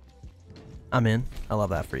 I'm in. I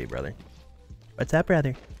love that for you, brother. What's up,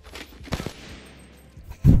 brother?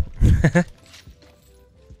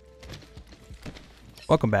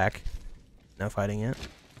 Welcome back. No fighting yet.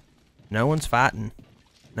 No one's fighting.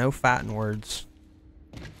 No fighting words.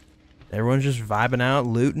 Everyone's just vibing out,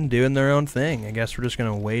 looting, doing their own thing. I guess we're just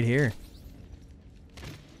gonna wait here.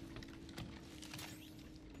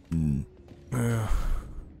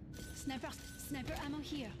 Sniper ammo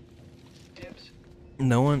here. Tips.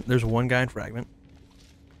 No one. There's one guy in Fragment.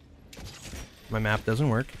 My map doesn't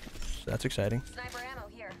work, so that's exciting. Sniper ammo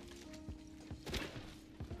here.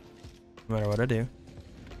 No matter what I do.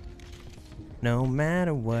 No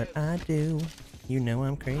matter what I do, you know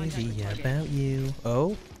I'm crazy about you.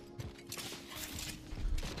 Oh?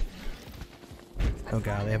 Oh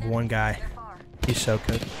god, they have one guy. He's so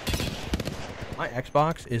good. My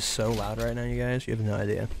Xbox is so loud right now, you guys. You have no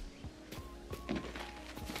idea.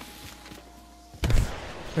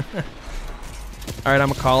 Alright, I'm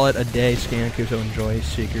gonna call it a day. Scan, so enjoy.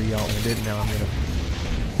 Seeker, y'all ended. Now I'm gonna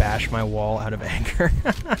bash my wall out of anger.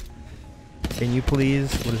 Can you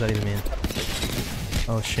please? What does that even mean?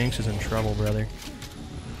 Oh, Shanks is in trouble, brother.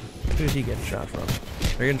 Who's he getting shot from?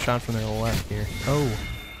 They're getting shot from their left here. Oh.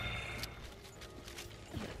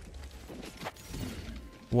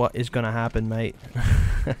 What is gonna happen, mate?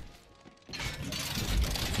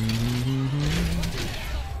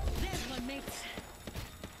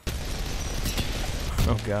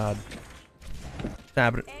 Oh god. What's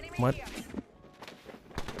happening? What?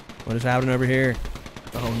 What is happening over here?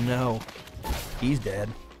 Oh no. He's dead.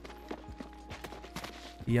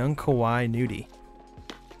 Young Kawaii Nudie.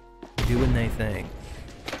 Doing they thing.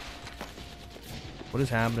 What is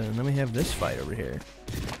happening? And then we have this fight over here.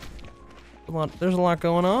 There's a lot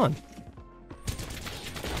going on.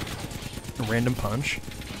 A random punch.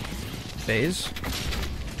 Phase.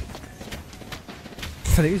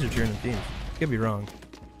 These are cheering teams. Could be wrong.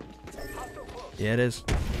 Yeah, it is.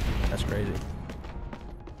 That's crazy.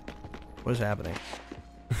 What is happening?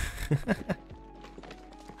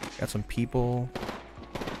 Got some people.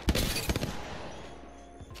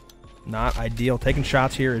 Not ideal. Taking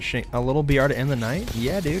shots here is a little BR to end the night.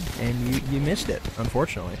 Yeah, dude. And you missed it,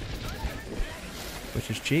 unfortunately.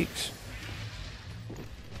 Which is cheeks.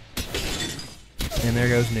 And there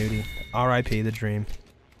goes Nudie. R.I.P. the dream.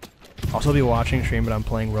 Also be watching stream, but I'm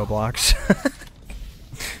playing Roblox.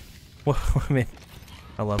 Well, I mean,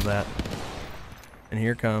 I love that. And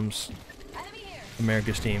here comes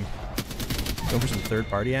America's team. Going for some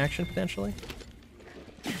third-party action, potentially?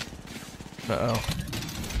 Uh-oh.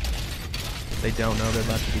 They don't know they're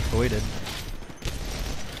about to be voided.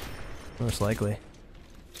 Most likely.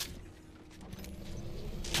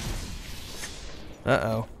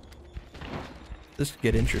 Uh-oh. This could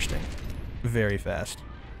get interesting. Very fast.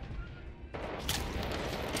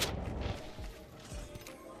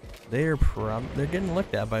 They're getting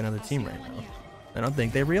looked at by another team right now. I don't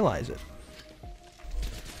think they realize it.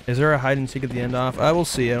 Is there a hide and seek at the end off? I will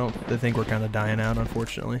see. I think we're kind of dying out,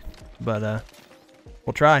 unfortunately. But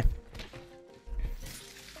we'll try.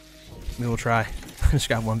 We will try. I just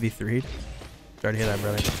got 1v3'd. Sorry to hear that,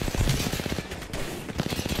 brother.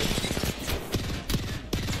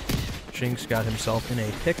 Shinx got himself in a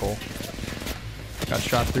pickle. Got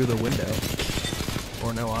shot through the window.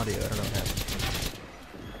 Or no audio. I don't know what happened.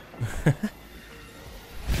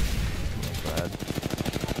 Not bad.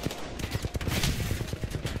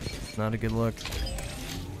 Not a good look.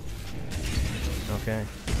 Okay.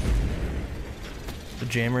 The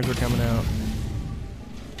jammers are coming out.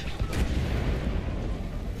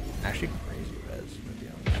 Actually, crazy res, to be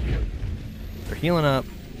honest. They're healing up.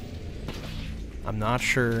 I'm not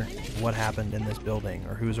sure what happened in this building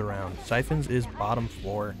or who's around. Siphons is bottom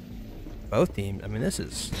floor. Both teams. I mean, this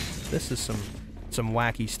is some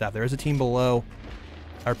wacky stuff. There is a team below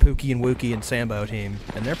our Pookie and Wookie and Sambo team,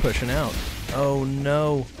 and they're pushing out. Oh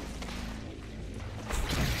no.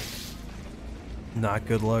 Not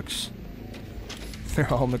good looks.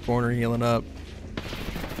 They're all in the corner healing up.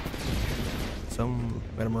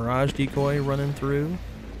 Got a Mirage decoy running through.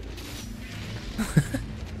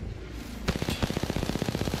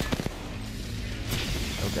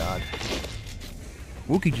 Oh god.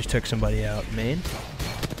 Wookie just took somebody out. Main.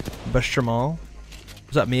 Bushtramal.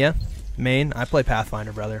 What's up, Mia? Main. I play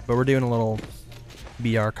Pathfinder, brother, but we're doing a little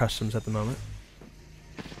BR customs at the moment.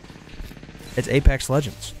 It's Apex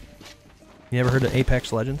Legends. You ever heard of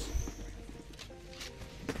Apex Legends?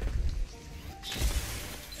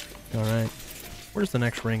 Alright. Where's the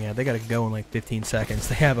next ring at? They gotta go in like 15 seconds.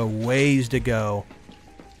 They have a ways to go.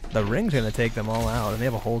 The ring's gonna take them all out, and they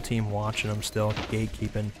have a whole team watching them still,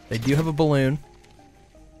 gatekeeping. They do have a balloon.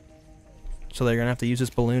 So they're gonna have to use this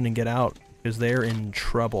balloon and get out, because they're in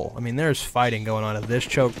trouble. I mean, there's fighting going on at this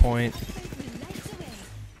choke point.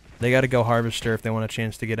 They gotta go Harvester if they want a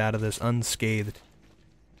chance to get out of this unscathed.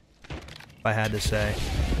 If I had to say.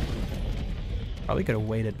 Probably could have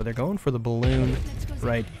waited, but they're going for the balloon.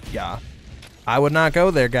 Right, yeah. I would not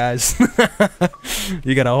go there, guys.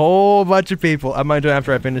 You got a whole bunch of people. I might do it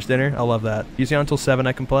after I finish dinner. I love that. You see until 7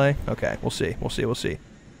 I can play? Okay, we'll see. We'll see. We'll see.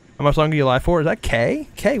 How much longer are you live for? Is that K?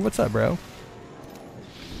 K, what's up, bro?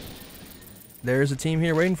 There's a team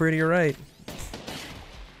here waiting for you to your right.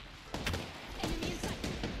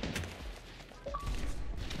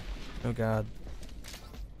 Oh Oh god.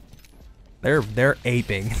 They're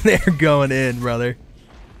aping. They're going in, brother.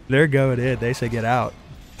 They're going in. They say get out.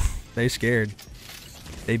 They scared.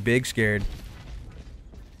 They big scared.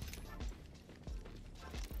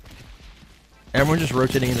 Everyone just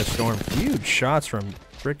rotating in the storm. Huge shots from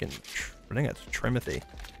freaking, I think that's Trimothy.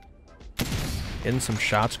 Getting some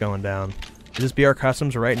shots going down. Is this BR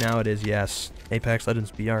Customs? Right now it is, yes. Apex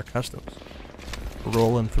Legends BR Customs.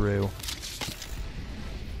 Rolling through.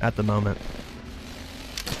 At the moment.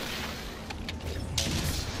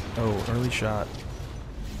 Oh, early shot.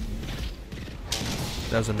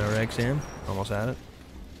 That was a no-reg, Sam. Almost had it.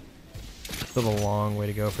 Still a long way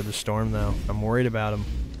to go for the storm, though. I'm worried about him.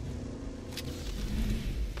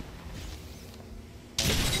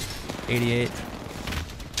 88.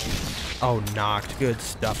 Oh, knocked. Good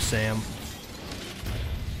stuff, Sam.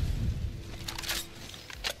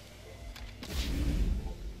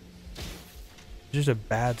 Just a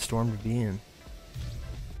bad storm to be in.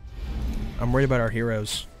 I'm worried about our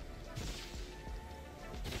heroes.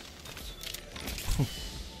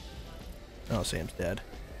 Oh, Sam's dead.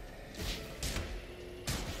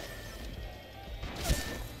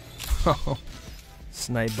 Oh,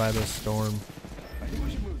 sniped by the storm. I think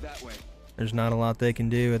we should move that way. There's not a lot they can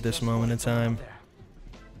do at this moment in time.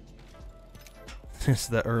 It's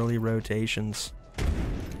the early rotations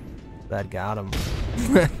that got them.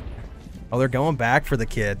 Oh, they're going back for the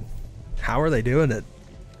kid. How are they doing it?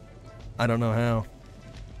 I don't know how.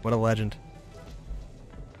 What a legend.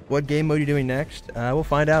 What game mode are you doing next? We'll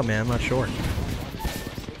find out, man. I'm not sure.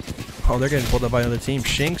 Oh, they're getting pulled up by another team.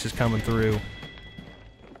 Shinx is coming through.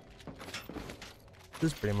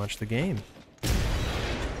 This is pretty much the game.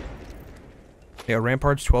 Yeah,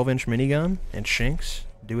 Rampart's 12-inch minigun and Shinx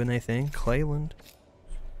doing their thing. Clayland.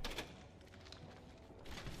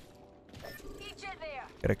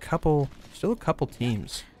 Got a couple, still a couple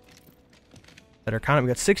teams that are kind of, we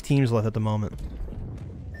got 6 teams left at the moment.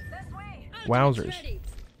 Wowzers.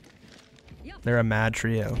 They're a mad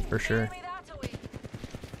trio, for sure.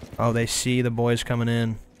 Oh, they see the boys coming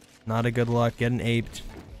in. Not a good luck, getting aped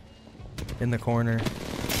in the corner.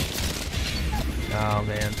 Oh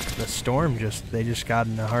man, the storm they just got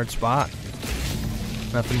in a hard spot.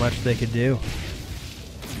 Nothing much they could do.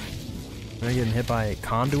 They're getting hit by a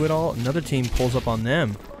conduit all. Another team pulls up on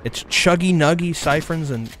them. It's Chuggy Nuggy,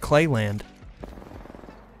 Siphons, and Clayland.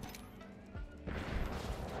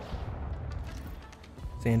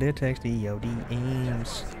 Sandia text EOD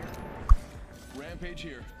aims. Rampage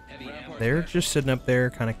here. They're just sitting up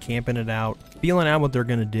there, kind of camping it out, feeling out what they're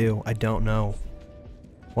gonna do. I don't know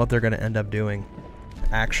what they're gonna end up doing.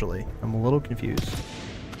 Actually, I'm a little confused.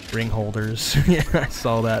 Ring holders. Yeah, I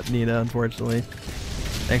saw that, Nina, unfortunately.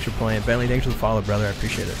 Thanks for playing. Bentley, thanks for the follow, brother. I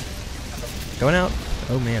appreciate it. Going out.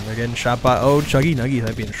 Oh, man, they're getting shot by... Oh, Chuggy Nuggy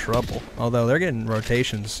might be in trouble. Although, they're getting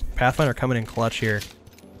rotations. Pathfinder coming in clutch here.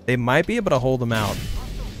 They might be able to hold them out.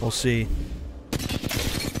 We'll see.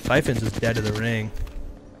 Siphons is dead to the ring.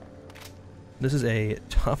 This is a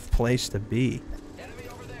tough place to be.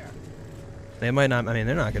 They might not... I mean,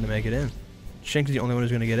 they're not going to make it in. Shinx is the only one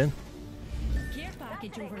who's going to get in.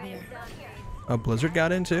 Oh, Blizzard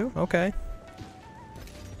got in too? Okay.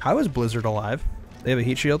 How is Blizzard alive? They have a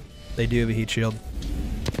heat shield? They do have a heat shield.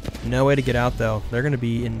 No way to get out though. They're going to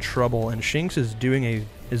be in trouble, and Shinx is doing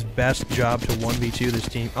his best job to 1v2 this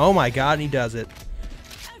team. Oh my god, and he does it.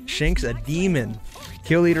 Shinx, a demon.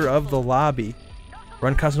 Kill leader of the lobby.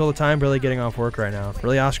 Run customs all the time, barely getting off work right now.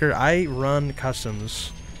 Really, Oscar? I run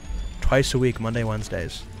customs twice a week, Monday,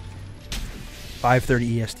 Wednesdays.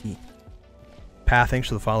 5:30 EST. Path, thanks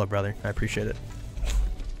for the follow, brother. I appreciate it.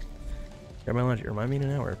 Grab my lunch. Remind me in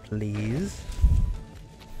an hour, please.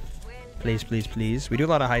 Please, please, please. We do a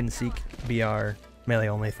lot of hide and seek, BR, melee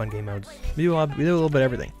only, fun game modes. We do a little bit of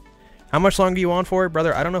everything. How much longer do you on for,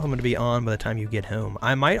 brother? I don't know if I'm going to be on by the time you get home.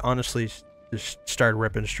 I might honestly just start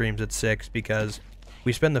ripping streams at 6 because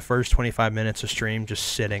we spend the first 25 minutes of stream just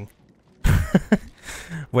sitting.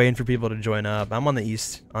 Waiting for people to join up. I'm on the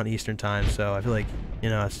Eastern time, so I feel like, you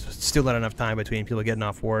know, it's still not enough time between people getting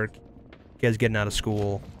off work, kids getting out of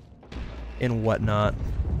school, and whatnot.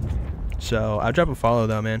 So I'll drop a follow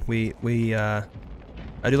though, man. I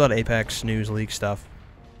do a lot of Apex News League stuff,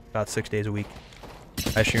 about 6 days a week.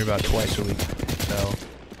 I stream about twice a week. So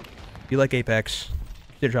if you like Apex,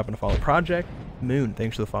 consider dropping a follow. Project Moon,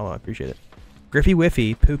 thanks for the follow. I appreciate it. Griffy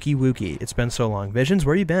Whiffy, Pookie Wookie. It's been so long. Visions,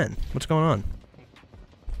 where you been? What's going on?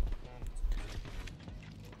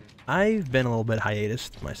 I've been a little bit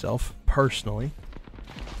hiatus myself, personally.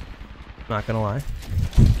 Not gonna lie.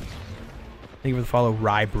 Thank you for the follow,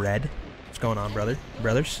 Rye Bread. What's going on, brothers?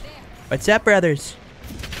 What's up, brothers?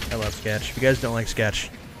 I love Sketch. If you guys don't like Sketch,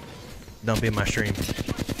 Don't be in my stream.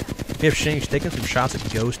 We have Shinx taking some shots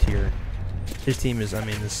at Ghost here. His team is, I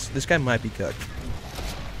mean, this guy might be cooked.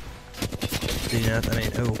 You know, I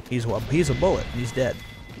mean, oh, he's a bullet. He's dead.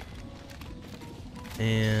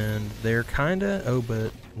 And they're kinda, oh,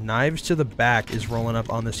 but Knives to the back is rolling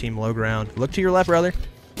up on this team low ground. Look to your left, brother.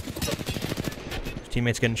 His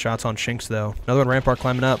teammate's getting shots on Shinx, though. Another one, Rampart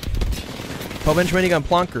climbing up. 12-inch minigun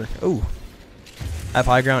Plonker. Ooh. Have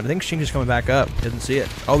high ground. I think Shinx is coming back up. Didn't see it.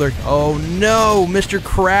 Oh, they're, oh no, Mr.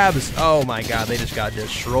 Krabs. Oh my god, they just got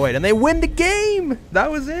destroyed. And they win the game. That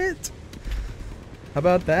was it. How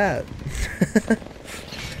about that?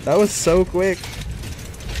 That was so quick.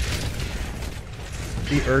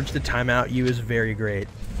 The urge to timeout you is very great.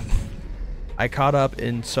 I caught up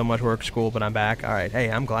in so much work school, but I'm back. All right. Hey,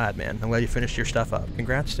 I'm glad, man. I'm glad you finished your stuff up.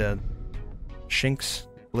 Congrats to Shinx,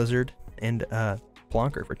 Blizzard, and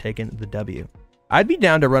Plonker for taking the W. I'd be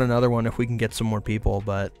down to run another one if we can get some more people,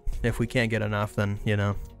 but if we can't get enough, then, you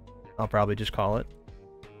know, I'll probably just call it.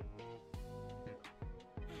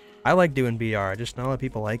 I like doing BR. I just not a lot of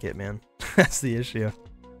people like it, man. That's the issue. I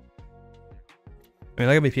mean,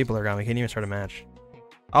 look how many people are gone. We can't even start a match.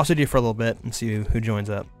 I'll also do it for a little bit and see who joins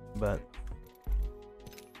up, but...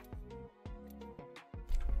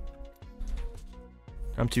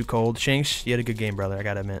 I'm too cold. Shinx, you had a good game, brother. I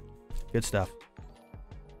gotta admit. Good stuff.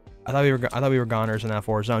 I thought we were goners in that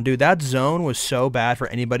 4 zone. Dude, that zone was so bad for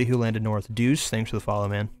anybody who landed north. Deuce, thanks for the follow,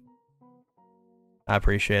 man. I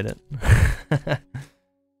appreciate it.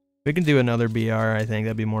 We can do another BR, I think.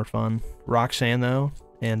 That'd be more fun. Roxanne, though,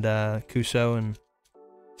 and Kuso and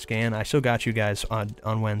Scan. I still got you guys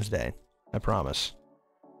on Wednesday. I promise.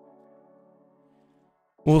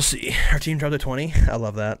 We'll see. Our team dropped to 20. I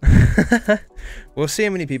love that. We'll see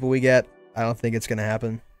how many people we get. I don't think it's going to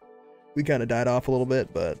happen. We kind of died off a little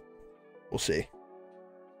bit, but we'll see.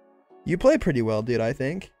 You play pretty well, dude, I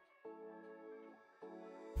think.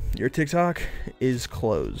 Your TikTok is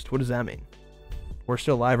closed. What does that mean? We're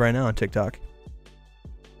still live right now on TikTok.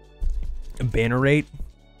 Banner rate?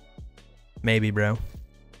 Maybe, bro.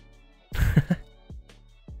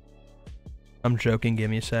 I'm joking.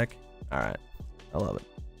 Give me a sec. Alright. I love it.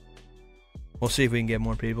 We'll see if we can get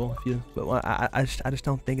more people. But I just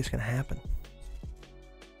don't think it's going to happen.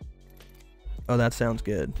 Oh, that sounds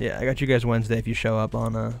good. Yeah, I got you guys Wednesday if you show up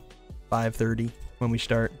on 5:30 when we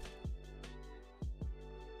start.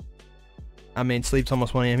 I mean, sleep's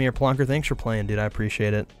almost 1 a.m. here. Plonker, thanks for playing, dude. I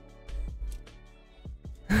appreciate it.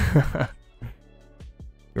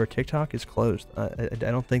 Your TikTok is closed. I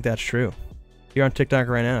don't think that's true. If you're on TikTok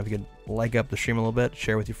right now, if you could like up the stream a little bit,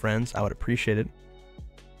 share with your friends, I would appreciate it.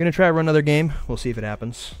 Gonna try to run another game. We'll see if it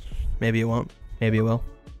happens. Maybe it won't. Maybe it will.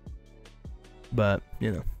 But,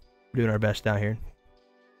 you know, we're doing our best out here.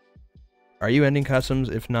 Are you ending customs?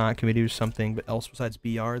 If not, can we do something else besides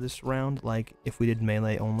BR this round? Like, if we did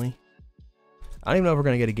melee only? I don't even know if we're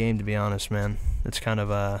going to get a game, to be honest, man. It's kind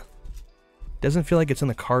of, doesn't feel like it's in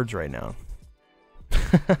the cards right now.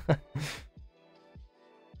 I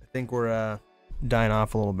think we're, dying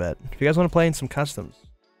off a little bit. If you guys want to play in some customs,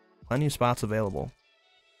 plenty of spots available.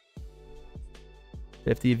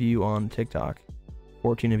 50 of you on TikTok,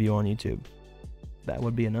 14 of you on YouTube. That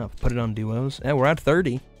would be enough. Put it on duos. And we're at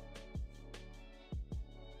 30.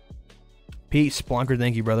 Peace, Splonker.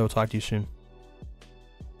 Thank you, brother. We'll talk to you soon.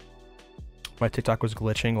 My TikTok was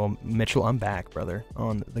glitching. Well, Mitchell, I'm back, brother.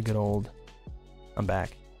 On the good old... I'm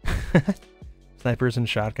back. Snipers and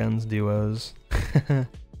shotguns, duos.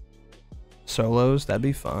 Solos, that'd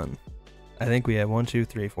be fun. I think we have 1, 2,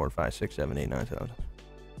 3, 4, 5, 6, 7, 8, 9, 10.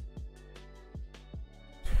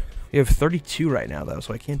 We have 32 right now, though,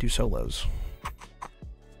 so I can't do solos.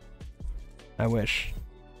 I wish.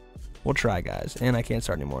 We'll try, guys. And I can't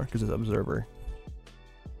start anymore because it's Observer.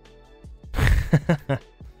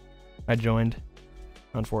 I joined.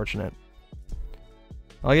 Unfortunate.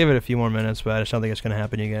 I'll give it a few more minutes, but I just don't think it's going to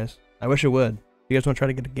happen, you guys. I wish it would. If you guys want to try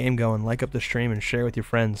to get a game going, like up the stream and share with your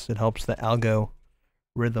friends. It helps the algo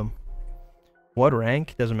rhythm. What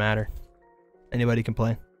rank? Doesn't matter. Anybody can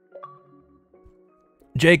play.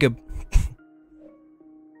 Jacob.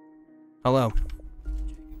 Hello.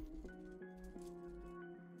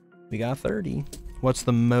 We got 30. What's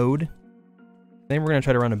the mode? I think we're going to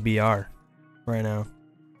try to run a BR right now.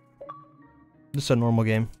 This is a normal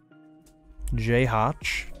game. J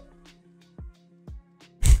Hotch.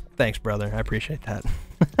 Thanks, brother. I appreciate that.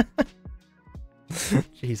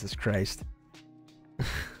 Jesus Christ.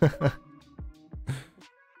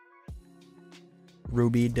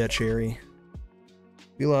 Ruby Dutcherry.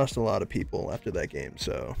 We lost a lot of people after that game,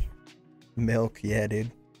 so... Milk, yeah,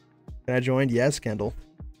 dude. Can I join? Yes, Kendall.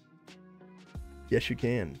 Yes, you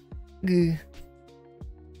can.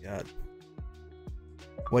 God.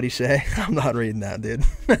 What'd he say? I'm not reading that, dude.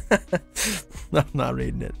 I'm not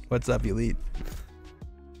reading it. What's up, Elite?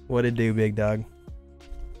 What it do, big dog?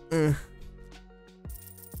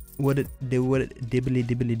 What it do? What it dibbly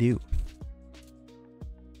dibbly do?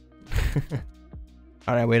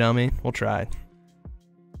 Alright, wait on me. We'll try.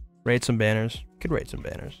 Rate some banners. Could rate some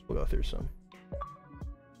banners. We'll go through some.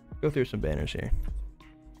 Go through some banners here.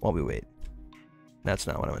 While we wait. That's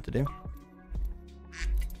not what I meant to do.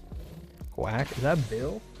 Quack? Is that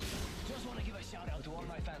Bill? Just want to give a shout out to all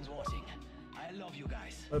my fans watching. I love you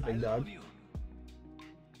guys. What a big I dog. love you.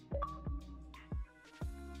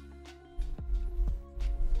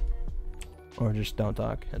 Or just don't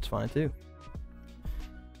talk. That's fine too.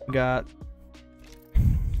 Got.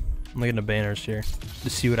 I'm looking at banners here to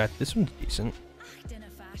see what I. This one's decent.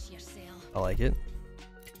 I like it.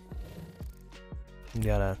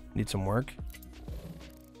 Need some work.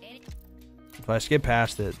 If I skip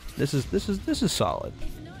past it, this is solid.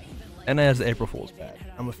 And it has the April Fool's badge.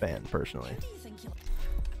 I'm a fan personally.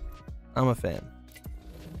 I'm a fan.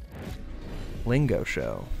 Lingo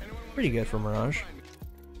show. Pretty good for Mirage.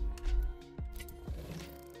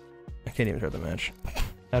 I can't even start the match.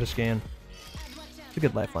 How to scan. It's a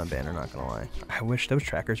good lifeline banner, not gonna lie. I wish those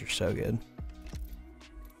trackers are so good.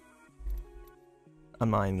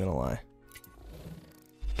 I'm not even gonna lie.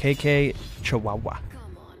 KK Chihuahua.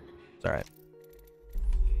 It's alright.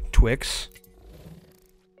 Twix.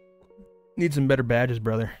 Need some better badges,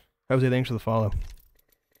 brother. Jose, thanks for the follow.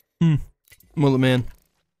 Mullet Man.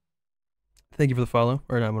 Thank you for the follow.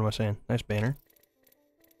 Or no, what am I saying? Nice banner.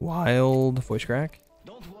 Wild voice crack.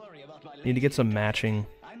 Need to get some matching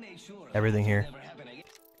everything here.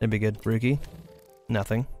 That'd be good. Rookie.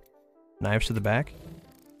 Nothing. Knives to the back.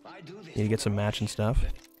 Need to get some matching stuff.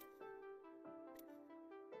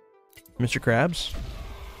 Mr. Krabs.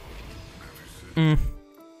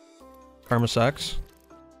 Karma sucks.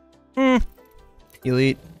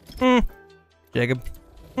 Elite. Jacob.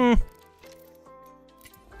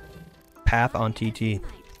 Path on TT.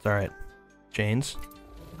 It's alright. Chains.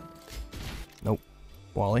 Nope.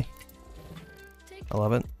 Wally. I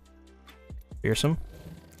love it. Fearsome.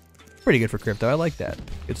 Pretty good for crypto. I like that.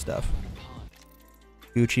 Good stuff.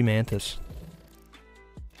 Gucci Mantis.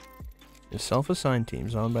 Is self-assigned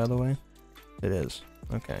teams on, by the way? It is.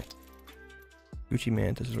 Okay. Gucci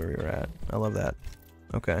Mantis is where we were at. I love that.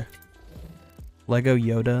 Okay. Lego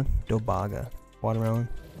Yoda Dobaga. Watermelon.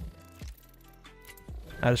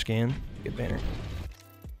 How to scan. Good banner.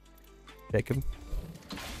 Jacob.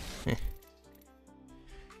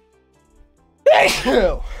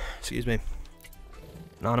 Excuse me.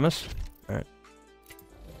 Anonymous. Alright.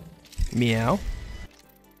 Meow.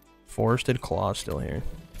 Forested Claw still here.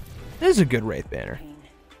 This is a good Wraith banner.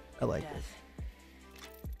 I like this.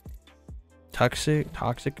 Toxic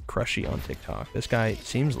Crushy on TikTok. This guy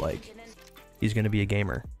seems like he's gonna be a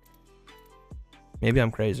gamer. Maybe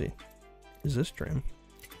I'm crazy. Is this trim?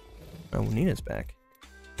 Oh, Nina's back.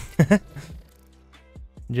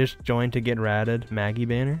 Just joined to get ratted. Maggie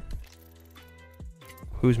banner.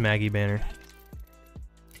 Who's Maggie banner?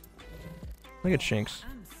 Look at Shinx.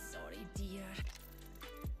 I'm sorry, dear.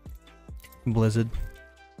 Blizzard.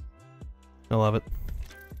 I love it.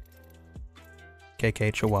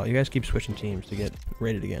 KK Chihuahua. You guys keep switching teams to get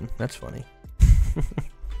rated again. That's funny.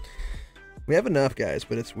 We have enough guys,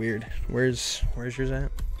 but it's weird. Where's yours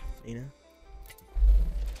at? Nina?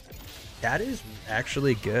 That is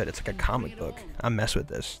actually good. It's like a comic book. I mess with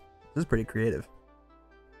this. This is pretty creative.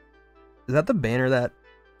 Is that the banner that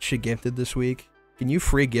she gifted this week? Can you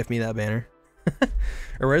free gift me that banner?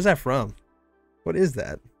 Or where's that from? What is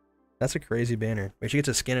that? That's a crazy banner. Wait, she gets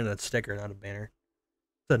a skin and a sticker, not a banner.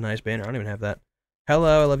 It's a nice banner. I don't even have that.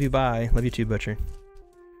 Hello, I love you, bye. Love you too, Butcher.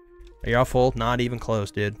 Are y'all full? Not even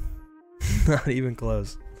close, dude. Not even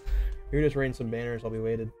close. You're just rating some banners. I'll be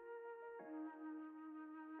waited.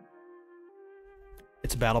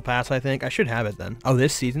 It's a battle pass, I think. I should have it then. Oh,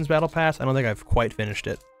 this season's battle pass? I don't think I've quite finished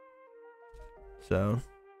it. So...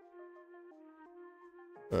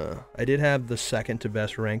 I did have the second to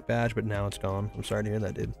best rank badge, but now it's gone. I'm sorry to hear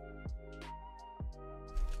that, dude.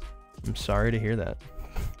 I'm sorry to hear that.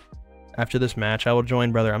 After this match, I will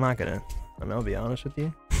join, brother. I'm gonna be honest with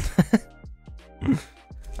you.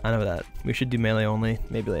 I know that. We should do melee only,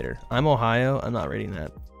 maybe later. I'm Ohio. I'm not rating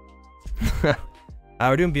that.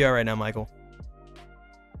 We're doing BR right now, Michael.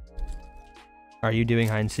 Are you doing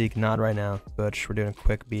hide and seek? Not right now, Butch. We're doing a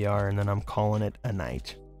quick BR, and then I'm calling it a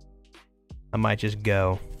night. I might just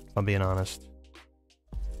go, if I'm being honest.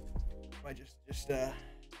 Might just a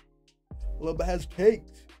little bit has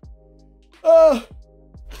caked. I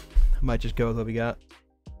might just go with what we got.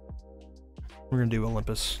 We're gonna do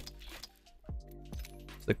Olympus.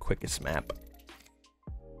 It's the quickest map.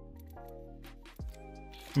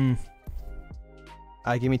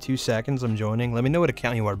 Give me 2 seconds. I'm joining. Let me know what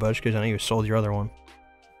account you are, Bush, because I know you sold your other one.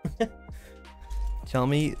 Tell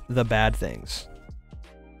me the bad things.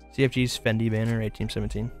 CFG's Fendi banner,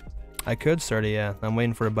 1817. I could start it, yeah. I'm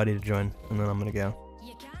waiting for a buddy to join, and then I'm gonna go.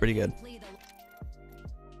 Pretty good.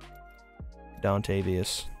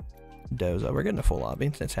 Dontavius. Doza. We're getting a full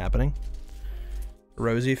lobby. It's happening.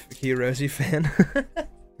 Rosie fan.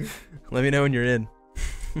 Let me know when you're in.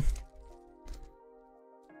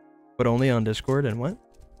 But only on Discord and what?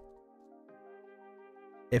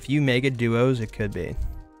 If you make it duos, it could be.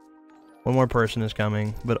 One more person is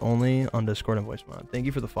coming, but only on Discord and voice mod. Thank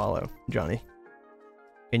you for the follow, Johnny.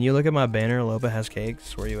 Can you look at my banner? Lopa has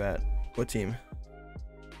cakes. Where you at? What team?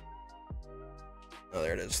 Oh,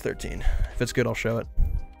 there it is. 13. If it's good, I'll show it.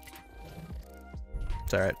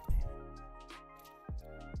 It's alright.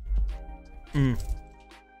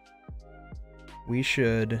 We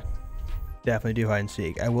should definitely do hide and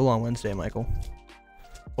seek. I will on Wednesday, Michael.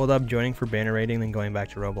 Hold up, joining for banner rating, then going back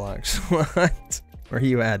to Roblox. What? Where are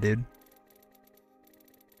you at, dude?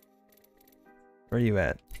 Where are you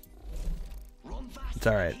at? It's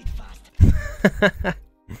alright.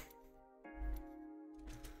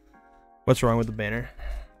 What's wrong with the banner?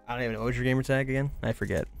 I don't even know. What was your gamer tag again? I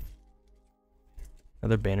forget.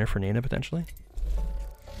 Another banner for Nina, potentially?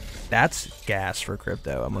 That's gas for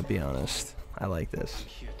crypto, I'm gonna be honest. I like this.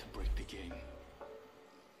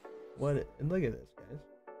 What? And look at this, guys.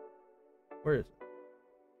 Where is it?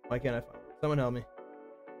 Why can't I find it? Someone help me.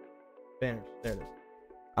 Banners. There it is.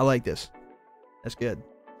 I like this. That's good.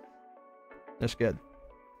 That's good.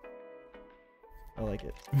 I like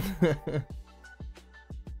it.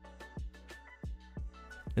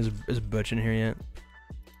 Is Butch in here yet?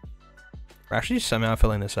 We're actually somehow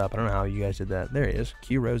filling this up. I don't know how you guys did that. There he is.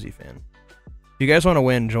 Q Rosie fan. If you guys want to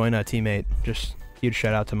win, join a teammate. Just huge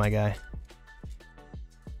shout out to my guy.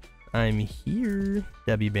 I'm here.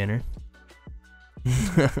 W banner.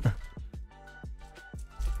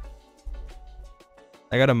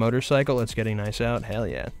 I got a motorcycle. It's getting nice out. Hell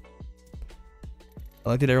yeah. I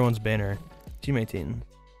looked at everyone's banner. Team 18.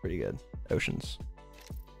 Pretty good. Oceans.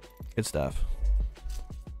 Good stuff.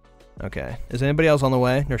 Okay. Is anybody else on the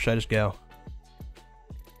way? Or should I just go?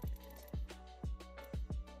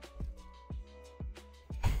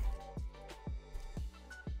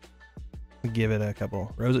 Give it a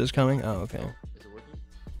couple. Rosa is coming? Oh, okay. Is it working?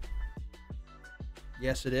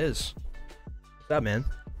 Yes, it is. What's up, man?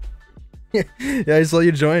 Yeah, I saw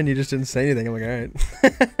you join. You just didn't say anything. I'm like, alright. My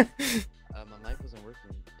mic wasn't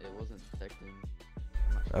working. It wasn't detecting.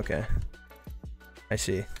 Okay. I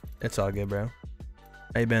see. It's all good, bro.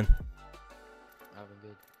 How you been? I've been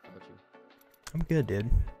good. How about you? I'm good, dude.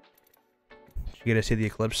 Did you get to see the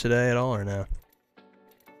eclipse today at all, or no?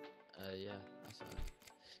 Yeah, I saw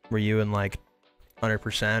it. Were you in like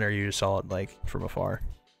 100%, or you just saw it like from afar?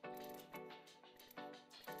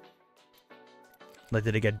 Like,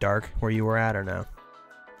 did it get dark where you were at, or no? I'm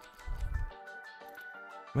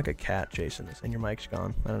like a cat chasing this, and your mic's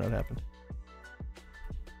gone. I don't know what happened.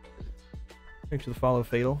 Thanks for the follow,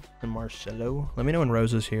 Fatal and Marcelo. Let me know when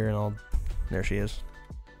Rosa's here, and I'll. There she is.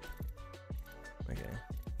 Okay.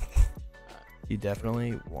 You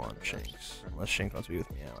definitely want Shanks, unless Shanks wants to be with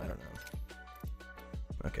me now. I don't know.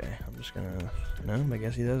 Okay, I'm just gonna. No, I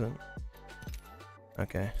guess he doesn't.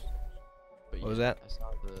 Okay. But What was that?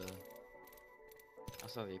 I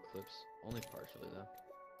saw the eclipse. Only partially though.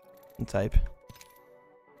 And type.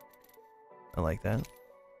 I like that.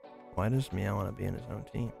 Why does Meow want to be in his own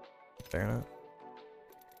team? Fair enough.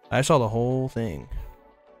 I saw the whole thing.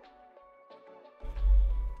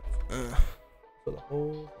 For the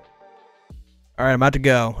whole. All right, I'm about to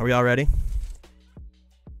go. Are we all ready?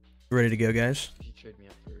 Ready to go, guys? You should trade me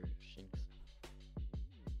up for Shinx.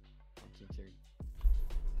 On Team 3.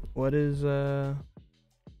 What is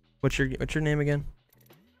what's your name again?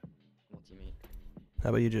 I'm on Team 8. How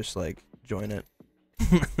about you just like join it?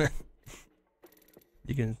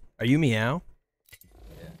 You can. Are you Meow?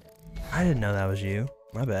 Yeah. I didn't know that was you.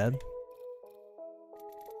 My bad.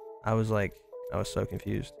 I was so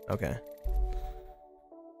confused. Okay.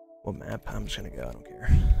 What map? I'm just gonna go. I don't care.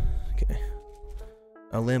 Okay.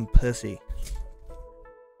 A limb pussy.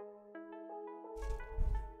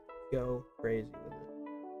 Go crazy with it.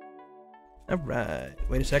 Alright.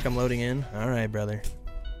 Wait a sec, I'm loading in. Alright, brother.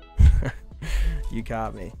 You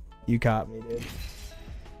caught me. You caught me,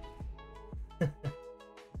 dude.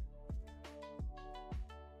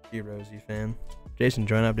 You Rosie fan. Jason,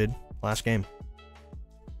 join up, dude. Last game.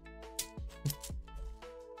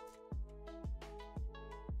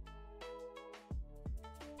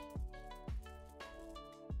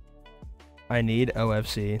 I need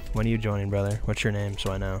OFC. When are you joining, brother? What's your name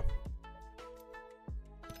so I know?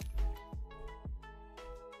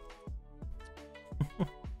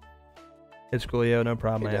 It's Coolio, no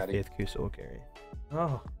problem. Hey, I have Daddy. faith Kusa will carry.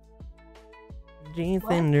 Oh.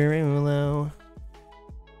 Jason Derulo.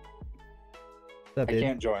 What's up, I dude?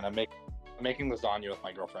 can't join. I'm making lasagna with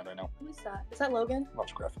my girlfriend right now. Who's that? Is that Logan?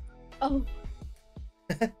 Loves Griff. Oh,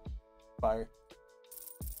 Fire.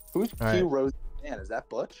 Who's All right. Q Rose? Man, is that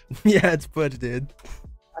Butch? Yeah, it's Butch, dude.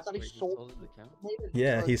 I thought he Wait, he sold. sold his account?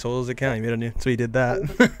 Yeah, he sold his account. He made a new, so he did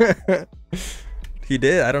that. He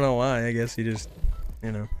did. I don't know why. I guess he just,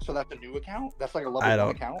 you know. So that's a new account? That's like a level I 1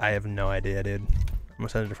 don't. account? I have no idea, dude. I'm gonna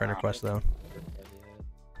send a friend request though.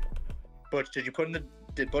 Butch, did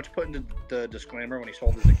Butch put in the disclaimer when he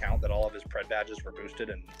sold his account that all of his pred badges were boosted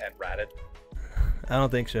and ratted? I don't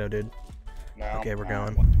think so, dude. No. Okay, we're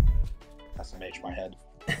going. SMH my head.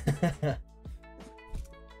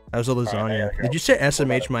 That was a right, lasagna. I gotta Did you say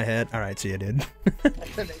SMH my head? All right, see you, dude.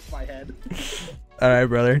 SMH my head. All right,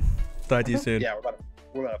 brother. Talk to you soon. Yeah, we're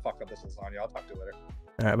about to fuck up this lasagna. I'll talk to you later.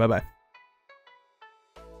 All right, bye bye.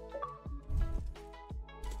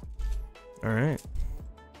 All right.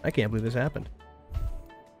 I can't believe this happened.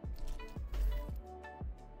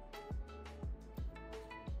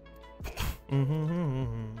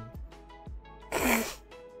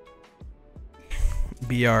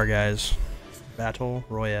 BR, guys. Battle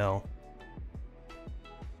Royale.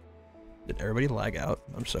 Did everybody lag out?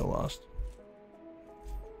 I'm so lost.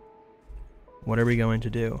 What are we going to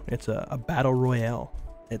do? It's a battle royale.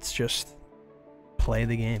 It's just play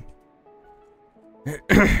the game. Look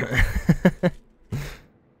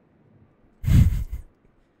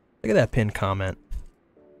at that pinned comment.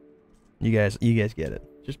 You guys get it.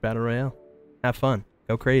 Just battle royale. Have fun.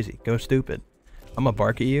 Go crazy. Go stupid. I'm gonna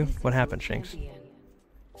bark at you. What happened, Shinx?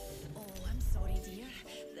 Oh, I'm sorry, dear.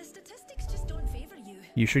 The statistics just don't favor you.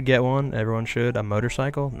 You should get one. Everyone should. A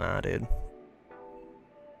motorcycle? Nah, dude.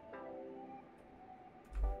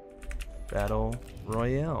 Battle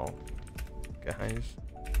Royale, guys.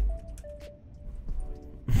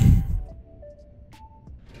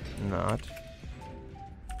 Not.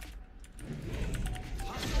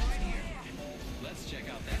 Let's check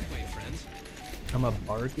out that way, friends. I'm a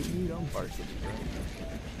bark at you. Don't bark at me, bro.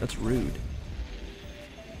 That's rude.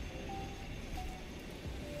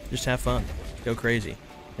 Just have fun. Go crazy.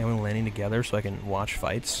 Anyone landing together so I can watch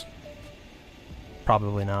fights?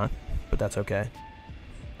 Probably not, but that's okay.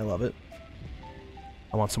 I love it.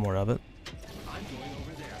 I want some more of it. I'm going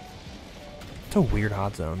over there. It's a weird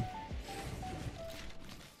hot zone.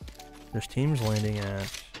 There's teams landing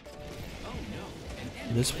at Oh no,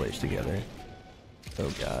 an this place together.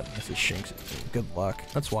 Oh god, this is Shinx's team. Good luck.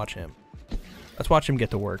 Let's watch him. Let's watch him get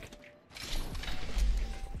to work.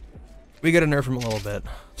 We gotta nerf him a little bit,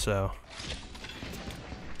 so.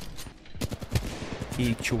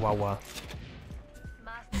 He Chihuahua.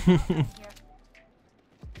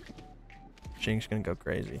 Shinx gonna go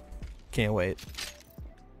crazy. Can't wait.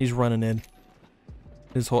 He's running in.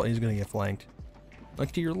 He's gonna get flanked.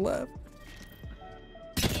 Look to your left.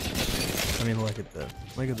 I mean, look at the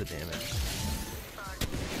damage.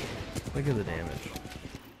 Look at the damage.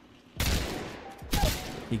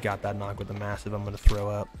 He got that knock with the massive. I'm gonna throw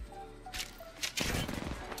up.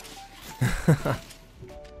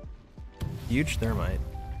 Huge thermite.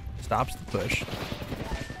 Stops the push.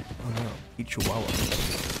 Oh no. He Chihuahua.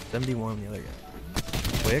 71 on the other guy.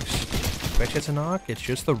 Quicks gets a knock. It's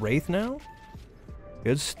just the Wraith now.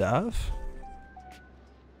 Good stuff.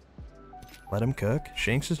 Let him cook.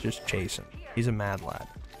 Shinx is just chasing. He's a mad lad.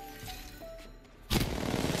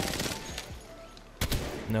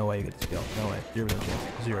 No way you get the skill. No way. 0% chance.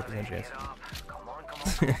 0% chance.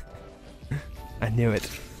 I knew it.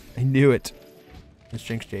 I knew it. Is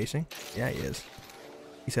Shinx chasing? Yeah, he is.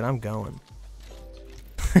 He said, I'm going.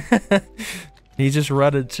 He just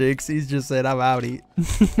rutted, Shinx. He's just said, I'm outie.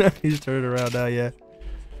 He's turning around now, yeah.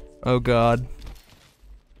 Oh, God.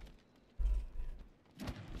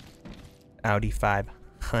 Audi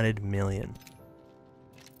 500 million.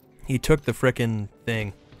 He took the frickin'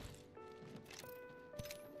 thing.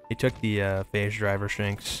 He took the phase driver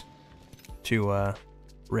Shinx to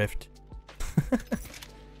Rift.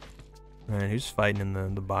 Alright, who's fighting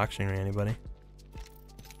in the boxing ring? Anybody?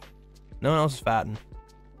 No one else is fatting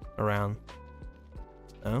around.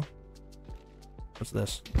 Oh? What's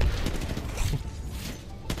this?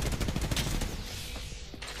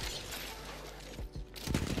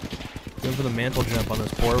 Going for the mantle jump on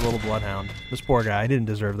this poor little bloodhound. This poor guy, he didn't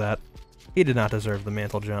deserve that. He did not deserve the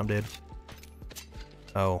mantle jump, dude.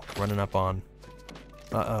 Oh, running up on.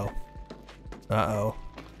 Uh-oh. Uh-oh.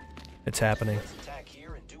 It's happening. Let's attack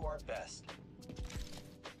here and do our best.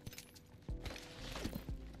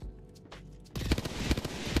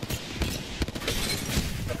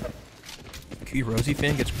 QE Rosie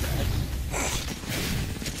fan gets cracked.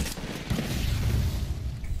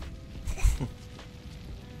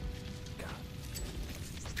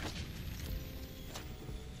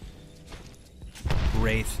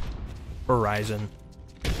 Wraith, Horizon,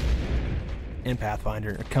 and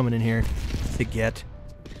Pathfinder are coming in here to get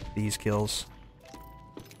these kills.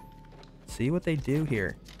 See what they do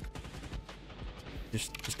here.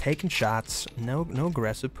 Just taking shots. No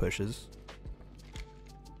aggressive pushes.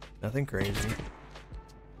 Nothing crazy.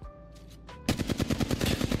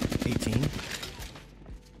 18.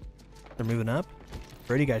 They're moving up.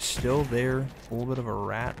 Freddy guy's still there. A little bit of a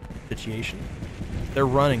rat situation. They're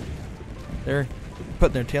running. They're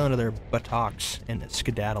putting their tail into their buttocks and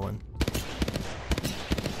skedaddling.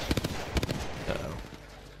 Uh-oh.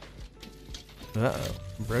 Uh-oh.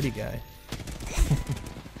 Brody guy.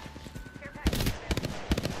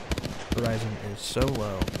 Horizon is so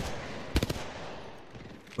low.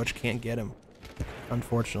 Butch can't get him.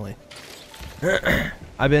 Unfortunately.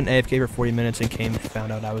 I've been AFK for 40 minutes and came and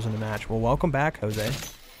found out I was in a match. Well, welcome back, Jose.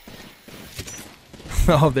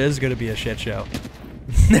 Oh, this is going to be a shit show.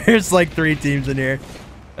 There's like 3 teams in here,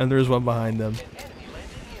 and there's one behind them.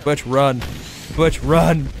 Butch, run. Butch,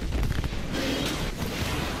 run.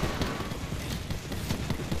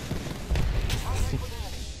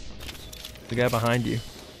 The guy behind you.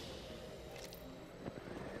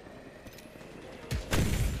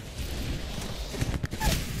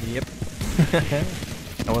 Yep.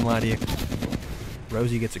 I wouldn't lie to you.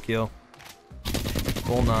 Rosie gets a kill.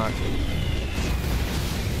 Full knock.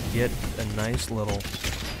 Get a nice little...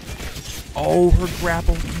 Oh, her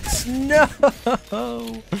grapple hits. No!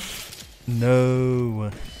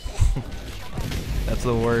 No. That's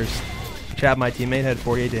the worst. Chat, my teammate had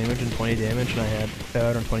 48 damage and 20 damage, and I had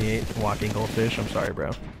 528 walking goldfish. I'm sorry,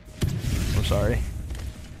 bro. I'm sorry.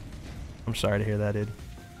 I'm sorry to hear that, dude.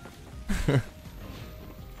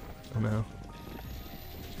 Oh no.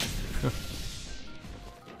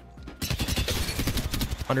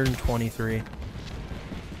 $123.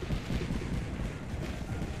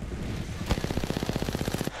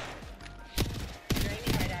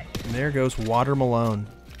 And there goes Water Malone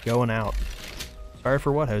going out. Sorry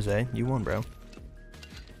for what, Jose? You won, bro.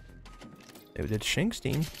 Did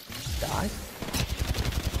Shinkstein die?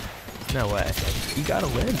 No way. He got a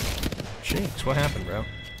win. Shinks, what happened, bro?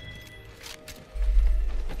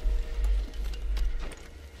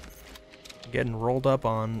 Getting rolled up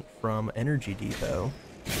on from Energy Depot.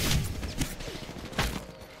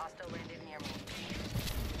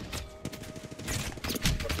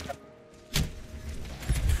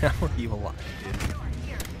 How are you alive, dude?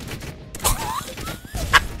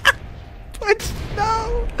 What?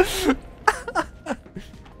 No!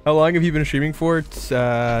 How long have you been streaming for? It's 2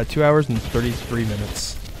 hours and 33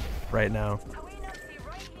 minutes right now.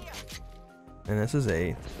 And this is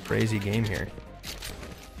a crazy game here.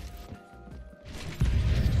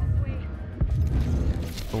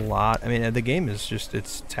 A lot. I mean, the game is just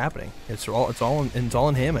it's happening. It's all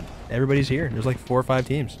in Hammond. Everybody's here. There's like 4 or 5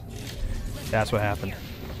 teams. That's what happened.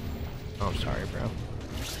 Oh, I'm sorry, bro.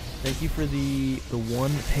 Thank you for the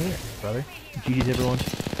 1 pant, brother. GG's everyone.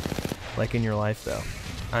 Like in your life, though.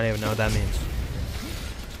 I don't even know what that means.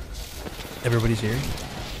 Everybody's here.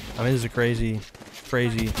 I mean, this is a crazy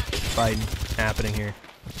fighting happening here.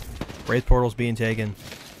 Wraith portal's being taken.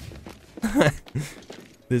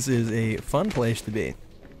 This is a fun place to be,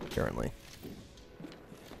 currently.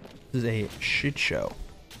 This is a shit show.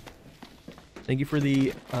 Thank you for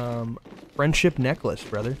the friendship necklace,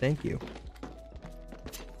 brother. Thank you.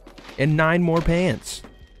 And 9 more pants.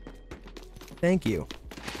 Thank you.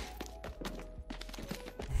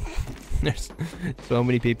 There's so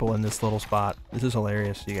many people in this little spot. This is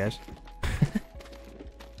hilarious, you guys.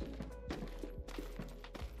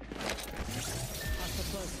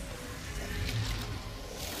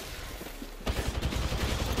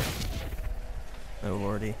 Oh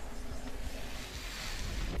lordy.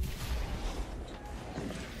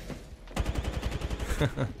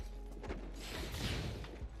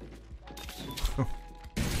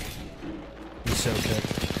 He's so good.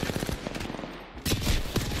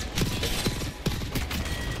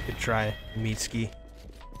 Good try, Meatski.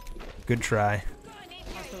 Good try.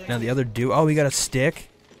 Now the other dude. Oh, we got a stick.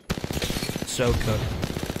 So cooked.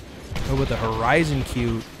 Oh, but the Horizon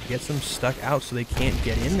Q gets them stuck out so they can't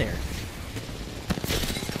get in there.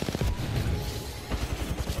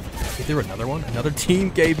 Is there another one? Another team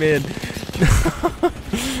came in.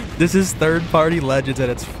 This is third-party Legends at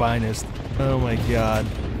its finest. Oh my god.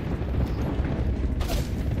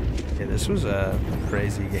 Yeah, this was a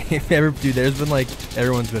crazy game. Dude, there's been like,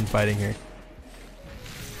 everyone's been fighting here.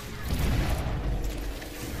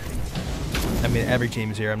 I mean, every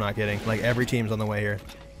team's here. I'm not kidding. Like, every team's on the way here.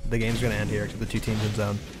 The game's gonna end here, except the 2 teams in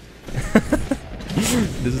zone.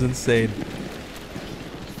 This is insane.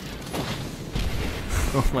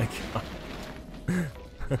 Oh my god.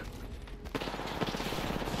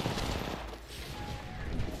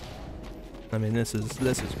 I mean, this is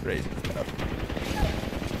crazy stuff.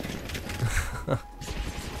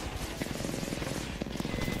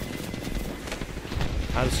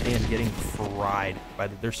 Out of scan, getting fried by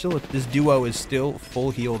the. There's still this duo is still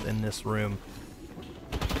full healed in this room.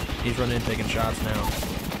 He's running and taking shots now.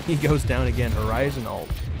 He goes down again. Horizon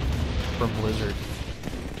ult from Blizzard.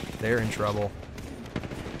 They're in trouble.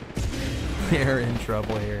 They're in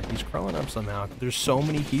trouble here. He's crawling up somehow. There's so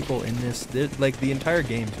many people in this. Like, the entire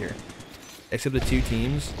game's here. Except the 2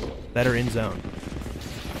 teams that are in zone.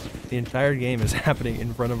 The entire game is happening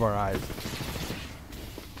in front of our eyes.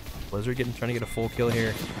 Blizzard trying to get a full kill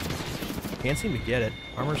here. Can't seem to get it.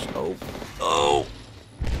 Armor's... Oh! Oh!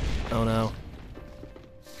 Oh no.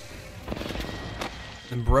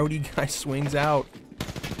 And Brody guy swings out.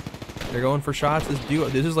 They're going for shots.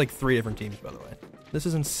 This is like 3 different teams, by the way. This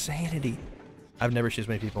is insanity. I've never seen as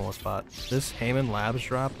many people in one spot. This Heyman Labs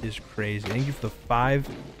drop is crazy. Thank you for the 5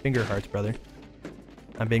 finger hearts, brother.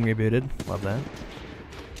 I'm being rebooted. Love that.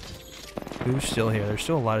 Who's still here? There's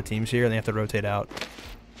still a lot of teams here, and they have to rotate out.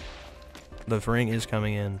 The ring is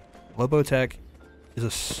coming in. Lobotech is a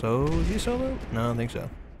solo? No, I don't think so.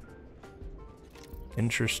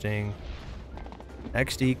 Interesting.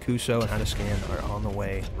 XD, Kuso, and How to Scan are on the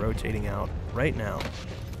way, rotating out right now.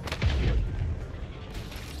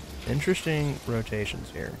 Interesting rotations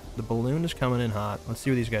here. The balloon is coming in hot. Let's see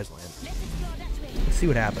where these guys land. Let's see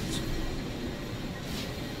what happens.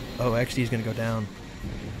 Oh, XD is going to go down.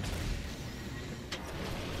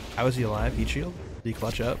 How is he alive? Heat shield? Did he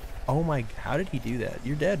clutch up? Oh my, how did he do that?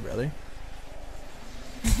 You're dead, brother.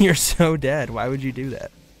 You're so dead. Why would you do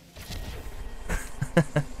that?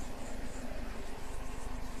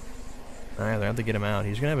 Alright, they have to get him out.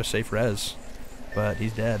 He's going to have a safe res, but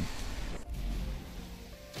he's dead.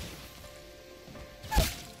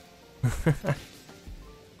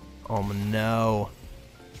 Oh no.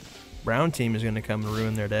 Brown team is going to come and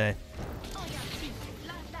ruin their day.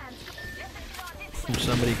 There's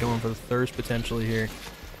somebody going for the thirst potentially here.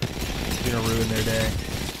 It's going to ruin their day.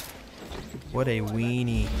 What a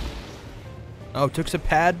weenie. Oh, took some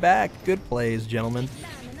pad back. Good plays, gentlemen.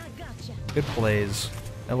 Good plays.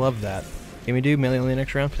 I love that. Can we do melee only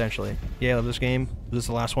next round? Potentially. Yeah, I love this game. Is this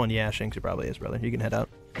the last one? Yeah, Shanks, it probably is, brother. You can head out.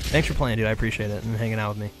 Thanks for playing, dude. I appreciate it and hanging out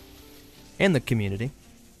with me. And the community.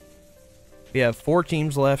 We have 4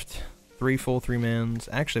 teams left. 3 full 3-mans.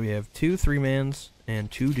 Actually, we have 2 3-mans and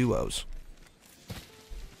 2 duos.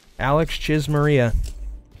 Alex Chiz Maria.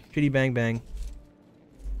 Chitty Bang Bang.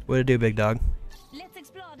 What it do, big dog? Let's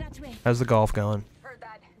explore that way. How's the golf going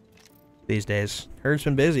these days? Heard's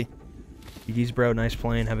been busy. GG's, bro. Nice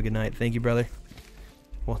playing. Have a good night. Thank you, brother.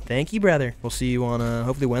 Well, thank you, brother. We'll see you on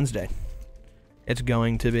hopefully Wednesday. It's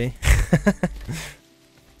going to be.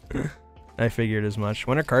 I figured as much.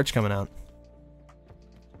 When are cards coming out?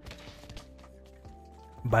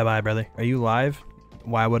 Bye-bye, brother. Are you live?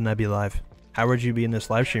 Why wouldn't I be live? How would you be in this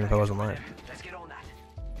live stream if I wasn't live?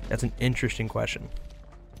 That's an interesting question.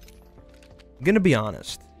 I'm gonna be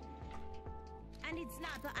honest.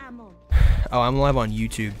 Oh, I'm live on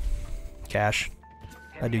YouTube. Cash.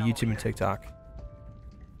 I do YouTube and TikTok.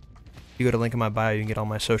 You go to link in my bio, you can get all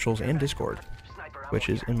my socials and Discord, which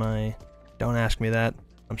is in my... Don't ask me that.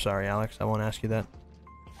 I'm sorry, Alex. I won't ask you that.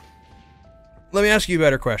 Let me ask you a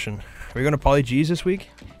better question. Are we going to Poly G's this week?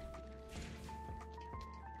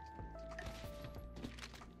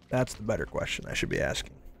 That's the better question I should be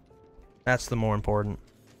asking. That's the more important.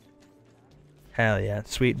 Hell yeah.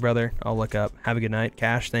 Sweet, brother. I'll look up. Have a good night.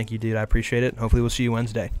 Cash, thank you, dude. I appreciate it. Hopefully we'll see you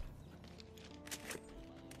Wednesday.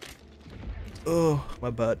 Oh,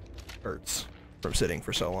 my butt hurts from sitting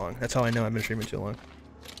for so long. That's how I know I've been streaming too long.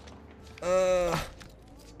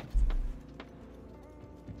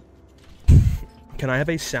 Can I have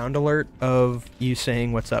a sound alert of you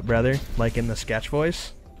saying "What's up, brother?" like in the sketch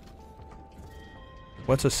voice?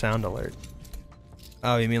 What's a sound alert?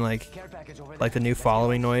 Oh, you mean like the new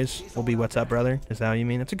following noise will be "What's up, brother"? Is that what you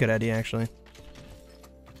mean? That's a good idea, actually.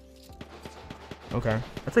 Okay,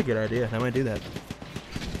 that's a good idea. I might do that.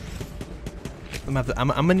 I'm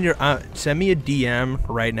gonna need to, send me a DM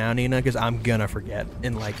right now, Nina, because I'm gonna forget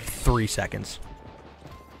in like 3 seconds.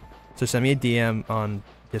 So send me a DM on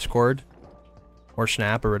Discord or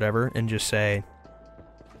Snap or whatever, and just say,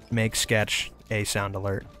 make sketch a sound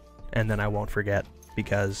alert, and then I won't forget,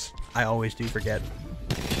 because I always do forget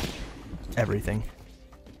everything.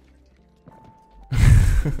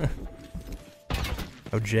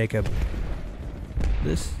 Oh, Jacob.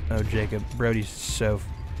 Oh, Jacob. Brody's so...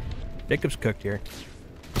 Jacob's cooked here.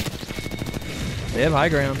 They have high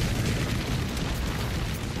ground.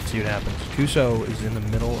 Let's see what happens. Kuso is in the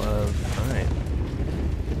middle of... Alright.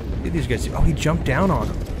 Look at these guys. Oh, he jumped down on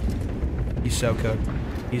him. He's so cooked.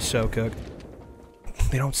 He's so cooked.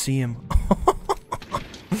 They don't see him.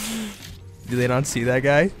 Do they not see that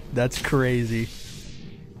guy? That's crazy.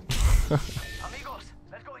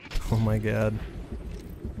 Oh my god.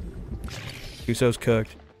 Kuso's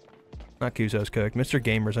cooked. Not Kuso's cooked. Mr.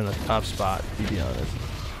 Gamer's in a tough spot, to be honest.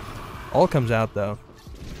 All comes out, though.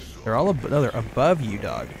 They're all they're above you,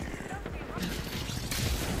 dog.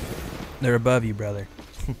 They're above you, brother.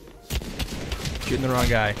 Shooting the wrong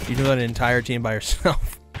guy. You do that an entire team by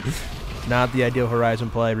yourself. Not the ideal Horizon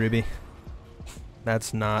play, Ruby.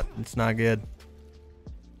 It's not good.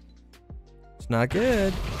 It's not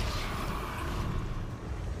good.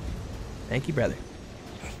 Thank you, brother.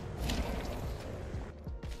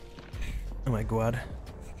 Oh my god.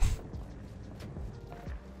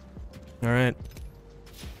 Alright.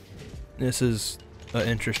 This is an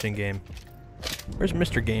interesting game. Where's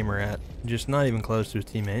Mr. Gamer at? Just not even close to his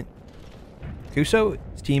teammate.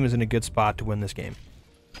 Kuso's team is in a good spot to win this game.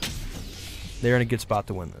 They're in a good spot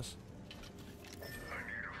to win this.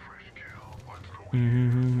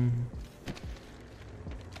 Mm-hmm.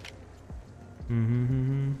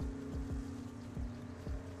 Mm-hmm.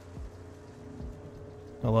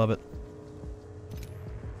 I love it.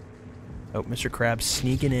 Oh, Mr. Krabs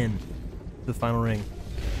sneaking in to the final ring.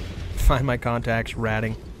 Find my contacts,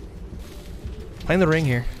 ratting. Playing the ring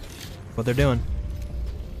here. What they're doing.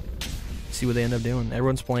 See what they end up doing.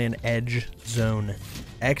 Everyone's playing Edge Zone.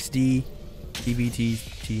 XD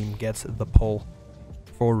TBT team gets the pull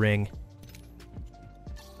for ring.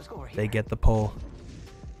 They get the pull.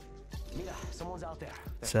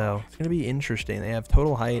 So, it's going to be interesting. They have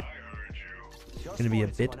total height. It's going to be a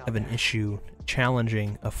bit of an issue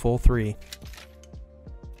challenging a full 3.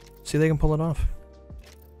 See if they can pull it off.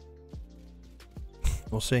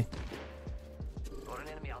 We'll see.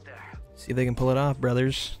 See if they can pull it off,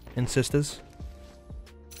 brothers and sisters.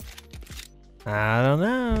 I don't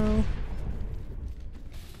know.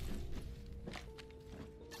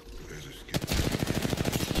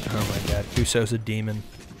 Oh my god, Kuso's a demon.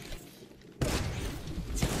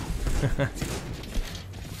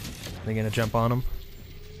 They gonna jump on him?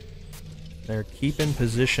 They're keeping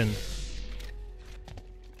position.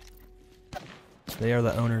 They are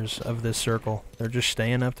the owners of this circle. They're just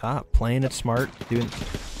staying up top, playing it smart, doing...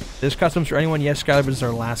 This custom's for anyone. Yes, Skylar, but this is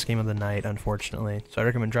our last game of the night, unfortunately. So I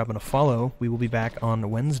recommend dropping a follow. We will be back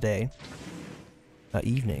on Wednesday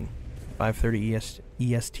evening, 5:30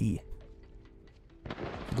 EST. If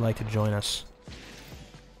you'd like to join us.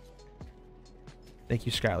 Thank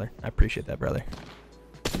you, Skylar. I appreciate that, brother.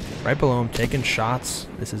 Right below him, taking shots.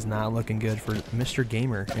 This is not looking good for Mr.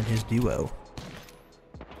 Gamer and his duo.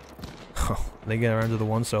 Oh, they get around to the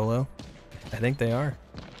one solo? I think they are.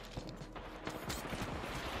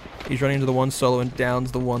 He's running into the one solo and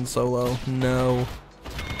downs the one solo. No.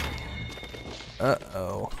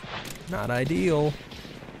 Uh-oh. Not ideal.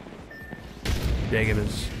 Jacob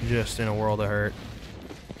is just in a world of hurt.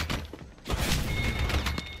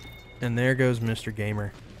 And there goes Mr.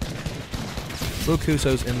 Gamer. Lil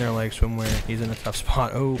Kuso's in there like swimwear. He's in a tough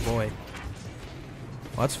spot. Oh boy.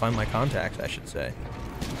 Well, let's find my contacts, I should say.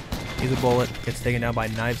 He's a bullet. Gets taken down by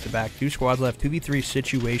knives to back. 2 squads left. 2v3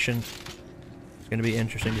 situation. It's going to be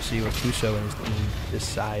interesting to see what Kuso and his team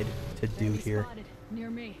decide to do here.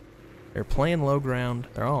 They're playing low ground.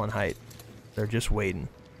 They're all in height. They're just waiting.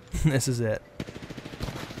 This is it.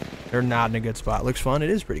 They're not in a good spot. Looks fun. It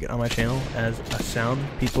is pretty good on my channel. As a sound,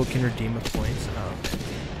 people can redeem points.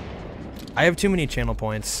 I have too many channel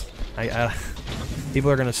points. People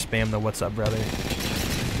are going to spam the what's up, brother.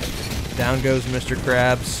 Down goes Mr.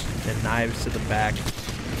 Krabs. And knives to the back.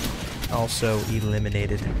 Also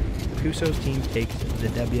eliminated. Kuso's team takes the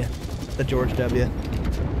W. The George W.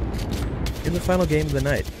 In the final game of the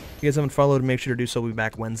night. If you guys haven't followed, make sure to do so. We'll be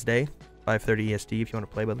back Wednesday, 5:30 EST, if you want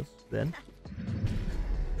to play with us then.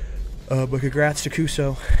 But congrats to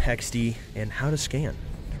Kuso, XD, and How to Scan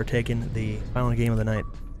for taking the final game of the night.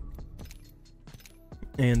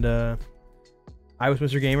 And I was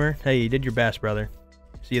Mr. Gamer. Hey, you did your best, brother.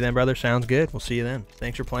 See you then, brother. Sounds good. We'll see you then.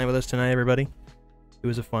 Thanks for playing with us tonight, everybody. It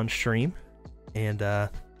was a fun stream. And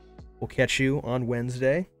we'll catch you on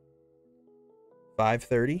Wednesday,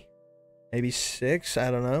 5:30, maybe 6.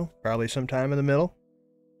 I don't know. Probably sometime in the middle.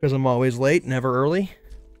 Because I'm always late, never early.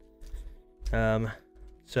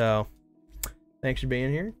 So, thanks for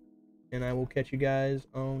being here. And I will catch you guys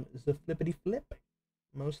on the flippity flip.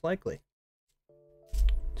 Most likely.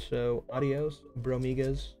 So, adios,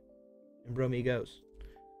 bromigas, and bromigos.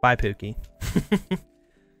 Bye, Pookie.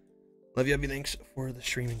 Love you, Abby. Thanks for the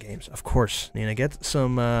streaming games. Of course, Nina. Get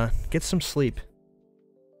some sleep.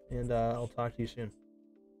 And I'll talk to you soon.